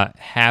a lot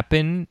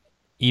happen,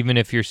 even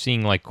if you're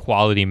seeing like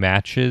quality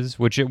matches,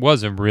 which it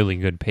was a really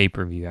good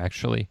pay-per-view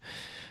actually.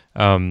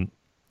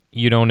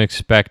 You don't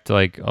expect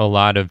like a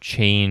lot of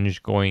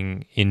change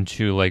going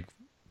into like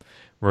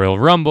Royal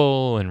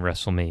Rumble and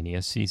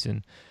WrestleMania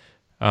season.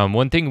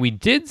 One thing we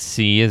did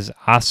see is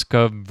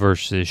Asuka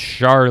versus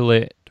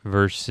Charlotte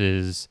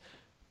versus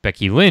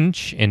Becky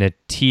Lynch in a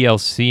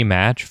TLC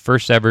match,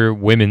 first ever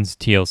women's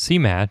TLC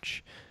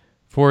match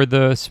for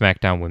the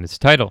SmackDown Women's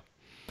title.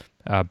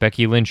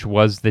 Becky Lynch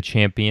was the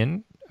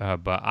champion,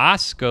 but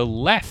Asuka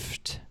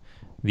left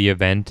the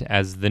event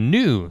as the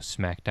new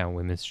SmackDown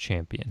Women's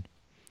champion.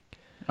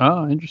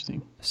 Oh,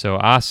 interesting. So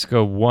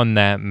Asuka won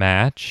that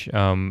match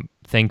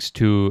thanks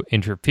to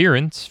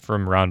interference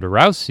from Ronda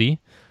Rousey.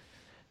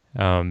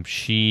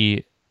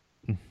 She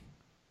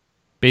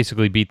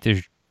basically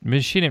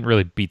she didn't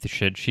really beat the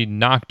shit. She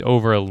knocked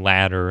over a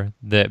ladder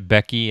that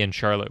Becky and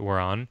Charlotte were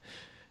on,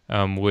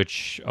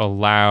 which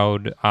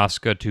allowed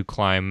Asuka to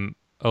climb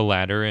a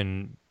ladder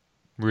and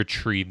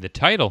retrieve the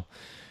title.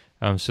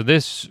 So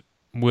this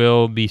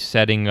will be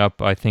setting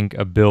up, I think,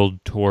 a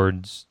build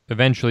towards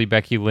eventually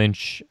Becky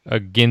Lynch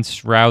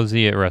against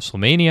Rousey at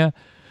WrestleMania,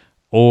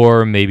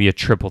 or maybe a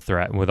triple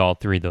threat with all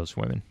three of those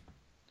women.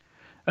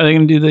 Are they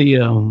going to do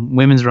the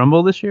Women's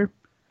Rumble this year?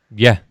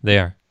 Yeah, they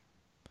are.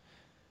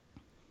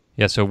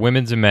 Yeah, so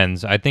women's and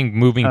men's. I think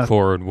moving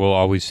forward, we'll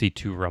always see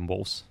 2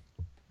 Rumbles.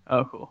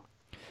 Oh, cool.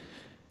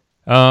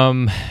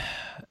 The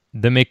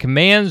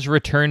McMahons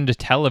returned to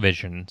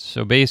television.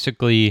 So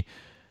basically,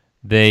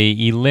 they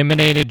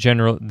eliminated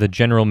the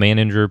general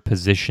manager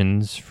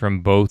positions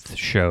from both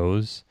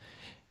shows,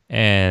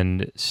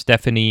 and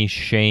Stephanie,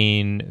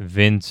 Shane,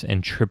 Vince,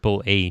 and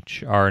Triple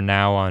H are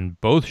now on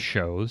both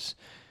shows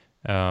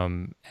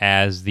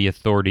as the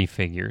authority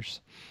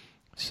figures.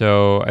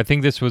 So I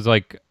think this was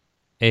like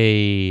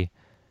a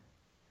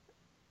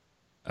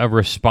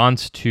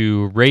response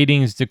to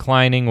ratings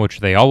declining,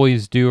 which they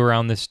always do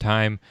around this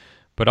time,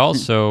 but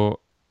also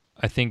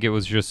I think it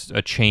was just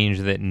a change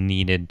that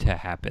needed to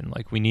happen.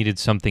 Like we needed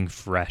something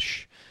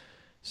fresh.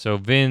 So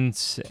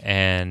Vince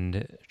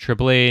and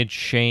Triple H,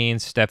 Shane,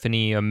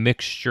 Stephanie, a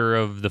mixture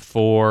of the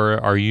 4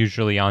 are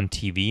usually on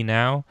TV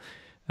now.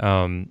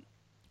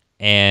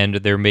 And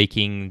they're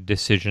making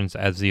decisions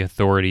as the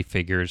authority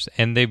figures.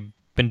 And they've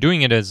been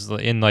doing it as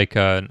in like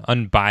an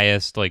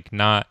unbiased, like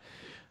not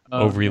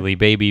overly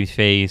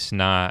babyface,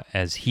 not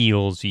as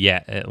heels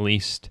yet, at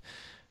least.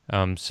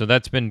 So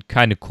that's been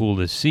kind of cool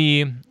to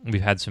see.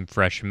 We've had some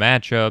fresh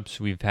matchups.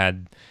 We've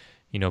had,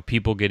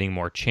 people getting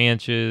more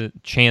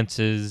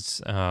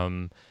chances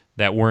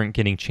that weren't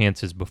getting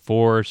chances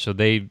before. So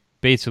they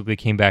basically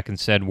came back and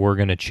said, we're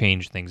going to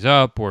change things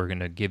up. We're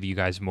going to give you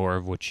guys more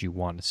of what you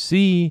want to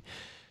see.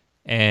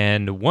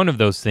 And one of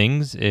those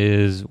things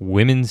is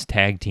women's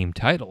tag team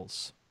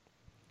titles.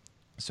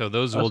 So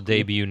those will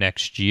debut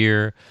next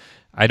year.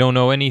 I don't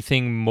know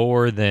anything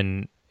more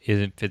than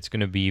if it's going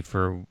to be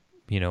for,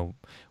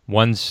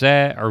 1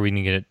 set. Are we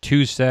going to get a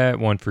 2 set,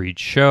 1 for each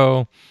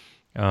show?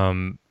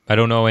 I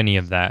don't know any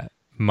of that.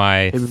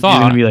 It's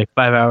going to be like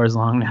 5 hours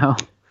long now.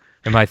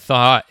 And my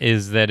thought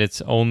is that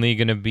it's only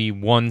going to be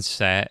 1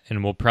 set,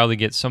 and we'll probably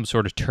get some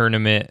sort of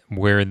tournament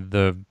where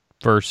the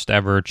first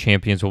ever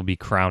champions will be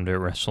crowned at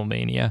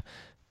WrestleMania.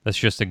 That's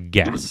just a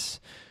guess.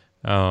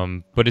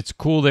 But it's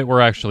cool that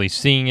we're actually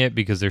seeing it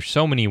because there's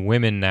so many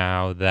women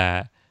now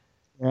that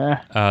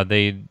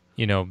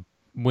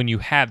when you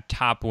have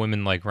top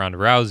women like Ronda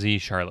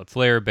Rousey, Charlotte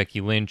Flair, Becky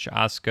Lynch,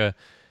 Asuka,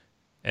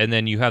 and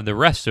then you have the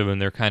rest of them,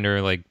 they're kind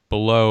of like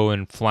below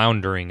and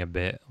floundering a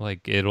bit.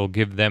 Like it'll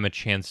give them a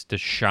chance to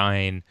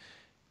shine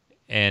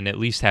and at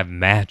least have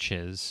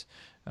matches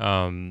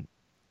and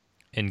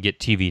get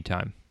TV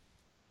time.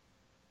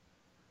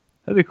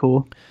 That'd be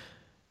cool.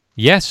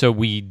 Yeah, so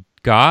we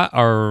got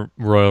our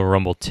Royal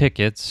Rumble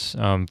tickets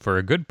for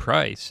a good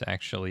price,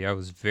 actually. I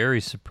was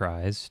very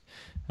surprised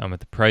at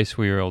the price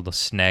we were able to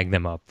snag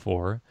them up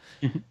for.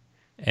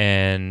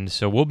 And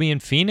so we'll be in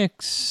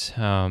Phoenix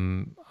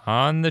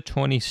on the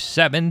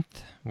 27th.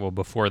 Well,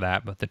 before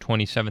that, but the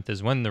 27th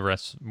is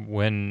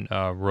when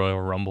Royal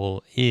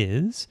Rumble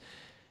is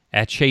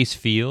at Chase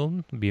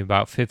Field. There'll be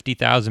about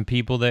 50,000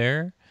 people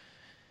there,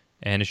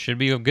 and it should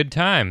be a good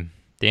time.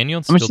 Daniel,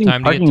 it's still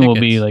time to get tickets. Parking will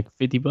be like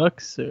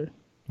 $50 or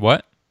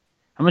what?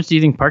 How much do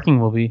you think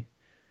parking will be?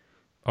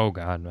 Oh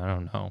God, I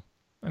don't know.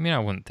 I mean, I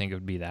wouldn't think it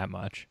would be that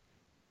much.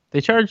 They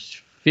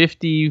charged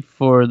 $50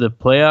 for the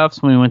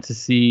playoffs when we went to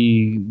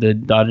see the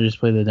Dodgers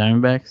play the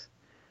Diamondbacks.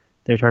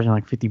 They're charging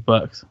like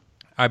 $50.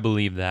 I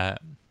believe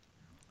that.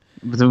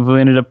 But we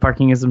ended up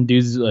parking at some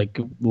dude's like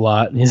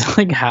lot, his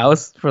like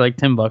house for like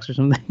 $10 or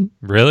something.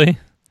 Really?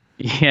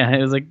 Yeah,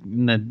 it was like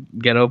in the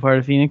ghetto part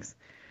of Phoenix.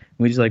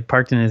 We just like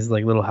parked in his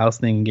like little house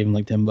thing and gave him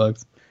like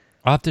 $10.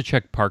 I'll have to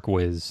check Park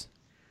Whiz.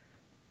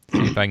 See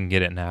if I can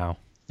get it now.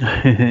 Oh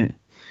yeah,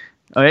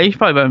 you should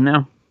probably buy them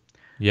now.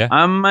 Yeah.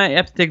 I might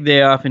have to take the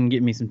day off and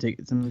get me some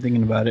tickets. I'm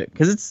thinking about it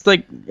because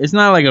it's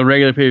not like a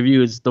regular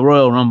pay-per-view. It's the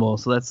Royal Rumble,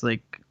 so that's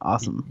like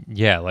awesome.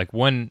 Yeah, like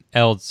when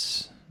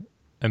else?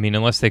 I mean,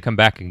 unless they come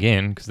back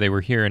again, because they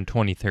were here in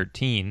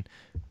 2013,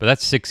 but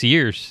that's 6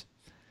 years.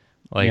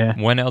 Like, Yeah.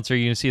 when else are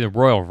you going to see the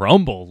Royal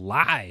Rumble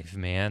live,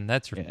 man?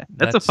 That's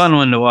That's a fun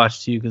one to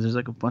watch too because there's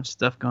like a bunch of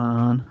stuff going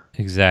on.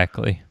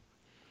 Exactly.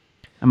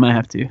 I might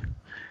have to.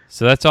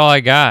 So that's all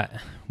I got.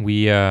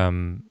 We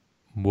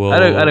will.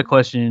 I had a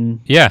question.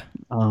 Yeah.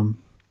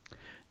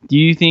 Do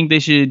you think they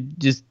should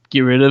just get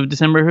rid of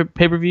December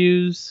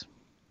pay-per-views?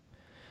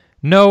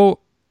 No,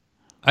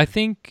 I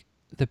think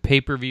the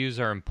pay-per-views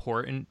are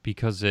important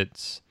because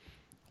it's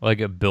like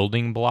a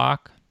building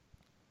block.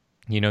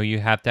 You know, you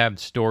have to have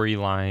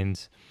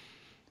storylines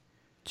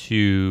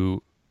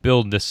to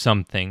build to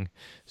something.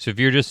 So if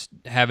you're just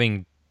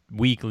having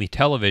weekly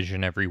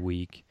television every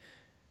week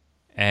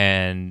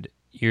and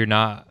you're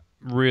not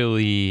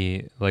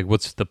really, like,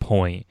 what's the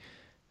point?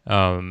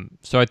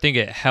 So I think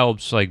it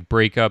helps, like,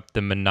 break up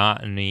the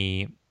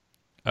monotony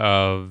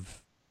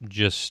of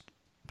just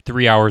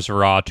 3 hours of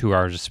Raw, 2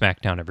 hours of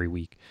SmackDown every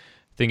week.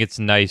 I think it's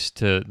nice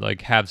to,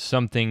 like, have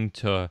something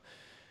to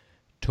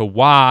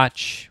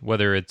watch,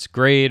 whether it's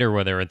great or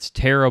whether it's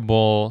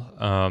terrible,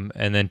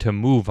 and then to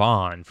move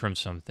on from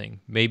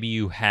something. Maybe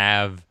you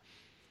have,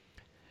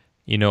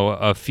 you know,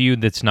 a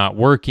feud that's not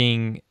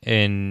working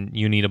and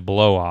you need a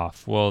blow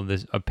off. Well,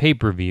 a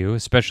pay-per-view,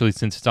 especially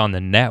since it's on the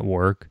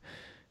network,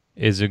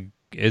 is a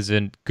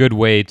good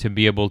way to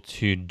be able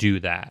to do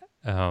that.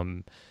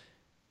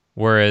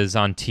 Whereas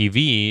on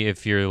TV,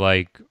 if you're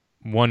like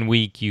 1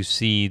 week you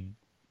see,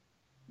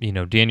 you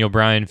know, Daniel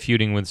Bryan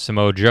feuding with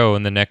Samoa Joe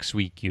and the next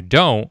week you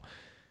don't,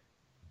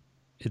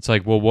 it's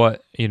like, well,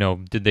 what, you know,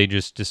 did they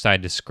just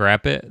decide to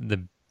scrap it?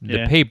 The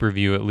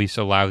pay-per-view at least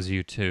allows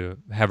you to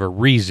have a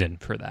reason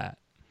for that.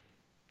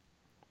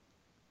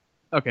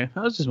 Okay,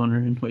 I was just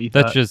wondering what you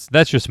thought.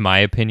 That's just my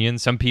opinion.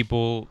 Some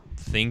people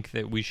think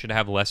that we should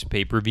have less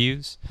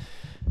pay-per-views.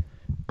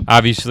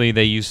 Obviously,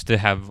 they used to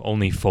have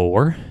only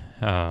 4,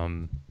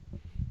 and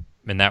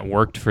that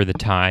worked for the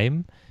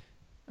time.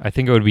 I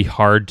think it would be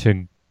hard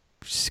to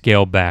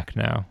scale back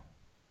now.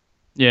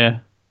 Yeah.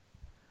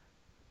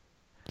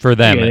 For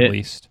them, at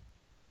least.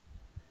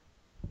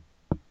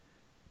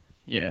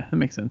 Yeah, that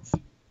makes sense.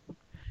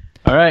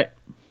 All right.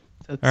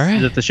 All right.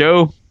 Is that the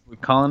show? We're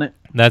calling it?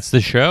 That's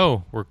the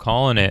show. We're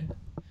calling it.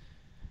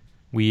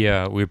 We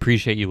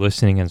appreciate you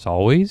listening as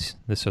always.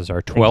 This was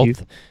our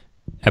 12th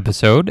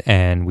episode,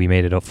 and we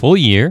made it a full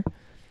year.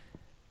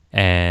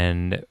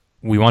 And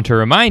we want to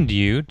remind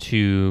you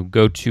to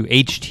go to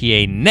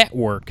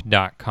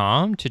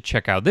htanetwork.com to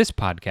check out this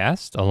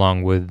podcast,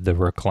 along with the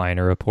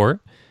Recliner Report,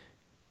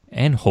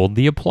 and hold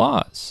the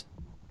applause.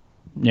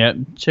 Yeah,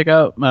 check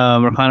out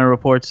Recliner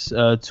Report's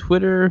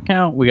Twitter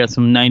account. We got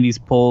some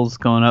 90s polls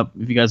going up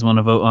if you guys want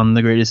to vote on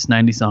the greatest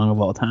 90s song of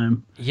all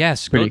time.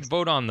 Yes, go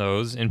vote on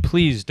those. And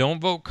please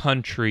don't vote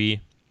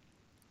country,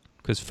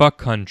 because fuck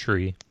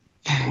country.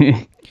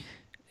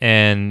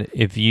 And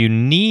if you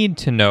need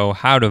to know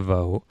how to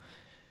vote,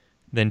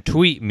 then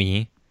tweet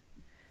me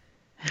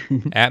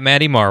at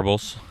Matty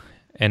Marbles,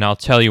 and I'll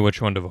tell you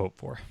which one to vote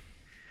for.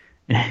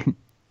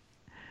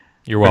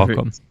 You're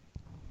welcome.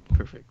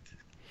 Perfect.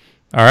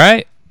 All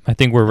right. I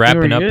think we're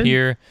wrapping up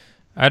here.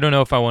 I don't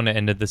know if I want to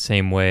end it the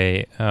same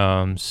way.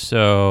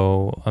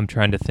 So I'm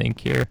trying to think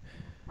here.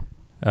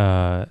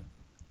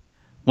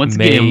 Once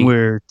again,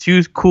 we're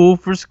too cool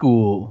for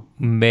school.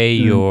 May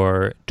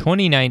your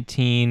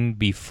 2019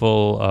 be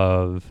full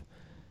of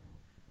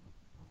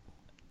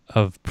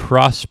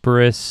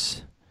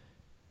prosperous.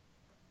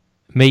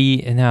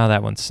 No,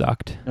 that one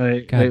sucked.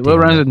 Wait, what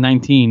rhymes with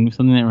 19?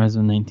 Something that rhymes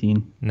with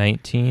 19.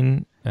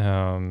 19?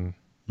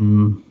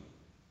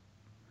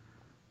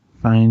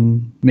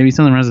 Fine. Maybe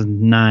something rhymes with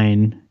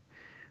 9.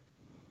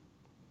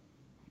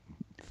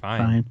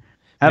 Fine.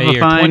 Have May a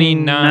your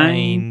fine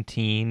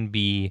 2019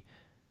 be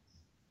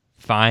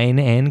fine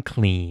and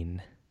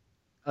clean.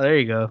 Oh, there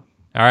you go.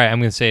 All right, I'm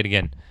going to say it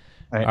again.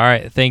 All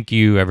right. Thank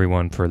you,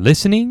 everyone, for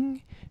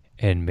listening,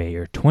 and may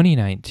your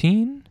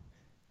 2019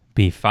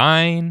 be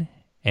fine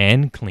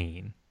and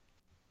clean.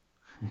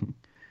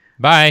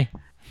 Bye.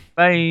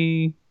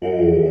 Bye.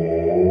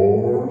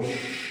 Oh,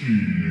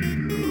 shit.